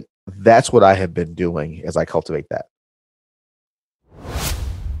I think that's what I have been doing as I cultivate that.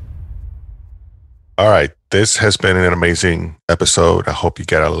 All right. This has been an amazing episode. I hope you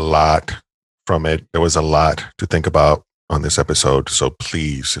get a lot from it. There was a lot to think about on this episode. So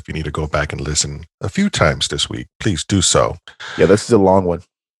please, if you need to go back and listen a few times this week, please do so. Yeah, this is a long one.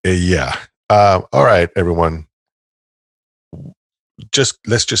 Yeah. All right, everyone.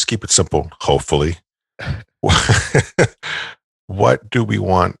 Let's just keep it simple, hopefully. What do we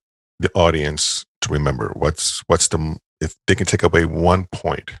want the audience to remember? If they can take away one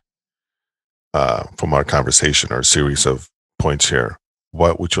point from our conversation or series of points here,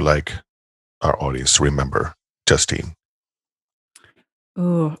 what would you like our audience to remember, Justine?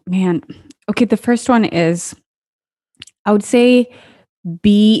 Oh, man. Okay, the first one is, I would say,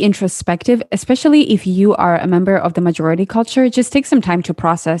 be introspective, especially if you are a member of the majority culture. Just take some time to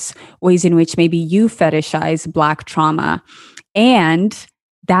process ways in which maybe you fetishize Black trauma. And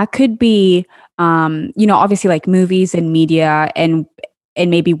that could be, obviously like movies and media and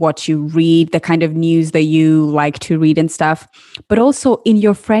maybe what you read, the kind of news that you like to read and stuff, but also in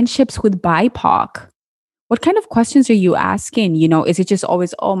your friendships with BIPOC. What kind of questions are you asking? Is it just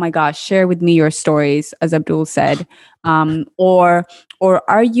always, oh my gosh, share with me your stories, as Abdul said? Or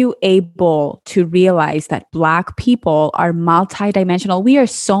are you able to realize that Black people are multidimensional? We are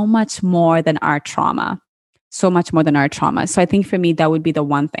so much more than our trauma. So much more than our trauma. So I think for me, that would be the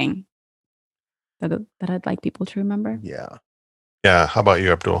one thing that I'd like people to remember. Yeah. Yeah. How about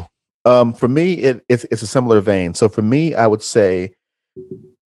you, Abdul? For me, it's a similar vein. So for me, I would say,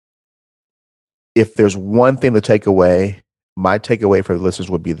 if there's one thing to take away, my takeaway for the listeners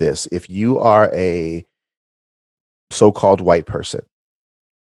would be this: if you are a so-called white person,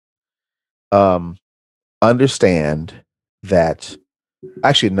 understand that.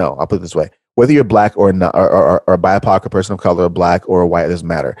 Actually, no. I'll put it this way: whether you're Black or not, or a BIPOC, a person of color, Black or white, it doesn't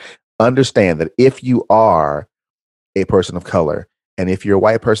matter. Understand that if you are a person of color, and if you're a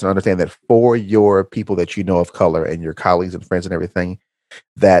white person, understand that for your people that you know of color and your colleagues and friends and everything,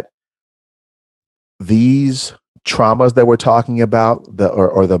 that these traumas that we're talking about,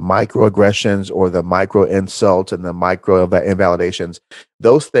 or the microaggressions or the micro insults and the micro invalidations,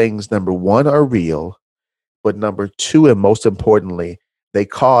 those things, number one, are real, but number two, and most importantly, they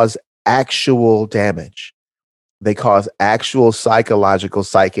cause actual damage. They cause actual psychological,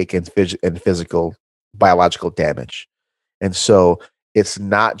 psychic, and physical, biological damage. And so it's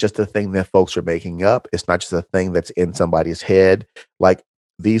not just a thing that folks are making up. It's not just a thing that's in somebody's head. Like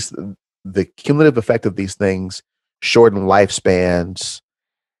the cumulative effect of these things shorten lifespans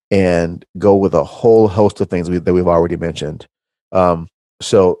and go with a whole host of things that we've already mentioned.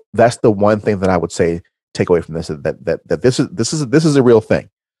 So that's the one thing that I would say take away from this: that this is a real thing.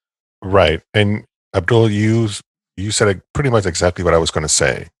 Right. And Abdul, you said pretty much exactly what I was going to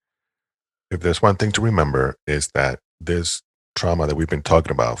say. If there's one thing to remember, is that this trauma that we've been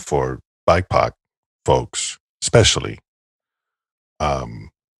talking about for BIPOC folks, especially,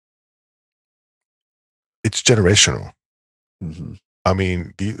 it's generational. Mm-hmm. I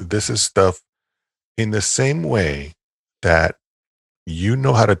mean, this is stuff in the same way that you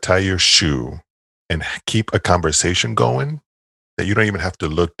know how to tie your shoe and keep a conversation going, that you don't even have to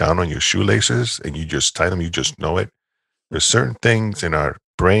look down on your shoelaces and you just tie them, you just know it. There's certain things in our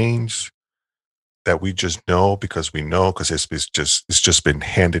brains that we just know because it's just been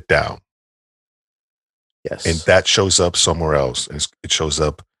handed down. Yes. And that shows up somewhere else. It shows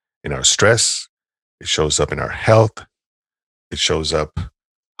up in our stress. It shows up in our health. It shows up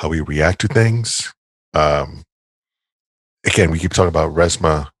how we react to things. Again, we keep talking about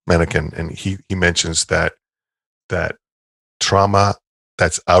Resmaa Menakem, and he mentions that trauma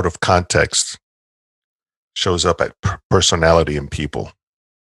that's out of context shows up at personality in people.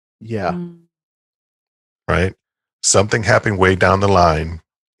 Yeah. Right? Something happened way down the line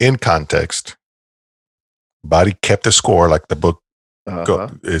in context. Body kept a score, like the book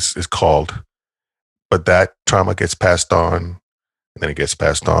is called. But that trauma gets passed on, and then it gets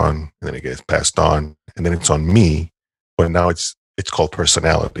passed on, and then it gets passed on, and then it's on me. But now it's called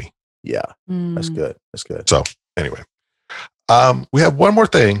personality. Yeah. That's good. That's good. So anyway, we have one more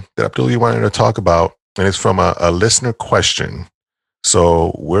thing that Abdul wanted to talk about, and it's from a listener question.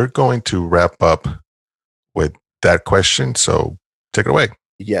 So we're going to wrap up with that question. So take it away.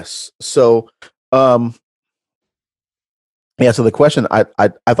 Yes. So, yeah. So the question I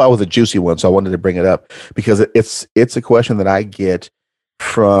thought was a juicy one, so I wanted to bring it up because it's a question that I get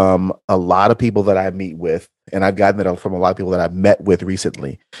from a lot of people that I meet with, and I've gotten that from a lot of people that I've met with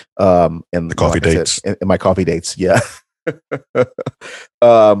recently. And the coffee dates, in my coffee dates, yeah.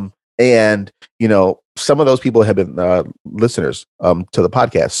 And some of those people have been listeners to the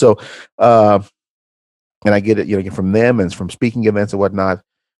podcast. So, and I get it, from them and from speaking events and whatnot.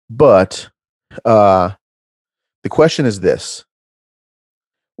 But the question is this: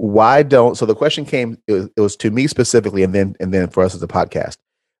 why don't? So the question came. It was to me specifically, and then for us as a podcast.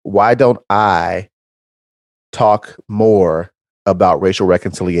 Why don't I talk more about racial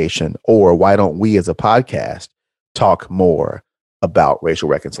reconciliation, or why don't we as a podcast talk more about racial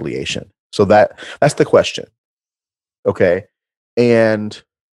reconciliation? So that's the question. Okay. And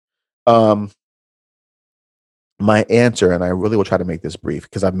my answer, and I really will try to make this brief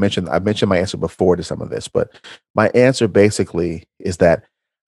because I've mentioned my answer before to some of this, but my answer basically is that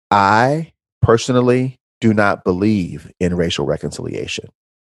I personally do not believe in racial reconciliation.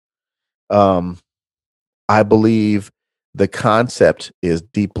 I believe the concept is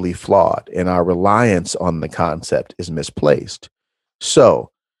deeply flawed and our reliance on the concept is misplaced.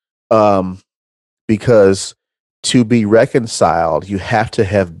 So, because to be reconciled, you have to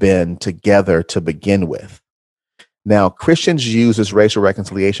have been together to begin with. Now, Christians use this racial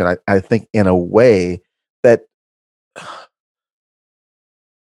reconciliation, I think, in a way that,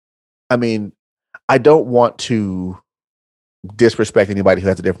 I mean, I don't want to disrespect anybody who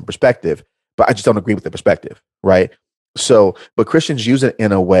has a different perspective, but I just don't agree with the perspective, right? So, but Christians use it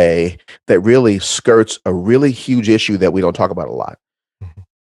in a way that really skirts a really huge issue that we don't talk about a lot. Mm-hmm.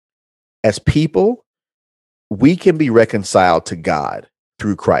 As people, we can be reconciled to God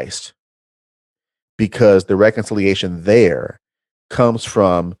through Christ because the reconciliation there comes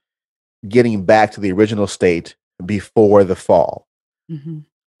from getting back to the original state before the fall. Mm-hmm.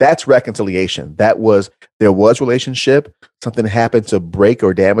 That's reconciliation. There was relationship, something happened to break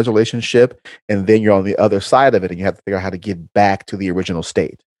or damage relationship, and then you're on the other side of it and you have to figure out how to get back to the original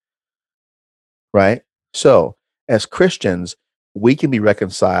state. Right? So, as Christians, we can be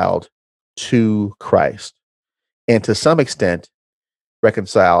reconciled to Christ and to some extent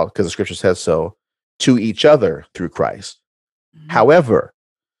reconciled, because the scripture says so, to each other through Christ. Mm-hmm. However,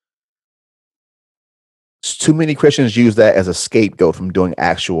 too many Christians use that as a scapegoat from doing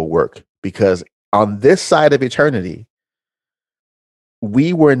actual work, because on this side of eternity,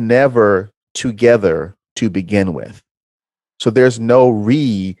 we were never together to begin with. So there's no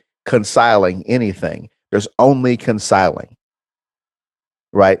reconciling anything. There's only reconciling,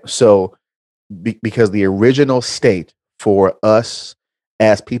 right? So because the original state for us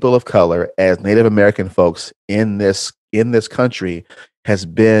as people of color, as Native American folks in this country, has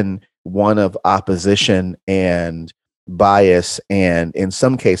been one of opposition and bias, and in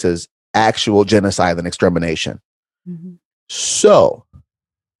some cases, actual genocide and extermination. Mm-hmm. So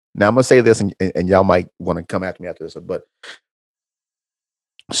now I'm going to say this, and y'all might want to come after me after this, but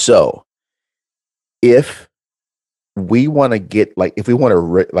so if we want to get, if we want to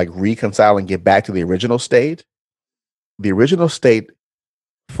reconcile and get back to the original state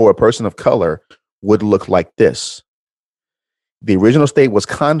for a person of color would look like this. The original state was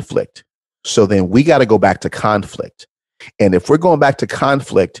conflict. So then we got to go back to conflict. And if we're going back to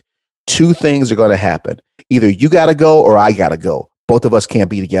conflict, two things are going to happen. Either you got to go or I got to go. Both of us can't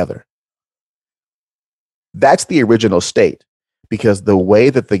be together. That's the original state, because the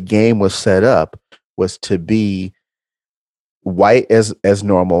way that the game was set up was to be white as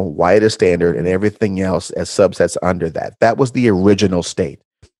normal, white as standard, and everything else as subsets under that. That was the original state.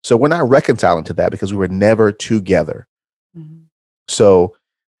 So we're not reconciling to that because we were never together. Mm-hmm. So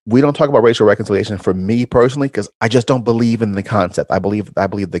we don't talk about racial reconciliation for me personally because I just don't believe in the concept. I believe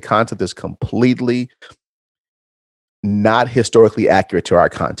the concept is completely not historically accurate to our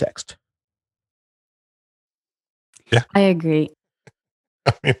context. Yeah, I agree.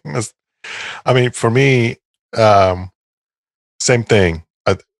 I mean, for me, same thing.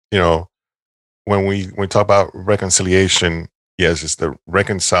 When we talk about reconciliation, yes, it's the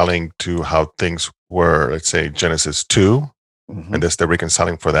reconciling to how things were. Let's say Genesis 2. Mm-hmm. And there's the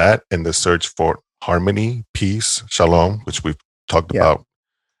reconciling for that and the search for harmony, peace, shalom, which we've talked about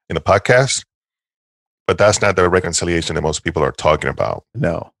in the podcast. But that's not the reconciliation that most people are talking about.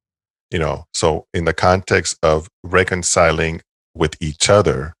 No. So in the context of reconciling with each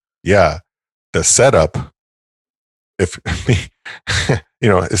other, the setup, it's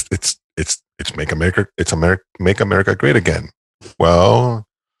make America great again. Well,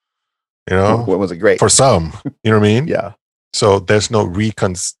 what was it great for some? You know what I mean? Yeah. So there's no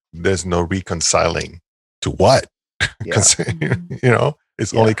reconciling to what? Yeah.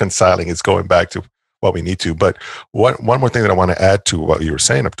 It's only reconciling. It's going back to what we need to. But one more thing that I want to add to what you were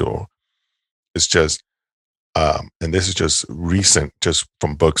saying, Abdul, is just, and this is just recent, just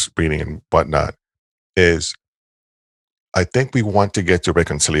from books reading and whatnot, is I think we want to get to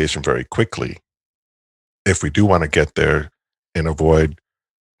reconciliation very quickly if we do want to get there and avoid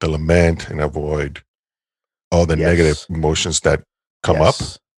the lament and avoid all the negative emotions that come up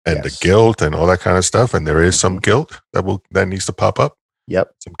and the guilt and all that kind of stuff. And there is some guilt that needs to pop up.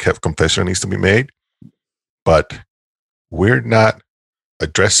 Yep. Some confession needs to be made. But we're not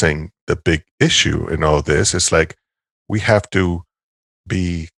addressing the big issue in all this. It's like we have to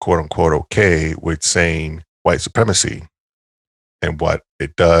be quote unquote okay with saying white supremacy and what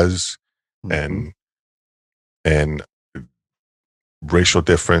it does and racial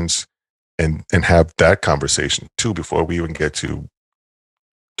difference and have that conversation too before we even get to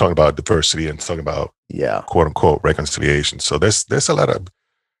talking about diversity and talking about quote unquote reconciliation. So there's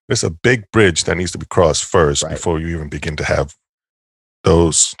a big bridge that needs to be crossed first before you even begin to have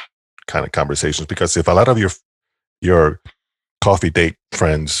those kind of conversations. Because if a lot of your coffee date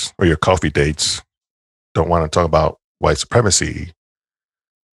friends or your coffee dates don't want to talk about white supremacy,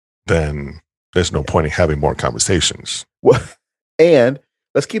 then there's no point in having more conversations. Well, and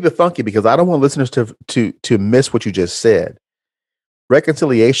let's keep it funky because I don't want listeners to miss what you just said.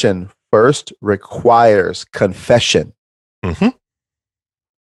 Reconciliation first requires confession. Mm-hmm.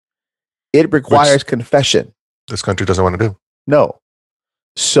 It requires confession. This country doesn't want to do. No.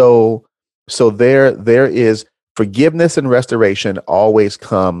 So there is forgiveness and restoration always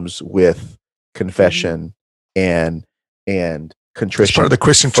comes with confession and contrition. It's part of the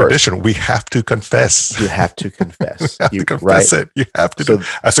Christian tradition. We have to confess. You have to confess. You have to confess it. You have to do.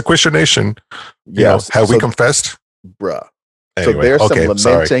 As a Christian nation, have we confessed? Bruh. Anyway, so there's some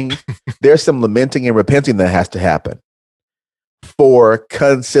lamenting. There's some lamenting and repenting that has to happen for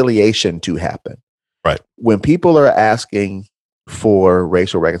conciliation to happen. Right. When people are asking for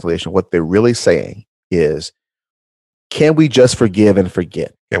racial reconciliation, what they're really saying is, can we just forgive and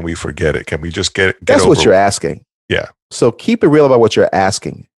forget? Can we forget it? Can we just get That's over what you're asking. Yeah. So keep it real about what you're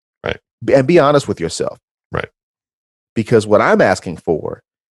asking. Right. And be honest with yourself. Right. Because what I'm asking for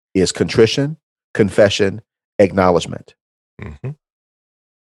is contrition, confession, acknowledgement. Mm-hmm.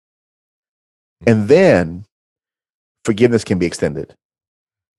 And then forgiveness can be extended.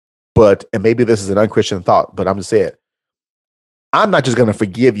 And maybe this is an unchristian thought, but I'm just saying, I'm not just going to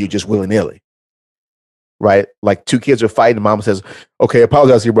forgive you just willy-nilly. Right? Like two kids are fighting. Mom says, okay,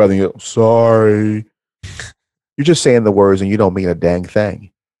 apologize to your brother. And you go, sorry. You're just saying the words and you don't mean a dang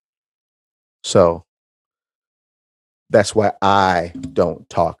thing. So that's why I don't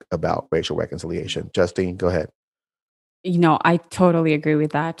talk about racial reconciliation. Justine, go ahead. I totally agree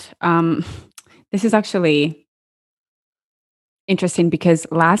with that. This is actually interesting because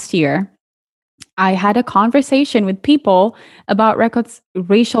last year I had a conversation with people about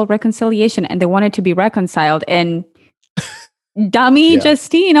racial reconciliation and they wanted to be reconciled. And dummy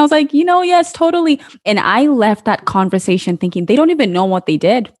Justine, I was like, yes, totally. And I left that conversation thinking they don't even know what they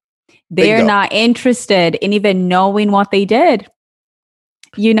did. They're not interested in even knowing what they did.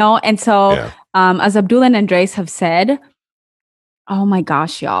 And so as Abdul and Andres have said, oh my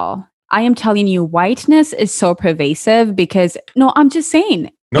gosh, y'all, I am telling you, whiteness is so pervasive because, I'm just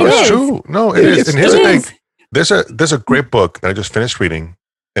saying. No, it's true. No, it is. And here's the thing. There's a great book that I just finished reading,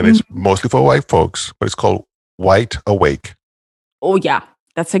 and it's mostly for white folks, but it's called White Awake. Oh, yeah.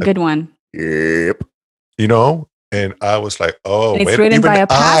 That's a good one. Yep. And I was like, oh, and it's written by a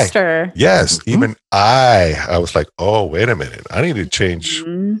pastor. Yes. Even I was like, oh, wait a minute. I need to change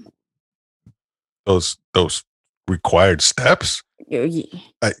those required steps.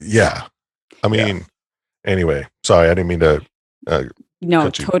 Yeah. I mean, anyway, sorry, I didn't mean to. No,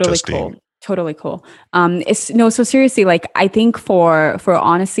 totally cool. Totally cool. So seriously, like I think for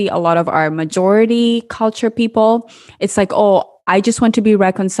honestly, a lot of our majority culture people, it's like, oh, I just want to be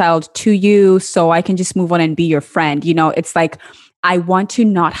reconciled to you so I can just move on and be your friend. It's like, I want to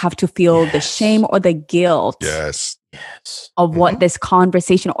not have to feel the shame or the guilt of what this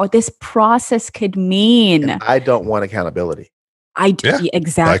conversation or this process could mean. And I don't want accountability.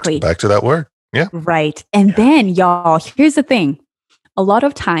 Exactly. Back to that word. Yeah. Right. And then y'all, here's the thing. A lot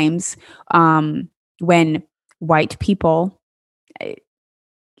of times when white people,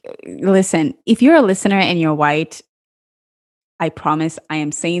 listen, if you're a listener and you're white, I promise I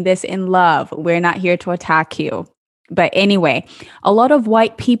am saying this in love. We're not here to attack you. But anyway, a lot of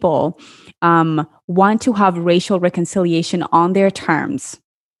white people want to have racial reconciliation on their terms.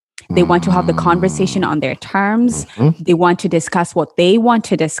 They want to have the conversation on their terms. They want to discuss what they want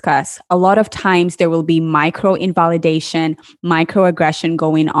to discuss. A lot of times there will be micro invalidation, microaggression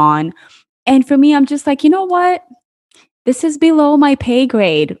going on. And for me, I'm just like, you know what? This is below my pay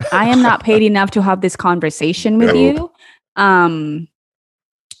grade. I am not paid enough to have this conversation with you.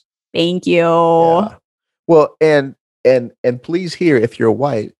 Thank you. Yeah. Well, and please hear, if you're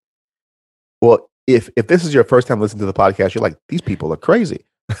white, well, if this is your first time listening to the podcast, you're like, these people are crazy.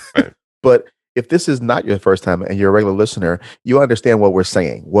 Right. But if this is not your first time and you're a regular listener, you understand what we're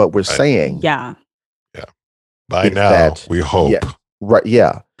saying. What we're saying. Yeah. By now, we hope. Yeah, right.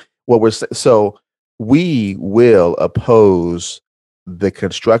 Yeah. So we will oppose the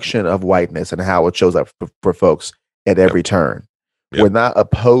construction of whiteness and how it shows up for folks at every turn. We're not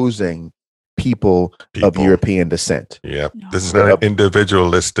opposing people of European descent. Yeah. No. This is not an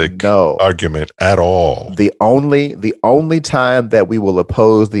individualistic argument at all. The only time that we will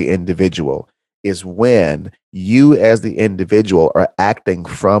oppose the individual is when you as the individual are acting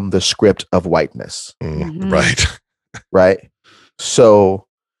from the script of whiteness. Right. Right. So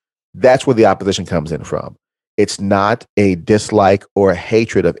that's where the opposition comes in from. It's not a dislike or a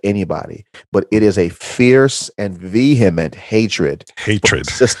hatred of anybody, but it is a fierce and vehement hatred for the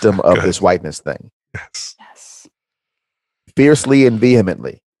system of this whiteness thing. Yes. Fiercely and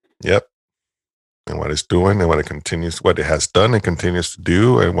vehemently. Yep. And what it's doing and what it has done and continues to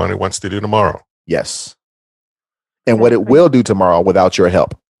do and what it wants to do tomorrow. Yes. And what it will do tomorrow without your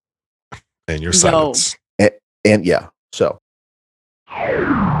help. And your silence. And yeah. So.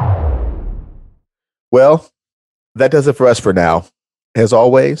 Well, that does it for us for now. As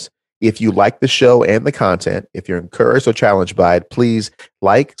always, if you like the show and the content, if you're encouraged or challenged by it, please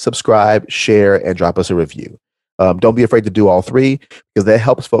like, subscribe, share, and drop us a review. Don't be afraid to do all three, because that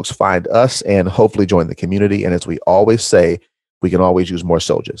helps folks find us and hopefully join the community. And as we always say, we can always use more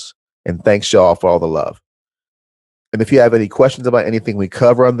soldiers. And thanks, y'all, for all the love. And if you have any questions about anything we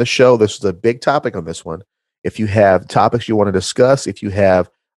cover on the show, this is a big topic on this one. If you have topics you want to discuss, if you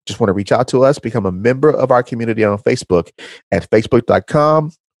just want to reach out to us, become a member of our community on Facebook at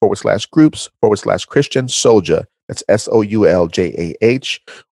facebook.com/groups/Christian Soldier. That's SOULJAH.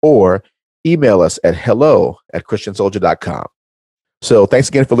 Or email us at hello@christiansoldier.com. So thanks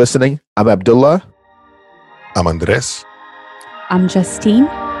again for listening. I'm Abdullah. I'm Andres. I'm Justine.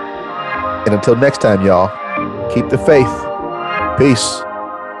 And until next time, y'all, keep the faith. Peace.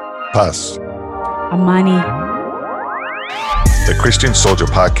 Paz. Amani. The Christian Soldier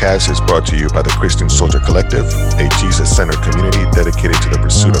Podcast is brought to you by the Christian Soldier Collective, a Jesus-centered community dedicated to the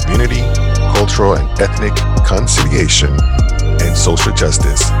pursuit of unity, cultural and ethnic conciliation, and social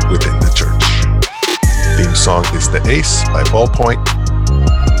justice within the church. Theme song is The Ace by Ballpoint.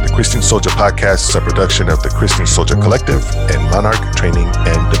 The Christian Soldier Podcast is a production of the Christian Soldier Collective and Monarch Training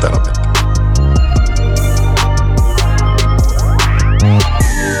and Development.